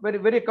lead a very,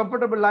 very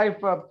comfortable life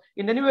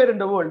in anywhere in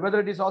the world, whether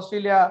it is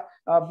Australia,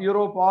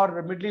 Europe,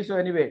 or Middle East, or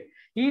anywhere.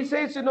 He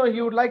says,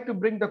 he would like to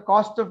bring the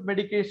cost of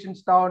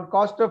medications down,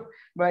 cost of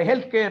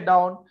healthcare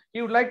down.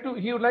 He would like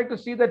to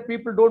see that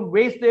people don't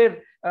waste their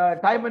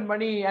time and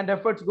money and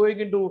efforts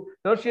going into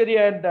tertiary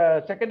and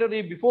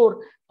secondary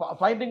before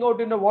finding out,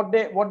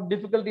 what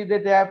difficulty they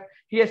have.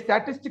 He has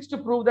statistics to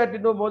prove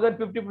that, more than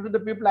 50% of the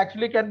people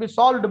actually can be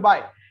solved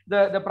by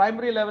the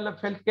primary level of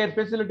healthcare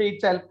facility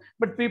itself.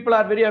 But people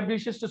are very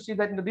ambitious to see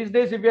that these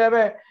days, if you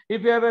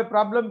have a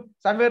problem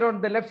somewhere on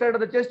the left side of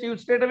the chest, you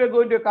straight away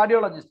go into a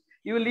cardiologist.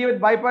 You will even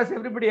bypass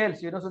everybody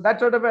else. So that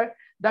sort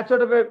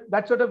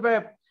of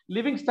a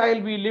living style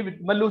we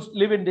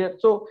live in there.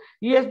 So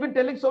he has been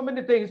telling so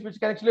many things which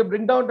can actually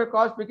bring down the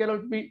cost. We can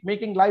also be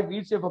making life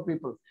easier for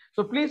people.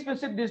 So please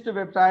visit these two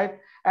websites.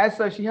 As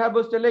Shihab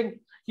was telling,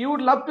 he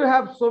would love to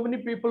have so many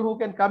people who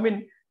can come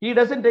in. He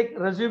doesn't take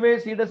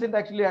resumes. He doesn't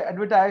actually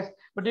advertise,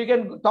 but you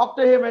can talk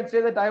to him and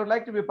say that I would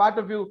like to be part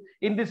of you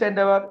in this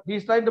endeavor.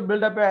 He's trying to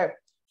build up a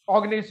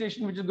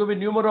organization which is going to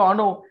be numero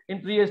uno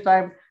in 3 years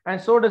time.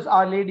 And so does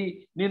our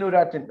lady, Ninu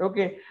Rattan.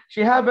 Okay.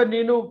 Shihab and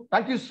Ninu,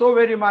 thank you so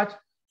very much.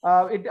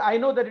 I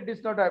know that it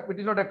is not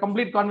a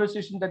complete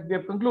conversation that we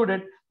have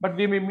concluded, but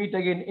we may meet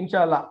again,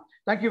 inshallah.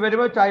 Thank you very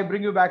much. I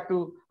bring you back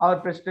to our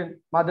President,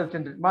 Madhav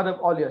Chandran. Madhav,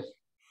 all yours.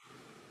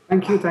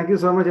 Thank you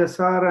so much,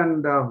 SR.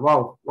 And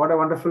wow, what a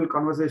wonderful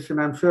conversation.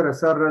 I'm sure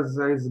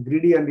SR is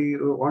greedy and he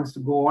wants to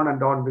go on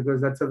and on,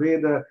 because that's the way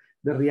the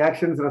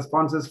reactions,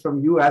 responses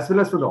from you as well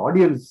as from the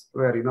audience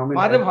were,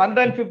 Madhav,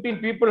 115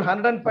 people,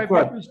 105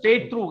 people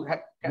stayed through.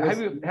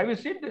 Have you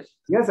seen this?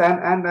 Yes,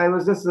 and I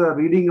was just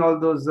reading all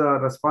those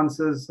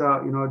responses,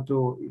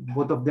 to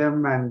both of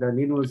them, and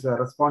Ninu's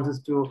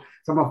responses to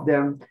some of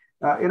them.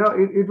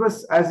 It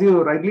was, as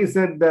you rightly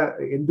said, the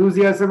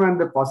enthusiasm and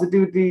the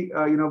positivity,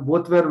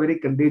 both were very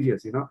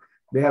contagious.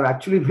 They have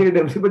actually made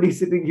everybody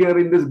sitting here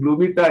in this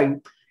gloomy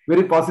time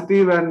very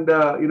positive and,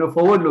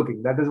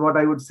 forward-looking. That is what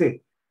I would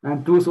say.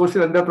 And two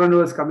social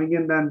entrepreneurs coming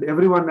in, and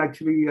everyone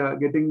actually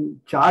getting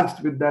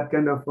charged with that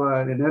kind of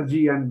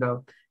energy and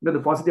the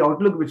positive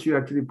outlook which you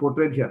actually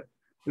portrayed here.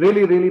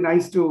 Really, really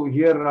nice to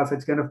hear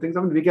such kind of things.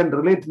 I mean, we can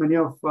relate many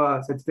of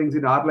such things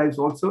in our lives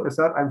also.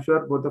 Sir, I'm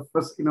sure both of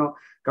us,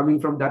 coming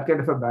from that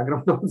kind of a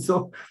background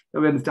also.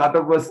 When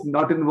startup was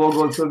not in vogue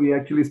also, we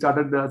actually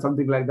started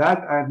something like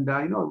that.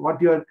 And,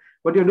 what you're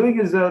doing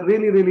is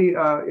really, really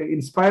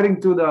inspiring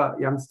to the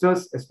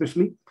youngsters,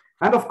 especially.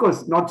 And of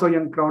course, not so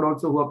young crowd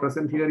also who are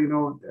present here,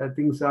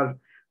 things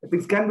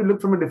can be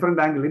looked from a different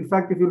angle. In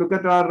fact, if you look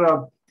at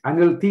our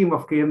annual theme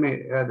of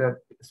KMA, the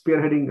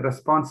spearheading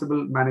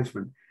responsible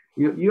management.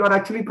 You are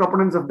actually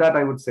proponents of that,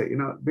 I would say.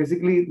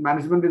 Basically,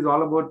 management is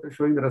all about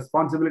showing the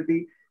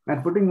responsibility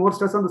and putting more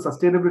stress on the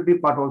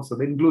sustainability part also,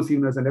 the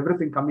inclusiveness and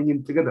everything coming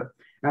in together.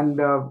 And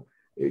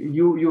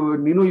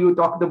you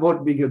talked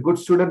about being a good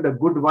student, a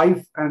good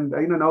wife, and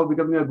now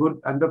becoming a good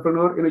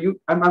entrepreneur.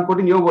 I'm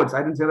quoting your words. I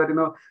didn't say that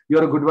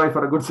you're a good wife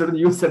or a good student.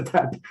 You said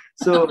that.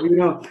 So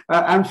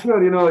I'm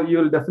sure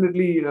you'll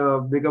definitely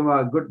become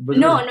a good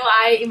business. No,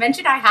 I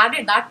mentioned I had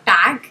that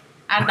tag,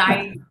 and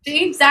I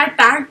changed that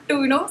tag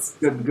to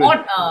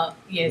good.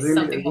 Yes, really,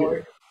 something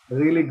more.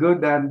 Really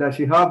good. And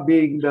Shihab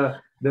being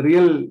the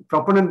real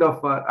proponent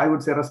of, I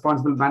would say,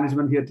 responsible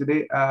management here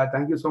today.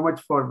 Thank you so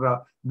much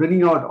for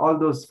bringing out all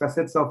those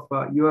facets of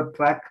your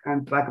track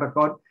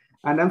record.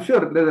 And I'm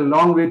sure there's a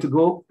long way to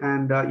go,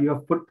 and you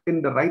have put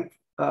in the right,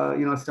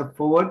 step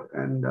forward,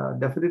 and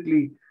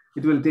definitely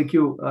it will take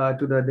you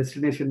to the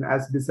destination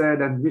as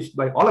desired and wished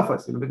by all of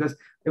us. Because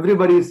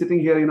everybody is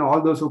sitting here.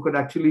 All those who could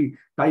actually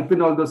type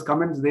in all those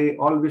comments, they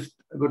all wished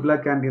good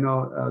luck and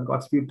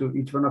Godspeed to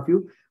each one of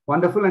you.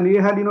 Wonderful. And we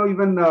had,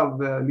 even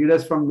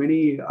leaders from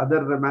many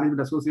other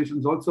management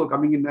associations also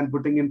coming in and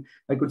putting in.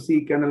 I could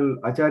see Colonel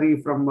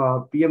Achari from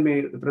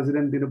PMA, the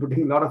president,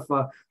 putting a lot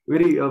of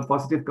very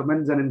positive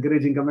comments and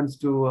encouraging comments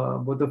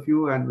to both of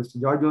you. And Mr.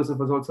 George Joseph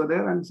was also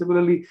there. And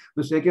similarly,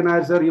 Mr. A.K.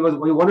 Nair, sir, he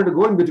wanted to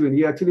go in between.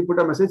 He actually put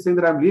a message saying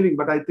that I'm leaving,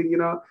 but I think,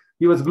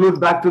 he was glued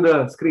back to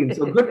the screen.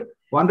 So good.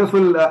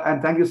 Wonderful.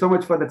 And thank you so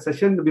much for that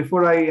session.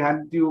 Before I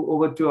hand you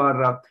over to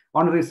our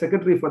Honorary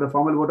Secretary for the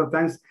formal vote of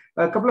thanks,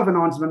 a couple of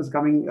announcements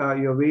coming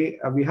your way.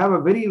 We have a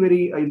very,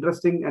 very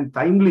interesting and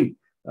timely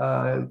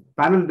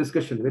panel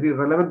discussion, very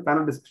relevant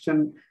panel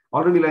discussion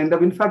already lined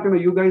up. In fact,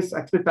 you guys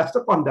actually touched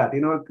upon that.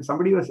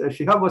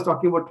 Shihab was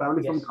talking about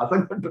traveling from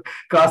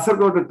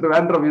Kasaragod to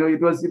Trivandrum.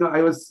 It was,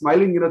 I was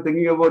smiling,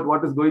 thinking about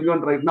what is going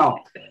on right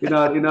now in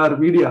our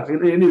media.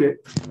 Anyway,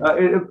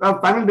 a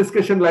panel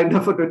discussion lined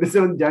up for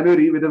 27th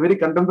January with a very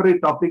contemporary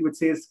topic which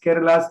says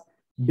Kerala's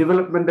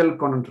developmental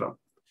conundrum.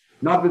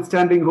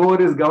 Notwithstanding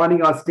whoever is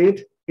governing our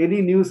state,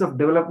 any news of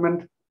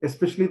development,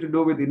 especially to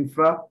do with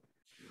infra,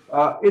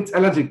 it's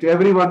allergic to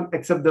everyone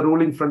except the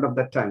ruling front of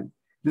that time.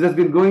 This has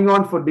been going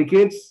on for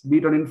decades, be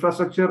it on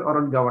infrastructure or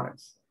on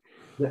governance.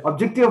 The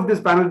objective of this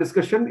panel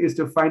discussion is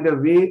to find a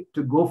way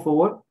to go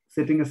forward,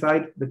 setting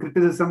aside the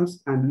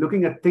criticisms and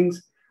looking at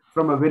things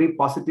from a very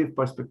positive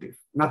perspective.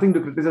 Nothing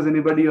to criticize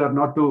anybody or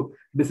not to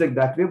dissect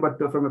that way, but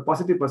from a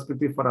positive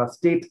perspective for our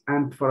state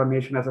and for our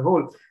nation as a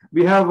whole.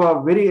 We have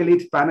a very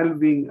elite panel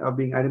being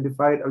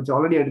identified, which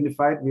already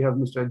identified. We have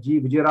Mr. G.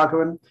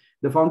 Vijayaraghavan,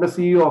 the founder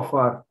CEO of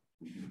our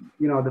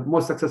the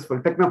most successful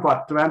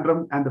Technopark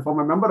Trivandrum and the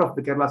former member of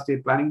the Kerala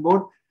State Planning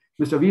Board,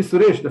 Mr. V.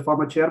 Suresh, the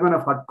former chairman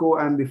of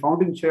HUDCO and the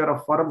founding chair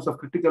of Forums of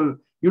Critical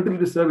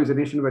Utility Service, a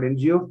nationwide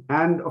NGO,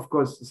 and of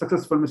course,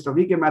 successful Mr.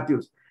 V.K.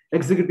 Matthews,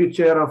 executive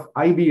chair of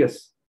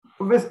IBS,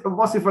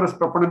 vociferous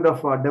proponent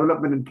of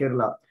development in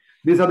Kerala.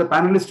 These are the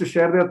panelists to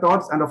share their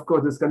thoughts, and of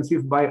course, this is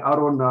conceived by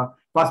our own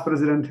past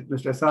president,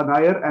 Mr. S.R.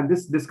 Nair, and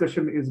this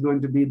discussion is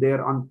going to be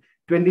there on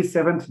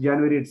 27th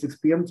January at 6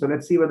 p.m. So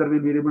let's see whether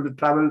we'll be able to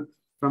travel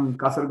from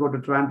Kasaragod to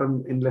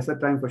Trivandrum in lesser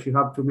time for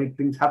Shihab to make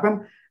things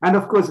happen. And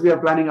of course, we are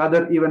planning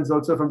other events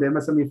also from the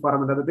MSME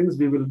Forum and other things.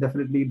 We will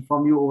definitely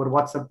inform you over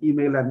WhatsApp,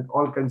 email, and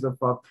all kinds of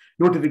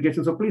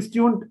notifications. So please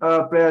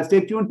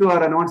stay tuned to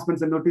our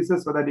announcements and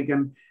notices so that you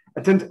can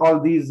attend all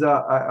these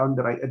at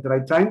the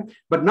right time.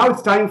 But now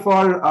it's time for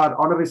our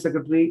Honorary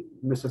Secretary,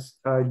 Mrs.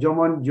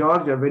 Jomon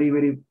George, a very,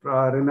 very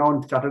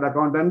renowned chartered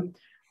accountant,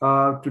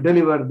 to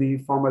deliver the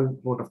formal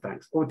vote of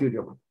thanks. Over to you,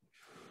 Jomon.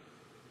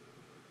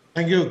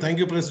 Thank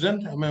you,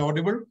 President. Am I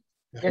audible?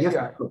 Yes,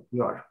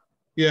 you are.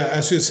 Yeah,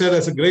 as you said,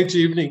 it's a great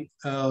evening.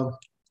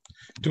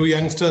 Two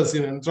youngsters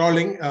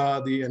enthralling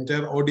the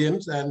entire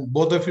audience, and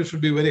both of you should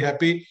be very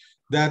happy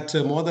that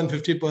more than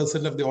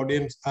 50% of the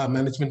audience are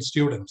management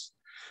students.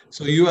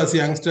 So you as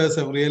youngsters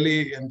have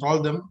really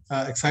enthralled them,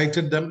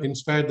 excited them,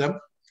 inspired them.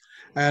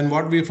 And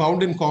what we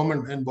found in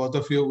common in both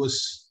of you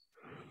was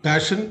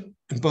passion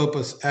and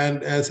purpose.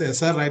 And as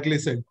SR rightly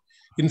said,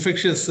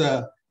 infectious,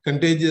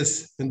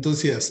 contagious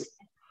enthusiasm.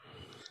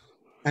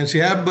 And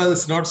Shihab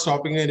is not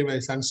stopping anyway.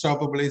 It's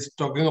unstoppable. He's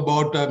talking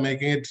about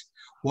making it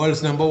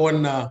world's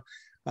 #1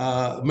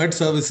 med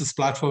services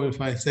platform, if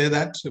I say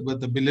that,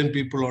 with 1 billion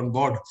people on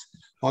board.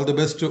 All the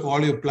best to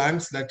all your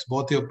plans. Let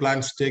both your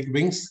plans take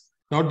wings,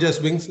 not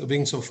just wings,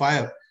 wings of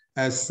fire,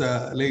 as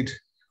late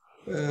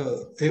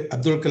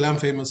Abdul Kalam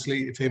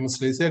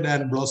famously said,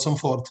 and blossom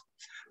forth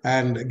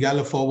and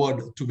gallop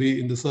forward to be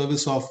in the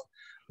service of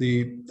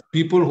the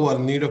people who are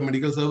in need of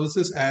medical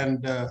services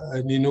and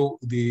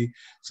the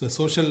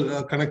social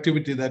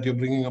connectivity that you're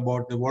bringing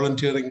about, the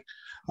volunteering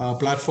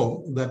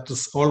platform. That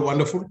is all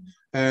wonderful.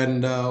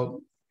 And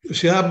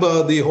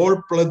Shihab, the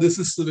whole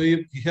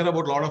we hear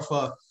about a lot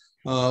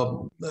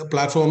of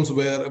platforms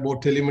where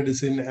about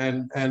telemedicine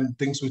and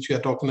things which we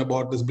are talking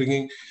about is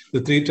bringing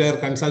the 3-tier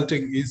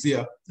consulting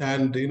easier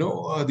and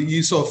the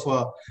ease of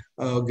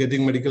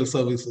getting medical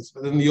services.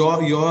 And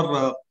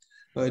your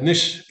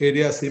niche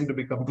areas seem to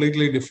be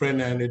completely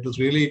different, and it was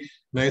really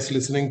nice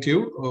listening to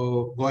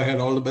you. Go ahead,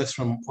 all the best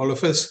from all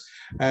of us.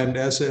 And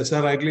as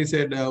Sir rightly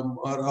said,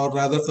 or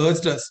rather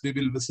urged us, we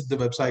will visit the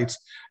websites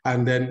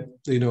and then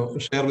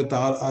share with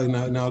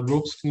in our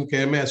groups in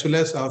KMA as well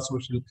as our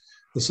social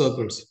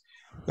circles.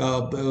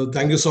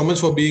 Thank you so much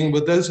for being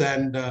with us.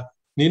 And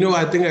Nino,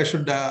 I think I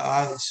should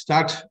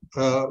start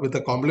with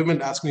a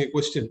compliment, asking a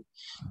question.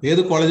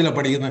 Where college la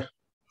padiyuna?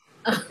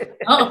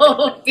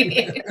 Oh,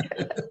 okay.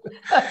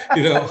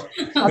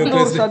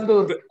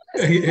 Sandur.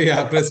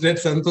 Yeah, President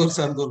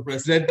Sandur.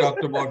 President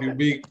talked about you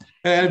being,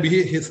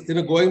 he's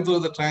going through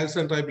the trials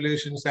and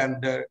tribulations,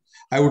 and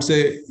I would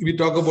say we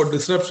talk about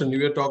disruption.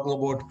 We are talking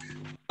about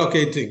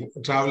relocating,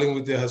 traveling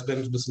with your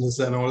husband's business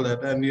and all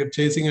that, and you're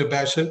chasing your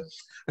passion.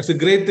 It's a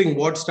great thing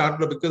what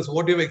started, because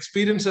what you've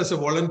experienced as a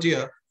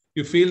volunteer,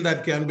 you feel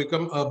that can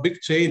become a big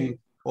chain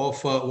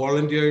of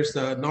volunteers,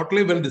 not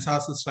only when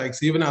disaster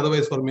strikes, even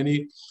otherwise for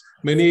many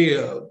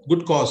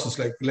good causes.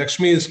 Like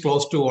Lakshmi is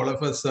close to all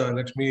of us,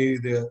 Lakshmi,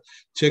 the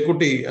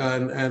Chekuti,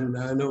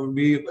 and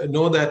we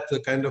know that the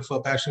kind of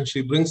passion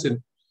she brings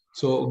in.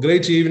 So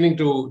great evening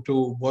to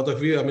both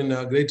of you. I mean,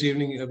 great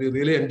evening. We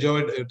really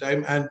enjoyed your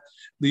time, and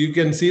you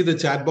can see the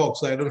chat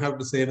box. I don't have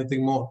to say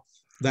anything more.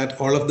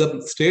 That all of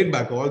them stayed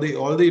back. All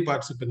the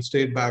participants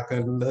stayed back,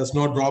 and there's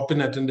no drop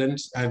in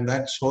attendance, and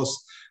that shows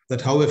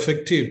that how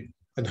effective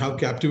and how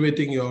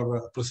captivating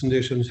your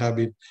presentations have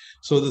been.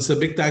 So this is a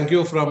big thank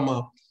you from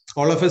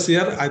all of us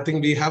here. I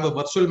think we have a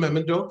virtual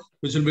memento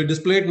which will be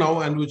displayed now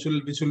and which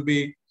will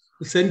be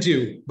sent to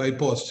you by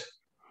post.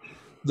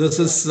 This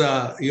is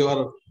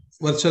your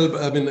virtual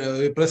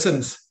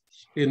presence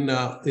in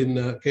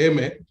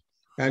KMA.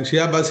 And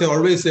Shia Basi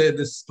always say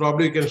this.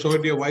 Probably you can show it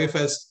to your wife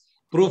as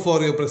proof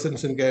for your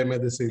presence in KMA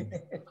this evening.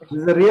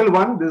 This is a real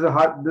one. This is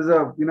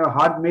a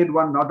hard made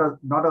one,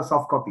 not a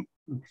soft copy.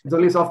 It's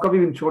only soft copy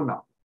being shown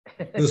now.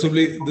 This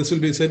will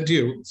be sent to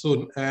you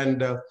soon,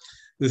 and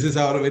this is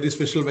our very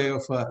special way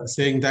of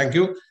saying thank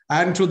you,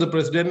 and to the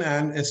president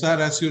and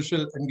SR as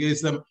usual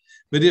engage them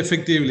very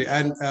effectively.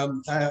 And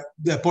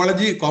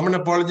the common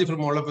apology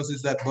from all of us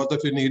is that both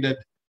of you needed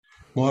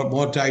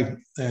more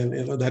time,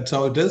 and that's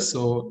how it is.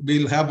 So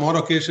we'll have more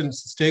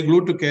occasions. Stay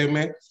glued to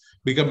KMA.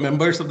 Become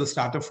members of the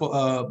startup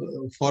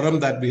forum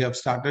that we have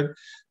started.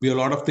 We have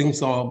a lot of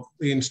things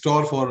in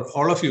store for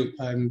all of you.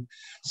 And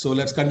so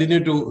let's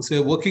continue to say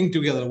working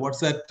together.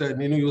 What's that?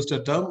 Nino used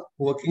a term,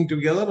 working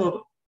together,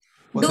 or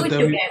what's do the it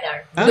term?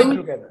 together. Huh?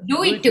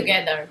 Do it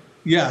together.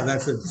 Yeah,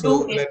 that's it.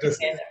 So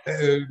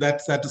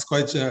that is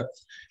quite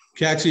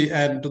catchy,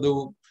 and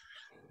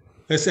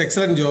it's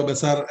excellent job,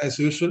 SR, as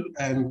usual,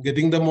 and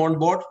getting them on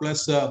board,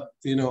 plus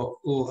asking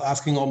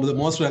all the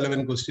most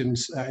relevant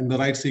questions in the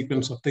right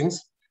sequence of things.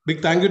 Big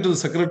thank you to the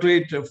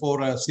Secretariat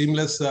for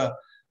seamless.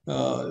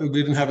 We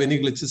didn't have any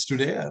glitches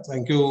today.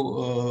 Thank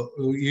you,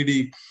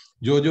 ED,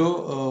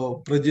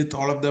 Jojo, Prajit,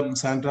 all of them,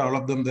 Sandra, all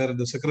of them there in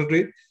the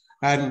Secretariat.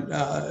 And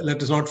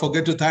let us not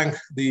forget to thank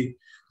the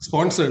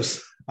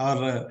sponsors,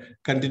 our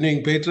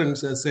continuing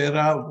patrons,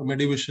 Sarah,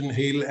 Medivision,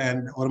 Hale,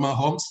 and Orma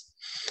Homes.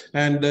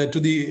 And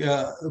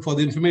for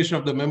the information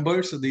of the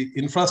members, the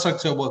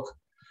infrastructure work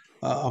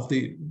of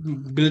the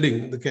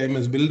building, the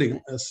KMS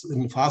building, is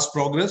in fast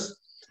progress.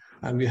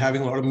 And we're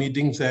having a lot of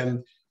meetings,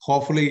 and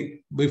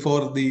hopefully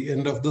before the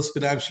end of this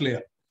financial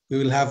year, we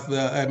will have,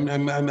 I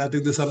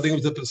think there's something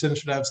which the President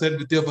should have said,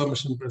 with your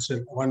permission,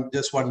 President,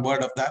 just one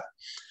word of that.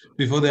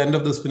 Before the end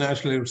of this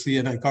financial year, we'll see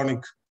an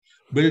iconic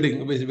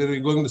building, which we're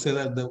going to say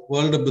that the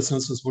world of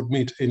businesses would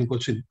meet in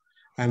Cochin.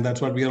 And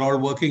that's what we are all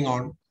working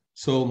on.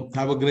 So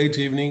have a great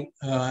evening.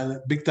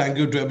 Big thank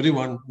you to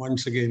everyone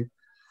once again.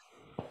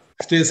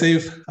 Stay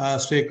safe,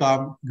 stay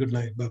calm. Good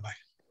night.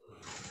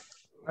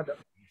 Bye-bye.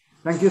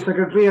 Thank you,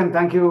 Secretary, and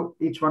thank you,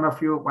 each one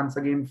of you, once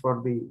again,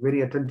 for the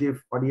very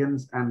attentive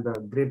audience and the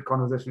great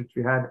conversation which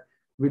we had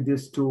with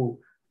these two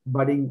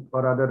budding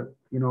or other,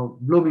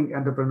 blooming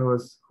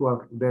entrepreneurs who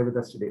are there with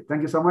us today.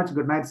 Thank you so much.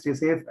 Good night. Stay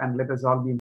safe, and let us all be